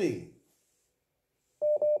 Good evening.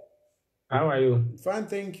 How are you? Fine,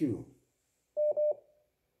 thank you.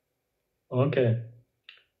 Okay.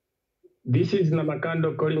 This is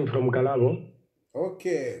Namakando calling from Kalabo.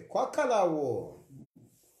 Okay. Kwa Kalabo.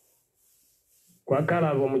 Kwa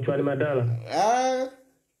Kalabo, Mchwani Madala.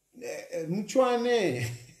 Mchwane.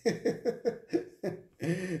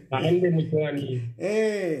 Aende Mchwani.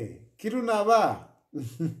 Kirunaba.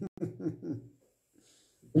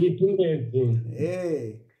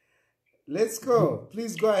 Hey. Let's go.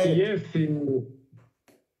 Please go ahead. Yes.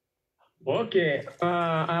 Okay.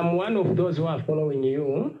 I'm one of those who are following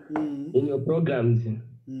you in your programs.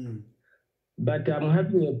 But I'm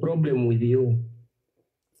having a problem with you.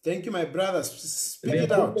 Thank you, my brother. Speak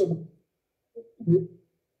it out.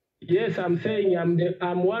 Yes, I'm saying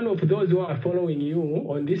I'm one of those who are following you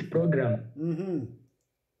on this program.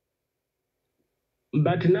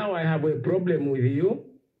 But now I have a problem with you.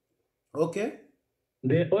 Okay.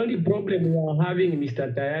 The only problem you are having,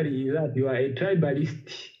 Mr. Tayali, is that you are a tribalist.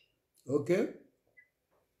 Okay.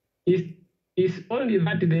 It's only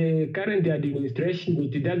that the current administration,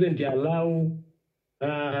 it doesn't allow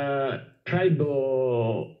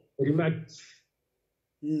tribal remarks.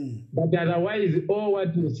 But otherwise, all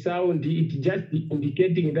what you sound, it's just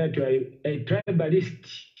indicating that you are a tribalist.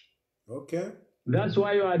 Okay. That's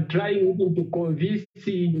why you are trying to convince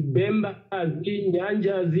Bemba,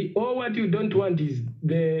 Nyanjas. All what you don't want is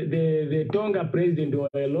the Tonga president or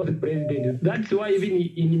a lost president. That's why even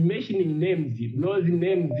in mentioning names, Lost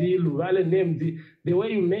names, Luvale names, the way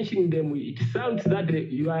you mention them, it sounds that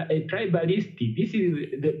you are a tribalist. This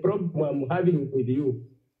is the problem I'm having with you.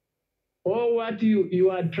 All what you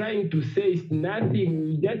are trying to say is nothing.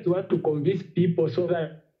 You just want to convince people so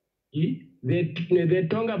that the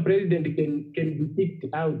Tonga president can be kicked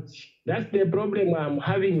out. That's the problem I'm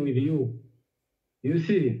having with you. You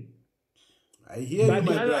see? I hear you, my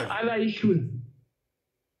brother. Other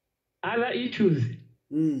issues.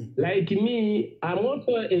 Like me, I'm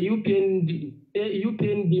also a UPND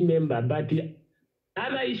member, but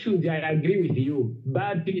other issues I agree with you.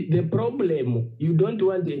 But the problem, you don't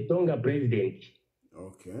want a Tonga president.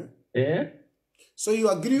 Okay. Eh? So you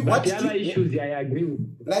agree? But the other issues I agree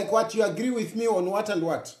with. Like what? You agree with me on what and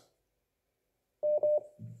what?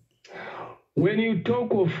 When you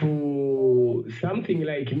talk of something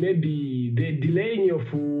like maybe the delaying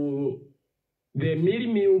of the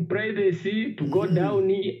minimum privacy to go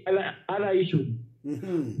down, other issues.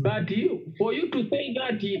 But for you to say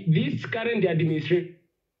that this current administration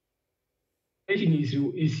is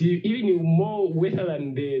even more worse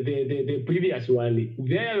than the previous one,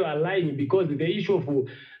 there you are lying, because the issue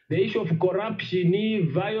of corruption,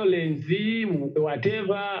 violence,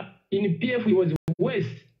 whatever, in PF it was worse.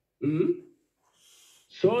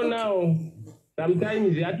 So now,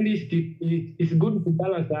 sometimes at least it's good to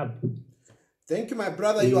balance up. Thank you, my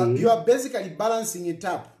brother. You are basically balancing it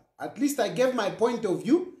up. At least I gave my point of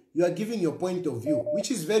view. You are giving your point of view,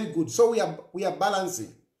 which is very good. So we are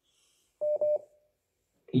balancing.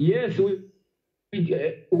 Yes, we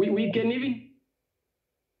can even.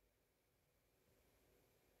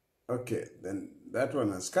 Okay, then that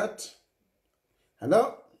one has cut.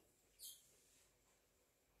 Hello?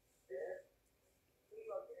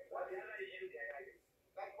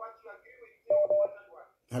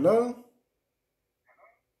 Hello?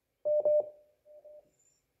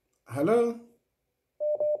 Hello?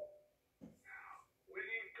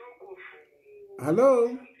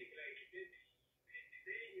 Hello?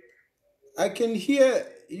 I can hear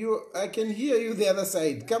you. I can hear you the other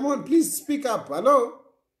side. Come on, please speak up. Hello?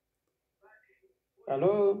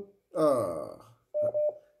 Hello?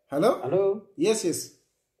 Hello? Hello? Yes, yes.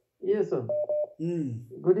 Yes, sir.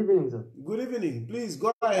 Good evening, sir. Good evening. Please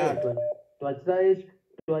go ahead.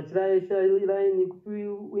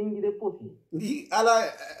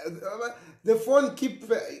 The phone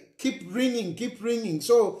keep ringing.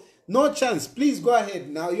 So no chance. Please go ahead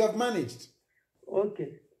now. You have managed.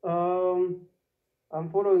 Okay. I'm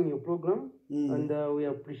following your program, and we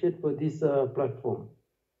appreciate for this platform.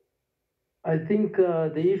 I think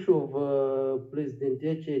the issue of President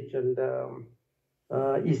HH and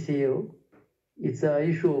ECL, it's an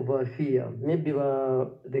issue of fear. Maybe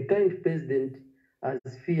the current president has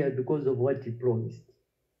fear because of what he promised.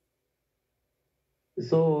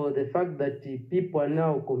 So the fact that people are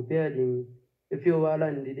now comparing if you are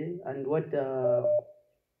and what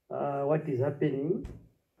is happening,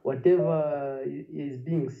 whatever is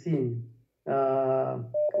being seen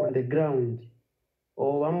on the ground,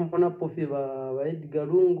 or Edgar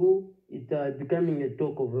Lungu, it's becoming a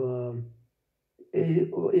talk of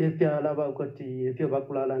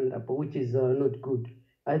which is not good.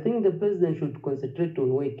 I think the president should concentrate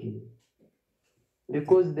on working,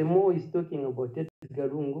 because the more he's talking about Edgar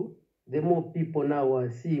Lungu, the more people now are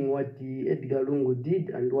seeing what Edgar Lungu did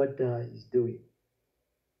and what he's doing.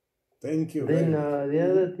 Thank you. Then the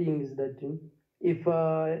other thing is that if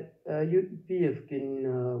UPF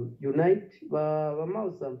can unite,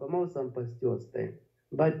 still time.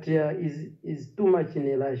 But is too much in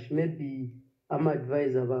a rush. Maybe I'm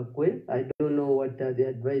advisor Bakwe. I don't know what they're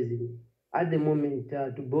advising. At the moment,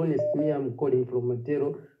 to be honest, I'm calling from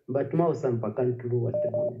Matero, but Mausampa can't do at the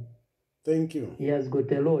moment. Thank you. He has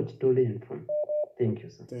got a lot to learn from. Thank you,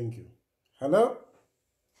 sir. Thank you. Hello?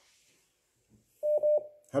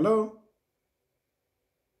 Hello?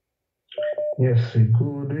 Yes,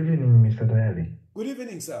 good evening, Mr. Tayali. Good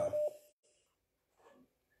evening, sir.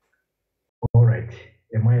 All right.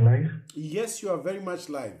 Am I live? Yes, you are very much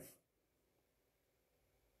live.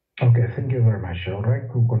 Okay, thank you very much. I would like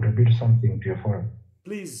to contribute something to your forum.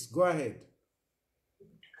 Please, go ahead.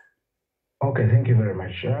 Okay, thank you very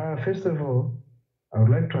much. First of all, I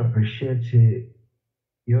would like to appreciate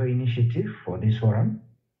your initiative for this forum.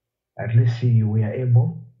 At least we are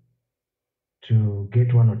able to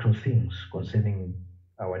get one or two things concerning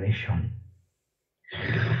our nation.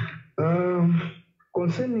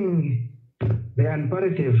 Concerning the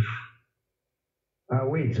imperative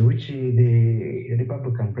words which the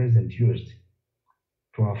Republican president used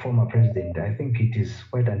to our former president, I think it is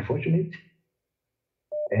quite unfortunate,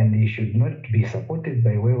 and he should not be supported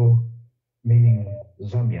by well-meaning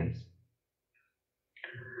Zambians.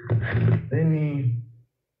 Then,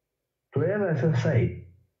 to the other side,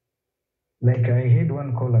 like I heard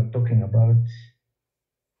one caller talking about,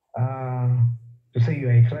 to say you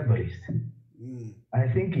are a tribalist. I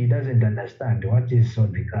think he doesn't understand what is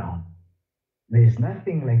on the ground. There is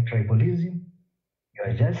nothing like tribalism. You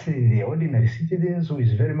are just the ordinary citizens who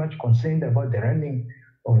is very much concerned about the running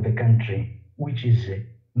of the country, which is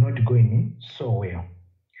not going so well.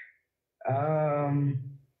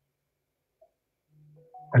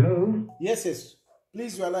 Hello? Yes, yes.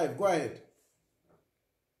 Please, you are live. Go ahead.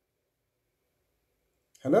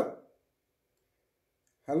 Hello?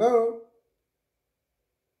 Hello?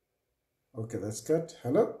 Okay, that's cut.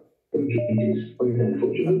 Hello?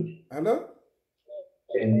 Hello?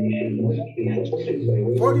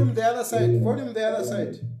 Volume the other side. Volume the other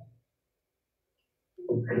side.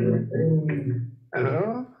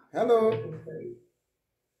 Hello? Hello?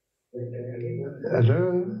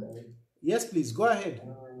 Hello? Yes, please. Go ahead.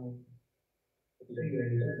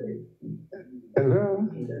 Hello?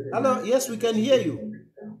 Hello? Yes, we can hear you.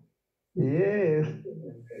 Yes.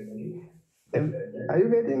 Are you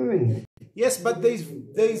getting me? Yes, but there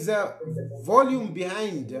is a volume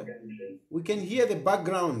behind. We can hear the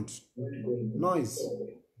background noise.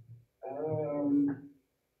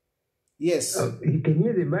 Yes. You can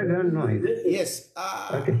hear the background noise? Yes.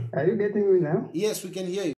 Okay. Are you getting me now? Yes, we can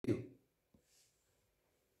hear you.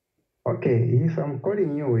 Okay. If I'm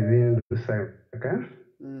calling you within Lusaka.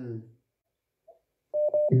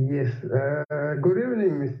 Yes. Good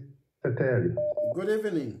evening, Mr. Tayali. Good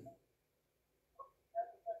evening.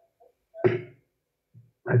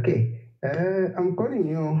 Okay. I'm calling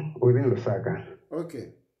you within Lusaka.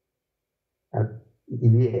 Okay.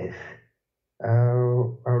 Yes. I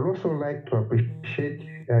would also like to appreciate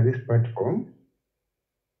this platform.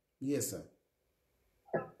 Yes, sir.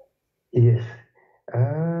 Yes.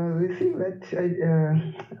 The thing that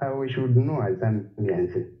we should know as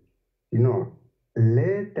Zambians,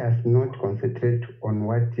 let us not concentrate on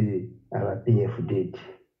what our PF did.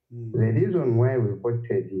 The reason why we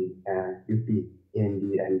voted UP and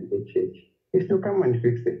HH is to come and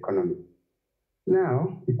fix the economy.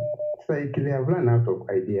 Now, it's like they have run out of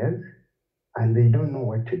ideas and they don't know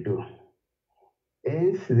what to do.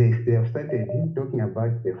 Hence, they have started talking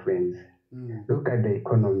about their friends. Look at the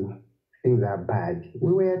economy. Things are bad.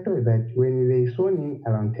 We were told that when they sworn in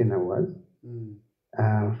around 10 hours,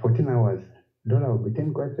 14 hours, dollar will be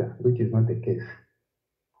 10 kwacha, which is not the case.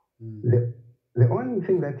 The only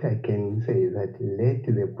thing that I can say is that let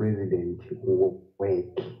the president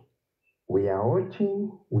work. We are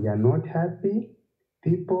watching, we are not happy,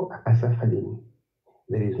 people are suffering.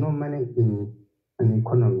 There is no money in an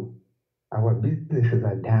economy. Our businesses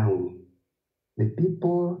are down. The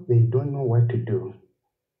people, they don't know what to do.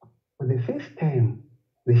 For the first time,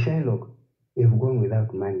 the Shylock, they've gone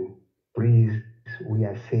without money. Please, we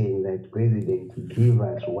are saying that President, give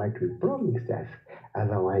us what we promised us.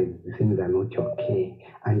 Otherwise, things are not okay.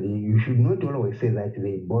 And you should not always say that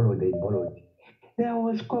they borrowed. There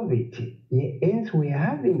was COVID. Yes, we are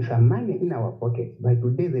having some money in our pockets, but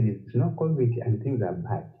today there is no COVID and things are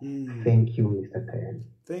bad. Thank you, Mr. Tayali.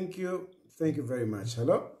 Thank you. Thank you very much.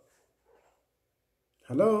 Hello?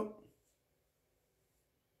 Hello?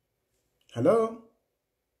 Hello?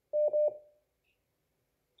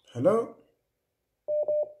 Hello?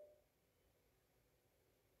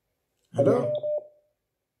 Hello?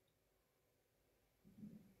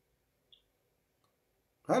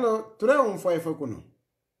 Hello? Tunaumfa ife kuno?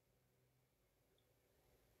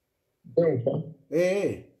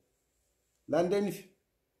 London.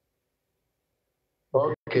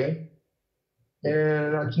 Okay.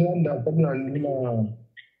 Nakinanda kabla nina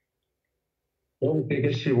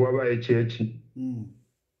okutekesibwa aba ekyeki.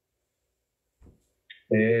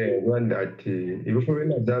 Rwanda ati ebifo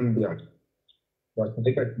byonna Zambia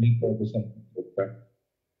wateekateeka okusambuka.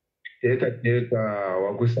 Teekateeka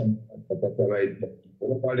wakusambuka patata baita.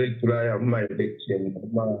 Olwaleero tulaya mu election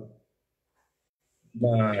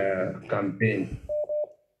ma campaign.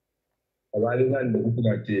 Abalina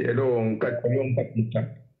ndikugira ati ero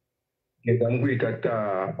nkatita. Ngezamgwi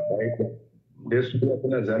kata baita. Desubira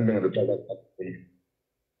kuna Zambia ngataka kata.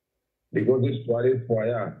 Because this wale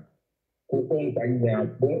fire kukonkanya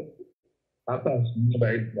hapo hapa sisi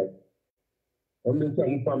baita. Omesa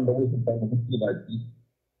mpamba kusipanga kugira ati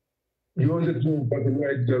yonze tu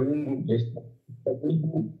pakuwa Edgar Lungu desta.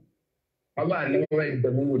 Abana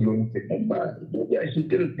baita Mungu yonze. Amba ya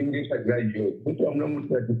shitelo tingesha gayo. Mtu amna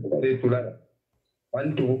mtu ati tulala.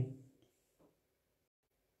 Bantu.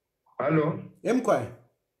 Hello? Emkwai.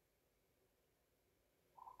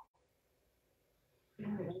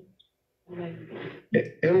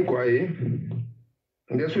 Emkwai.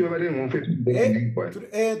 Ngesu yabale mu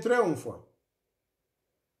Facebook. Triumfa.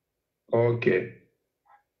 Okay.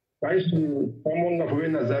 Kaisu pamonga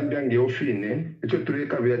fubena Zambia ngeofine, echo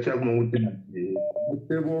tuleka bya chaku mutina.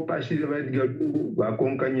 Mutebo pashire ba Edgar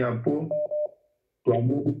bakonkanya hapo.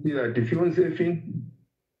 Twamukira tifionse fin.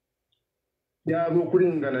 Yabo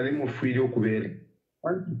kulingana ne mufiri okubere.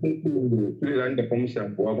 Anti tuliranda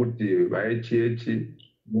komishambo wakuti ba HH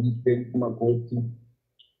mumpe kumakoti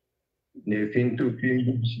ne fintu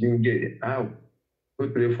kindu shinge aw ko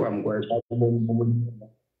preform kwa sababu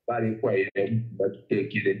bali kwa ile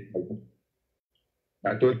batukekile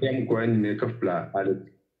natote mkoa ni kafla ale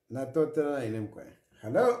natote na ile mkoa.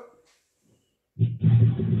 Hello?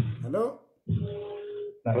 Hello?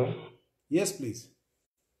 Hello? Yes, please.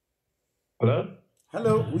 Hello?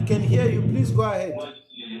 Hello, we can hear you. Please go ahead.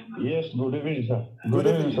 Yes, good evening, sir. Good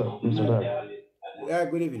evening, sir. Mr. Dad. Yeah,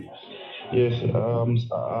 good evening. Yes,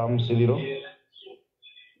 I'm Siliro.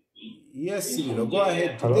 Yes, Siliro, go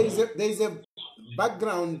ahead. Hello? There is a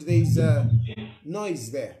background, there is a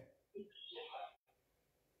noise there.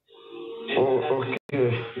 Oh,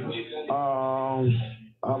 okay.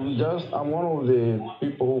 I'm one of the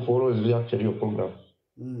people who follows actually your program.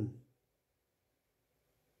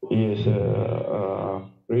 Yes,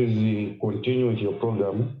 please continue with your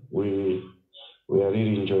program. We are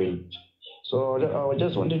really enjoying it. So I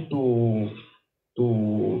just wanted to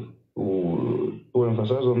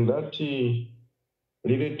emphasize on that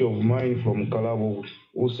relative of mine from Kalabo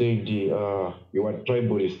who said you are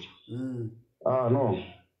tribalist. No,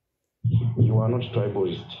 you are not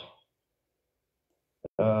tribalist.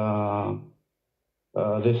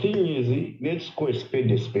 The thing is, let's call a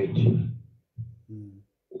spade a spade.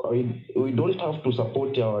 We don't have to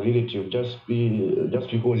support our relative just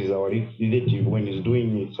because he's our relative when he's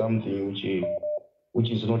doing something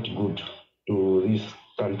which is not good to this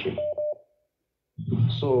country.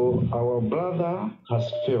 So our brother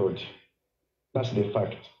has failed. That's the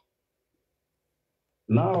fact.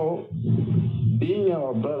 Now, being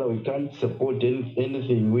our brother, we can't support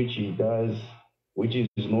anything which he does, which is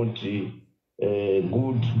not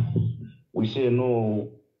good. We say no.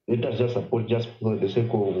 Let us just support just for the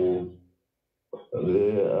sake of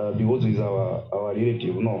because he's our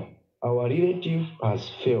relative. No, our relative has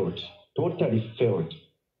failed, totally failed,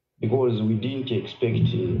 because we didn't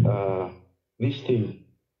expect this thing,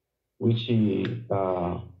 which is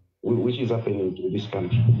happening to this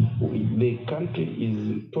country. The country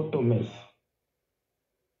is total mess.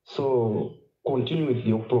 So continue with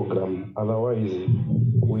your program. Otherwise,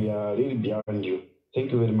 we are really behind you.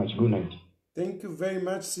 Thank you very much. Good night. Thank you very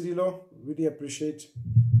much, Cirilo. Really appreciate.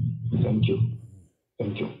 Thank you.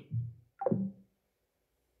 Thank you.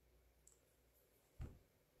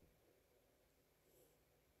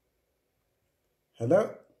 Hello?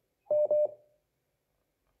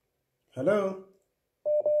 Hello?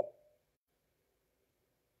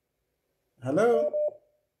 Hello?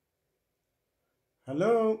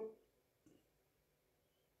 Hello?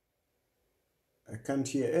 I can't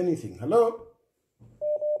hear anything. Hello?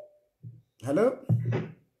 Hello?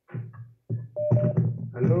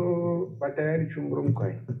 Hello, Tayali chunguru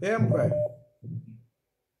mkwai. Mkwai.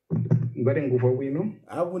 Ngare ngufa wino?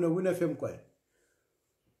 Wina fe mkwai.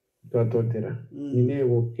 Twatotera.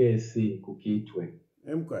 Ninewo kesi kukitwe.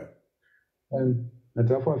 Mkwai.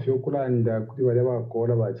 Natafa fyokulanda kuti bali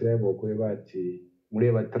bakola bakirabo kwe bati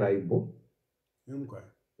muleba tribal. Mkwai.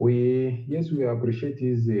 Yes, we appreciate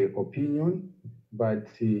his opinion, but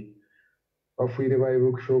bafuire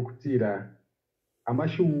bayibe kushokutira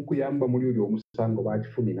amashu kuyamba muri uri omusango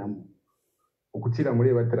bachifuminamu okutira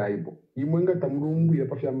muleba tribal imwe ngata mulungu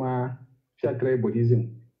yapafya fya tribalism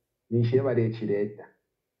nishe barechireta.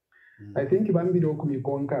 I think bambiri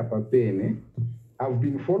okumikonka papene. I've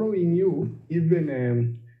been following you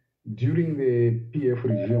even during the PF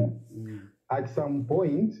regime. At some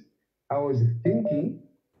point I was thinking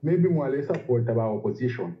maybe more support about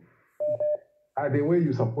opposition. The way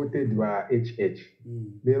you supported by HH.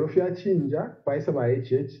 The Rofia Chinja, Paisa by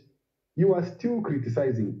HH, you are still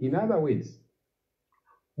criticizing. In other words,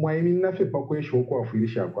 mwaimina pakwe shoko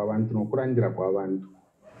afirisha kwa abantu no kurandira kwa abantu.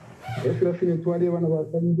 Efira fine twale bana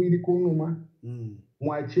basambiri kunuma.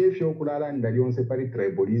 Mwachefya okulala ndalionse pari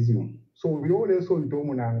tribalism. So byole so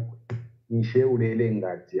ntomu nangu. Nishe ulele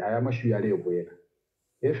ngati aya mashu yale kwera.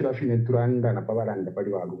 Efira fine turanda na pabalanda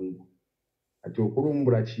pali balungu. Ati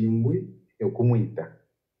okurumbura chimbwe ekumuita.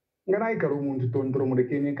 Ngana ikaro umuntu tondoro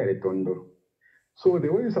murekene kare tondoro. So the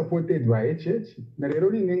way you supported by HH, na lero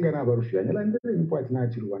linenga na barufya nyala ndele nipati na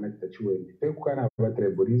chiruwana kitachuwe. Tekukana ba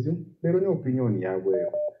tribalism, lero ni opinion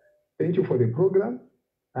yawe. Thank you for the program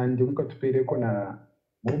and mukatupereko na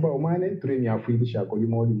muba umane turemi afuidisha ko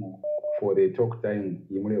limolimo for the talk time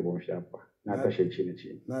yimule bonshapa. Natasha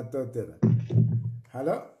chini. Natotera.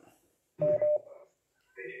 Hello?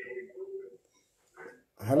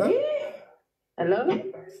 Hello? Hello?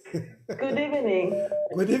 Good evening.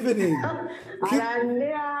 Good evening. Oh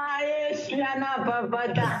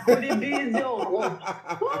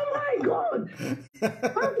my God.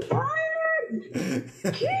 I'm tired.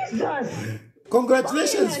 Jesus.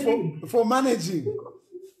 Congratulations for managing.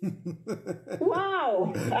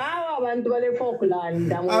 Wow.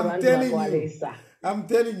 I'm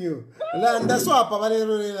telling you. Landa swapa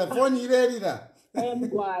valero phone irerira.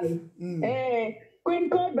 Queen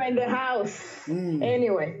Cobra in the house.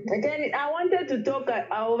 Anyway, again, I wanted to talk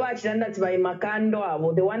about that by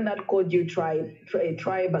Makando, the one that called you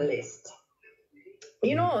tribalist.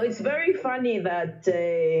 You know, it's very funny that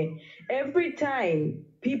every time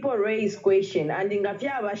people raise question and in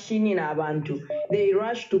Abantu, they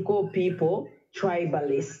rush to call people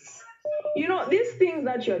tribalists. You know, these things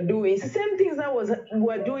that you're doing, it's the same things that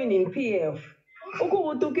we're doing in PF. And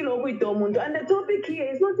the topic here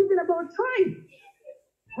is not even about tribe.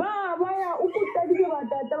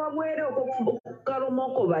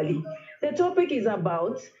 The topic is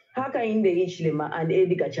about Hakainde, Hichilema, and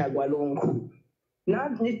Edgar Chagwa Lungu. Now,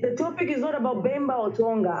 the topic is not about Bemba or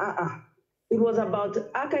Tonga. It was about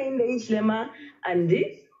Hakainde, Hichilema, and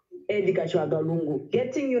Edgar Chagwa Lungu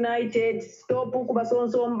getting united, stop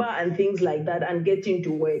Ukubasonsomba, and things like that, and getting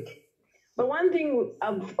to work. But one thing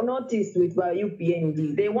I've noticed with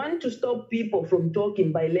UPND, they want to stop people from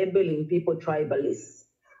talking by labeling people tribalists.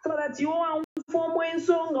 So that you are from when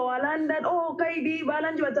song or that Kaidi,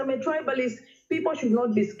 Balanji, but I'm a tribalist. People should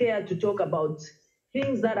not be scared to talk about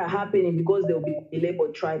things that are happening because they'll be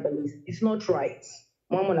labeled tribalist. It's not right.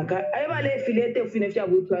 Because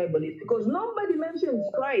nobody mentions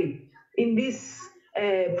tribe in this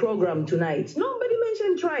program tonight. Nobody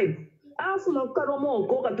mentioned tribe.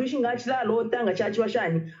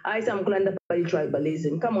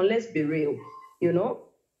 Tribalism. Come on, let's be real. You know,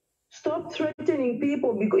 stop threatening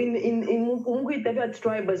people because in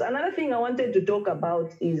tribals. Another thing I wanted to talk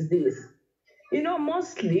about is this. You know,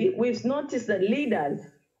 mostly we've noticed that leaders,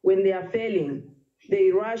 when they are failing,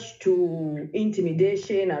 they rush to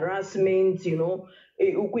intimidation, harassment, you know.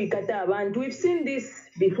 We've seen this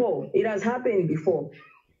before. It has happened before.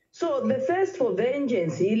 So the thirst for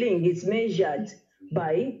vengeance, healing, is measured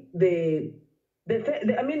by the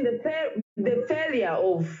failure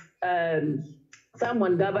of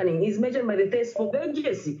someone governing is measured by the test for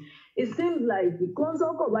agency. It seems like you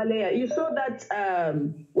saw that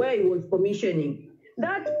where he was commissioning.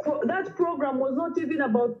 That program was not even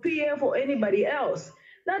about PF or anybody else.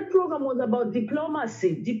 That program was about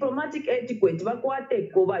diplomacy, diplomatic etiquette.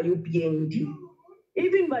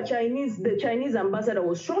 Even the Chinese ambassador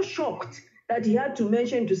was so shocked that he had to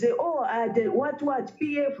mention to say, oh, what,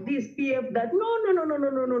 PF this, PF that.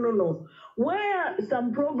 No. Where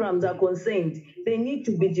some programs are concerned, they need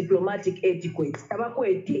to be diplomatic etiquette.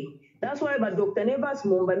 That's why Dr. Nevas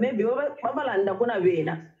Mumba, maybe Babalanda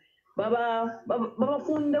Konavena, Baba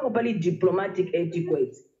Funda Kopali diplomatic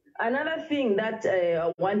etiquette. Another thing that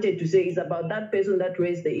I wanted to say is about that person that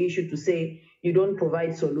raised the issue to say you don't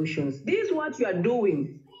provide solutions. This what you are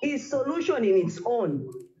doing is solution in its own.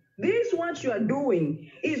 This what you are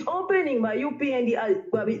doing is opening by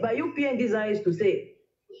UPND's eyes to say,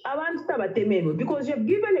 I want to because you have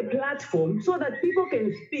given a platform so that people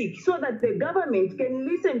can speak, so that the government can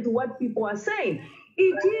listen to what people are saying.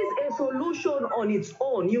 It is a solution on its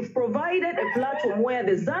own. You've provided a platform where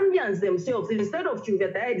the Zambians themselves, instead of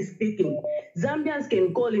Chilufya speaking, Zambians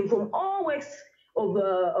can call in from all walks of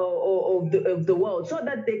the world so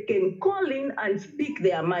that they can call in and speak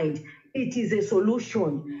their mind. It is a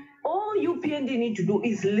solution. All UPND need to do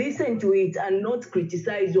is listen to it and not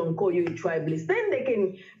criticize you and call you a tribalist. Then they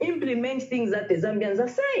can implement things that the Zambians are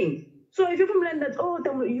saying. So if you complain that, oh,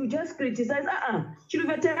 you just criticize,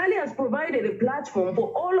 Chilufya has provided a platform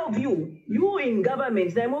for all of you in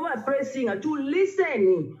government, pressing to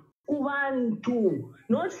listen, Kubantu,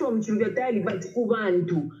 not from Chilufya, but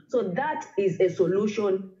Kubantu. So that is a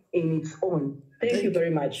solution in its own. Thank you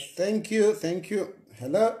very much. Thank you.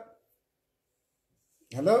 Hello.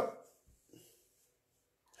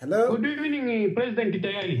 Good evening, President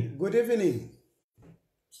Tayali. Good evening.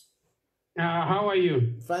 How are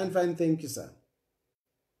you? Fine, thank you, sir.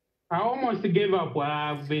 I almost gave up.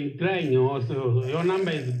 I've been trying also. Your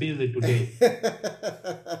number is busy today.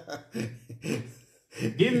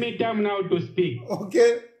 Give me time now to speak.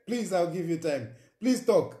 Okay, please, I'll give you time. Please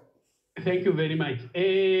talk. Thank you very much.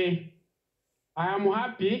 I am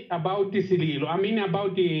happy about Cirilo. I mean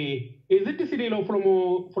about is it Cirilo from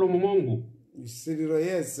Mongu? Cirilo,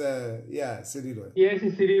 yes, Cirilo. Yes,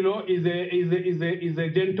 Cirilo is a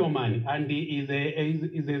gentleman and he is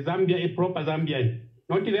a Zambia, a proper Zambian.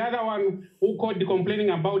 Not the other one who called complaining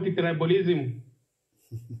about tribalism.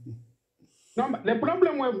 No, the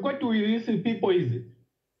problem we've got with these people is,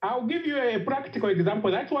 I'll give you a practical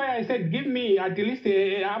example. That's why I said give me at least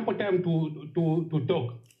ample time to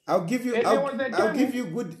talk. I'll give you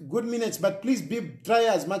good minutes, but please try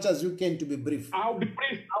as much as you can to be brief. I'll be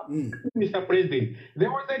brief, Mr. President. There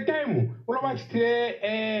was a time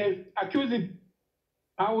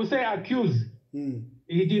accused.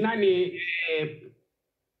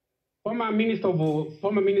 Former Minister of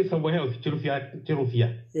Health,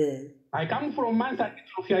 Chilufya. Yeah. I come from Mansa.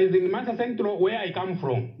 Chilufya is in Mansa Central, where I come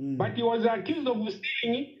from. But he was accused of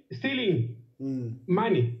stealing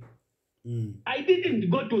money. I didn't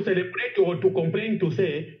go to celebrate or to complain to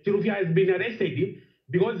say Chilufya has been arrested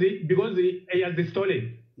because he has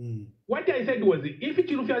stolen. What I said was, if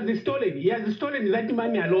Chilufya has stolen, he has stolen that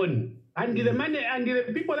money alone. And the money and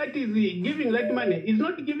the people that is giving that money is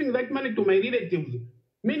not giving that money to my relatives.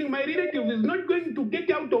 Meaning my relative is not going to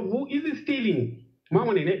get out of who is stealing. My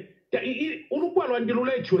family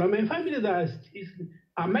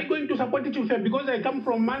am I going to support Chilufya because I come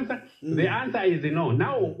from Mansa? The answer is no.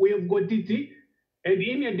 Now we have got it and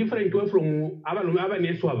in a different way from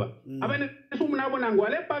Abaneswava.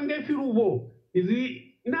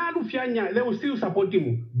 They will still support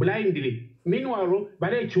him blindly. Meanwhile,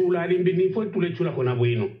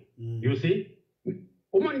 you see?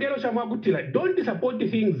 Don't support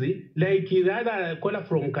things like the other caller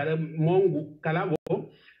from Kalabo.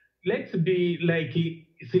 Let's be like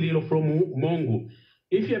Cirilo from Mongu.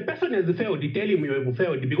 If a person has failed, tell him you have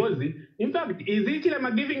failed. Because, in fact, is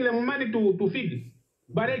Hichilema giving them money to feed?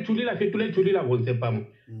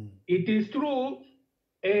 It is true,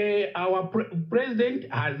 our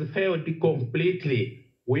president has failed completely.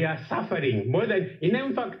 We are suffering more than,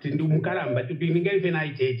 in fact, in Mukaramba, to be in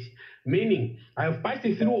meaning, I have passed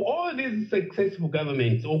through all these successful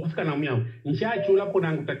governments.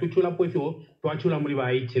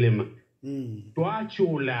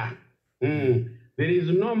 There is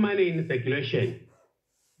no money in circulation.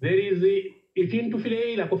 There is, if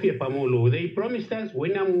you they promised us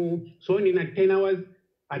when I'm sold in at 10 hours,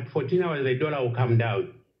 at 14 hours, the dollar will come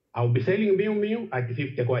down. I'll be selling meal at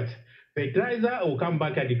 50 kwacha. Fertilizer will come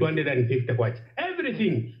back at 250 kwacha.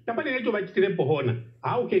 Everything.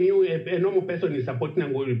 How can you, a normal person is supporting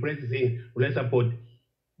and repressing, will support?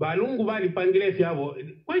 Balungu Valley Pangile Fiavo,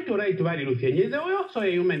 quite all right, Valley Lucian. Is also a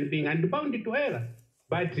human being and bound to error.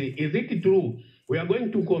 But is it true? We are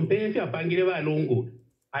going to compare Pangile Lungu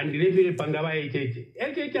and Reveal Pangava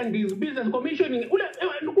HH and this business commissioning.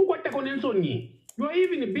 You are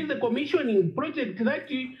even a business commissioning project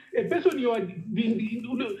that a person you are being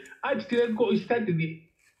started.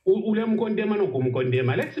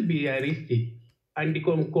 Let's be realistic and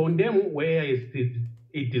condemn where it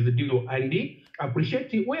is due and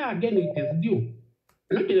appreciate it where again it is due.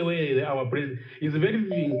 Not the way our president is very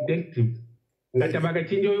vindictive. Ngatabaka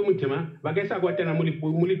chinjo yomutima bakesa kwatana muli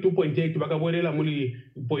 2.8 bakaborela muli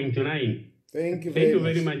 0.9. Thank you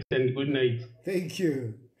very much and good night. Thank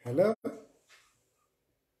you. Hello?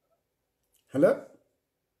 Hello?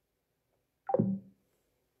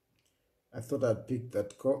 I thought I'd pick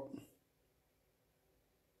that call.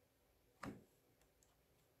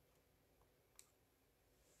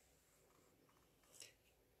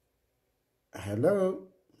 Hello?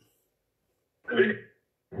 Hello?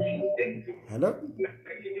 Hello?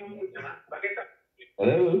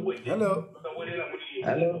 Hello? Hello?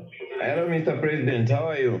 Hello? Hello, Mr. President. How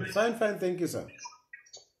are you? Fine, thank you, sir.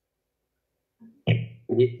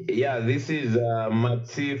 Yeah, this is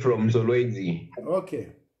Matsi from Solwezi. Okay.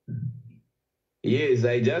 Yes,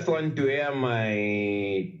 I just want to air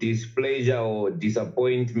my displeasure or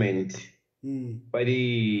disappointment.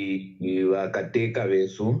 Padi wakateka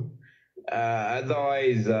vesu.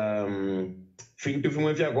 Otherwise,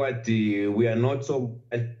 we are not so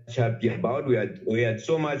much happy about. We had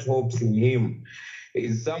so much hopes in him.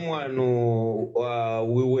 He's someone who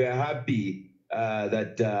we were happy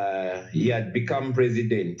that he had become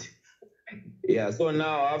president. Yeah, so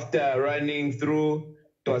now after running through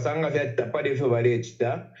because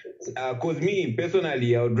me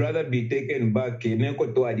personally, I would rather be taken back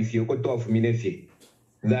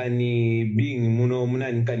than being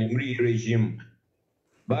regime.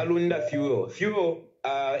 Balunda fuel.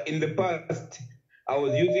 In the past, I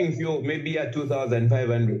was using fuel maybe at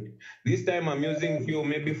 2,500. This time I'm using fuel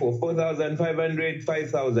maybe for 4,500,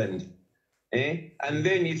 5,000. And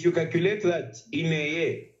then if you calculate that in a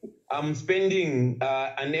year, I'm spending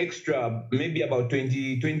an extra maybe about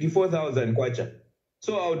 24,000 kwacha.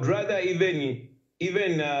 So I would rather even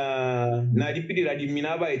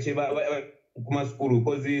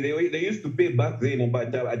because they used to pay back then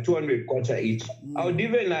about 200 kwacha each. I would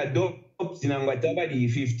even adopt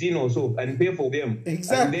 15 or so and pay for them.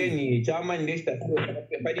 Exactly. And then chairman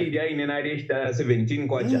 17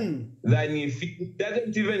 kwacha. Then if it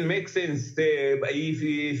doesn't even make sense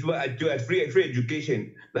if at free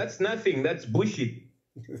education, that's nothing. That's bullshit.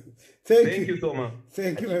 Thank you so much.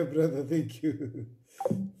 Thank you, my brother. Thank you.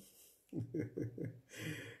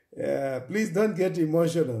 Yeah, please don't get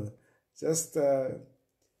emotional. Just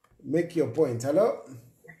make your point. Hello?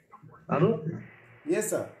 Hello? Yes,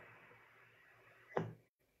 sir.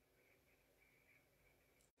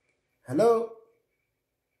 Hello?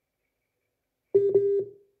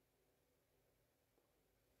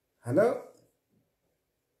 Hello?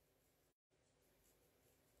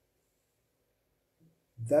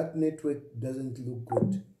 That network doesn't look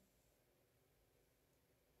good.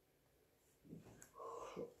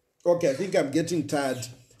 Okay, I think I'm getting tired.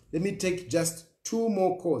 Let me take just two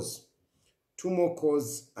more calls.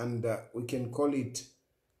 And we can call it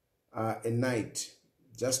a night.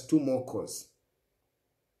 Just two more calls.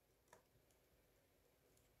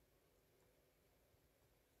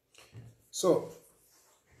 So,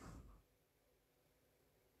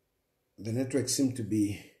 the network seemed to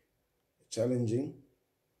be challenging.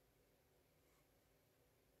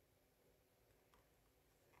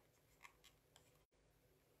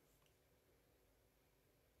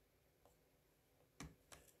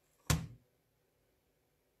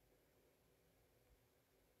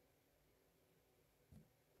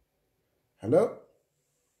 Hello?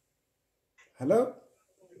 Hello?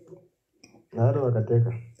 Hello,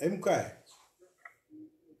 Wakateka. Mkai.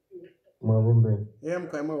 Mwabumbe.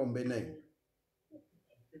 Mkai mwabumbe nai.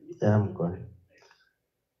 Mkai.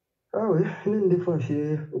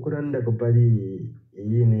 Nindifashe ukuranda kupali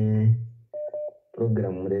yine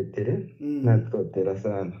program muretere natotera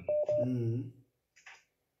sana.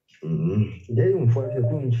 Jai umfashe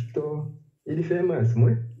kunchito ili famous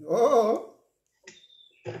mwe. Oh.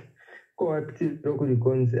 Ko active kuri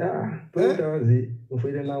konse wazi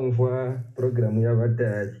mfire na mfwa program ya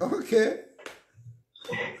batari. Okay.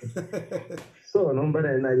 So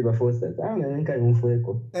nombara inali bafosa nka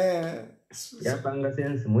mfweko. Yapanga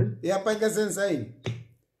sense mwe. Yapanga sense aini.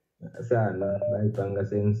 Sana naipanga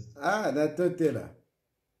sense. Natotela.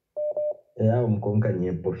 Ya mkonka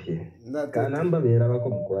nyepo fye. Kanamba bera bako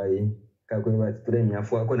mkwai. Kakwe bati ture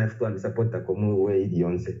nyafu wako na fitu alisapota komu uwe idi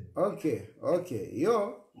yonse. Okay.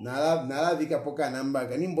 Yo, nalavika poka namba.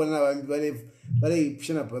 Kani mbona wale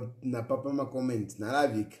ipishana na papa ma comment.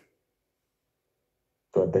 Nalavika.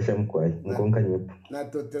 Tuatasha mkwai. Mkonka nyepo. Na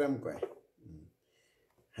totera mkwai.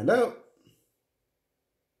 Hello?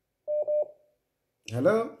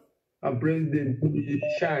 A president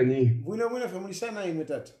Shani. Bwina family Shana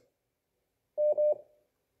imetata.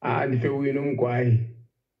 Nife wino mkwai.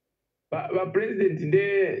 Ba president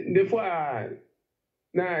nde fwa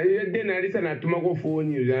na yede na lisa na tumako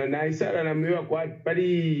phone na isara na mwewa kwa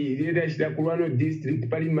pali yede shida kulwano district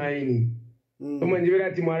pali maini. Kama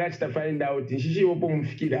njibera timu ala chita find out shishi wopo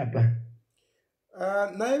mfikira hapa.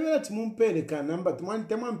 Na yebera timu mpeleka namba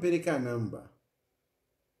temwa mpeleka namba.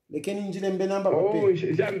 Lekeni njile mbe namba pape. Oh,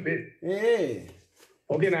 jambe.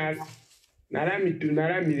 Okay,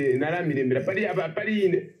 naramire mbira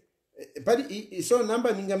pali so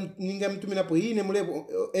namba ninga mtumina po hii ne mulepo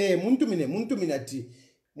muntumina ati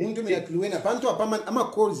luwena panto apama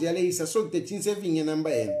ama calls yale isa so te saving ya namba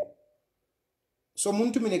yenu so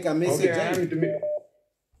muntumine ka message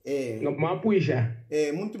mapuisha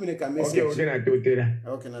muntumine ka message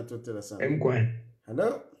okay na totera sana mkwai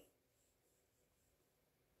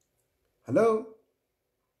hello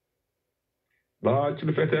ba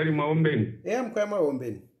Chilufya tayari maombeni mkwai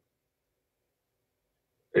maombeni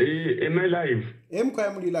am I live?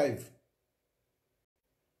 Mkwai muli live.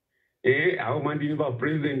 Au mandini ba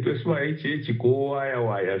president weswa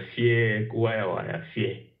kuwaya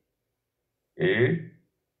fie.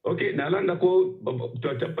 Okay, nalanda ko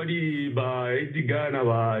tutapali ba Edgar na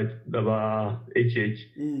ba HH.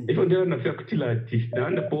 Ifo ndela nafia kutila ati.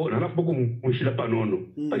 Nalanda po kumushila panono.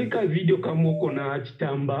 Pali ka video kamuko na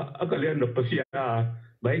chitamba akalea ndapafia ba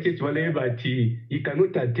HH wale bati you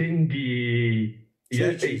cannot attend the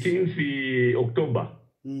 18th October.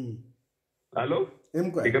 Hello?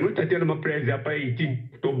 They cannot attend my prayers after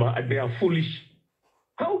 18th October and they are foolish.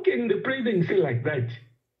 How can the president say like that?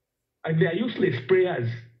 And they are useless prayers.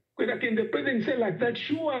 Can the president say like that?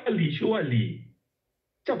 Surely.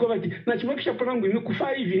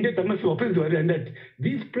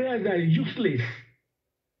 These prayers are useless.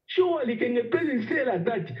 Surely can the president say like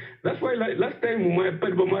that? That's why last time my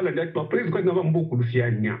president never spoke to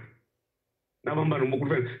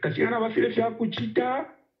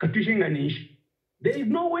there is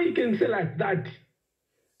no way you can say like that.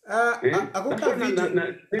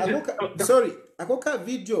 Sorry, akoka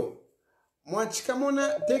video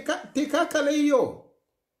mwachikamona teka kale hiyo.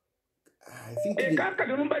 I think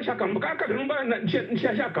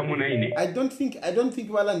I don't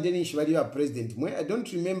think wala ndeni shibali wa president mwe. I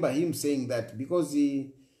don't remember him saying that because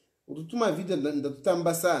ututuma video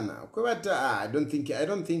ndatutamba sana. Kwa hata I don't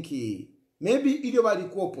think he maybe ilio bali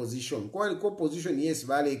kwa opposition. Kwa alikuwa opposition yes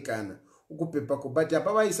vale ikana. Ukupepa kubati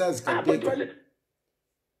hapa wa isazi kateka.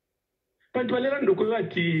 Pantualera ndoko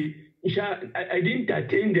ati I didn't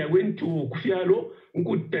attend. I went to Kufialo.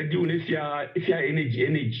 Nkutadi unefia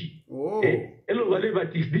energy. Hello vale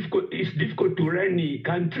but it's difficult to run a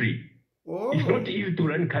country. It's not easy to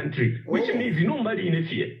run country. Which means nobody in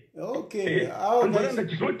fear. Okay.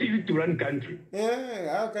 It's not easy to run country.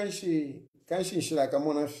 How can she like a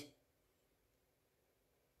monarch?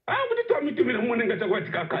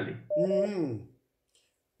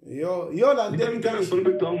 Yo la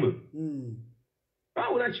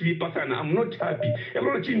I'm not happy.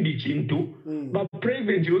 Everyone chindi chintu. But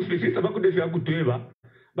president you say sabaku defia kutweva.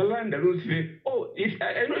 Balanda say, oh, if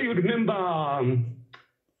I know you remember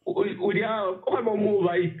ulia okaba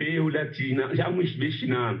mova ipe ulatina jamush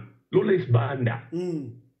beshina Lawrence Banda.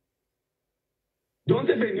 Don't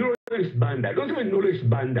even Lawrence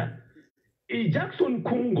Banda. Jackson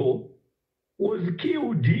Kungo was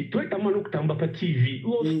killed TV. He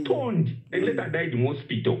was stoned and later died in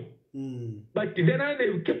hospital. But then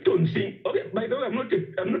they kept on saying, okay, by the way, I'm not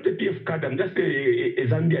a PF card, I'm just a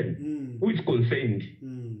Zambian who is concerned.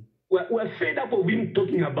 We're fed up of him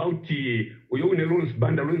talking about Lawrence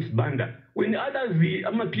Banda. When others,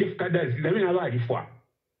 I'm a PF carders,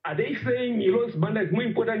 are they saying Lawrence Banda is more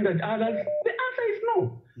important than others? The answer is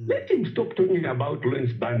no. Let him stop talking about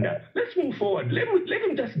Lawrence Banda. Let's move forward. Let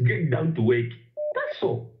him just get down to work. That's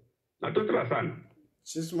all. Natotera sana.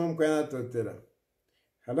 Sisi mamko yana totera.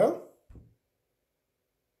 Hello?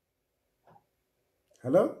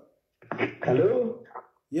 Hello?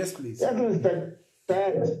 Yes, please. Yes, Mr.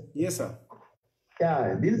 Ted. Yes, sir.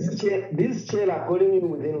 Yeah, this chair are calling you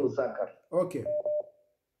within Lusaka. Okay.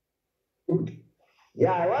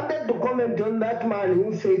 Yeah, I wanted to comment on that man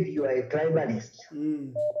who said you are a tribalist.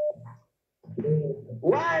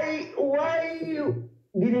 Why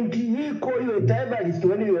didn't he call you a tribalist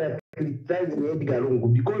when you were criticizing Edgar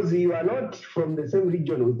Lungu? Because you are not from the same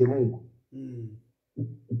region with the Lungu.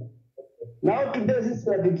 Now today, since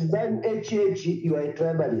you are criticizing HH, you are a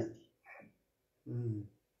tribalist.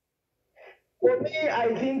 For me,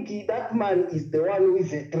 I think that man is the one who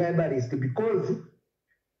is a tribalist because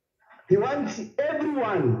he wants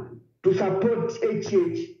everyone to support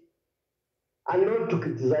HH and not to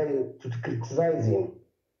criticize him.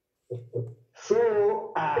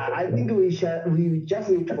 So I think we just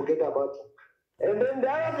need to forget about it. And then the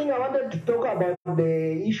other thing I wanted to talk about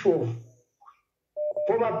the issue of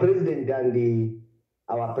former president and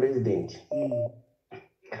our president.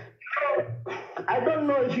 I don't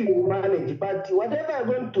know if you will manage, but whatever I'm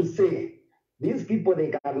going to say, these people,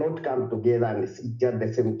 they cannot come together and sit at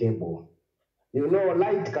the same table. You know,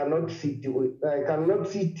 light cannot sit with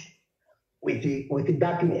the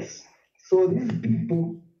darkness. So these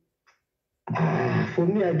people, for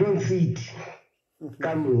me, I don't see it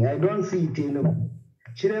coming. I don't see it, you know.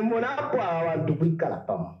 Chilemo I want to quick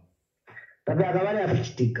kalapam.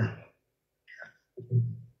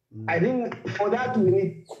 I think for that we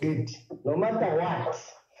need it, no matter what.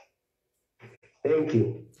 Thank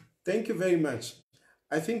you. Thank you very much.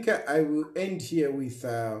 I think I will end here with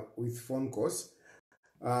phone calls.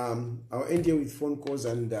 I'll end here with phone calls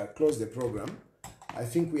and close the program. I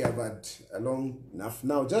think we have had long enough.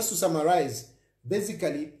 Now, just to summarize,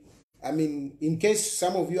 basically, I mean, in case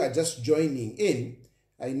some of you are just joining in,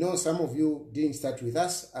 I know some of you didn't start with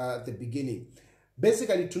us at the beginning.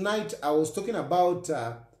 Basically, tonight I was talking about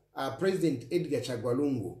President Edgar Chagwa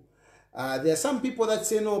Lungu. There are some people that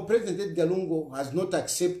say, no, President Edgar Lungu has not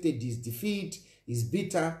accepted his defeat, is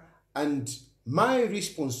bitter. And my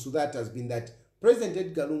response to that has been that President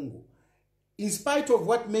Edgar Lungu, in spite of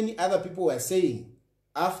what many other people were saying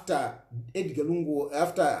after Edgar Lungu,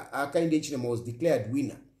 after Hakainde Hichilema was declared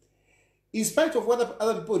winner, in spite of what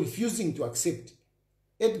other people refusing to accept,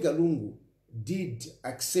 Edgar Lungu did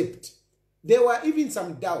accept. There were even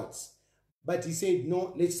some doubts, but he said,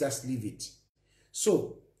 no, let's just leave it.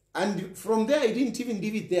 So, and from there, he didn't even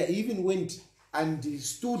leave it there. He even went and he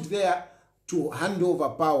stood there to hand over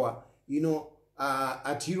power, you know,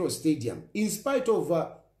 at Hero Stadium, in spite of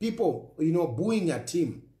people, you know, booing at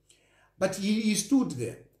him. But he stood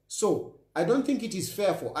there. So, I don't think it is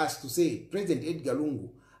fair for us to say President Edgar Lungu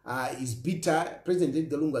is bitter. President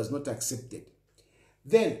Edgar Lungu has not accepted.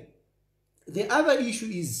 Then, the other issue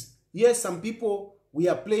is, yes, some people, we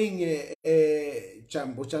are playing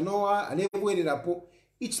Chambo Chanoa and everywhere Rapo.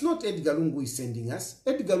 It's not Edgar Lungu is sending us.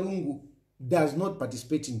 Edgar Lungu does not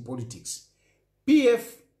participate in politics.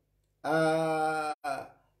 PF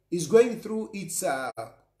is going through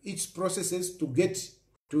its processes to get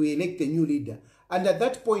to elect a new leader. And at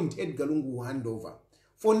that point, Edgar Lungu will hand over.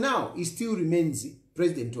 For now, he still remains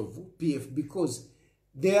president of PF because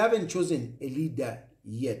they haven't chosen a leader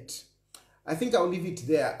yet. I think I'll leave it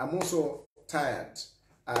there. I'm also tired.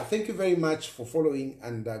 Thank you very much for following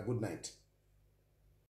and good night.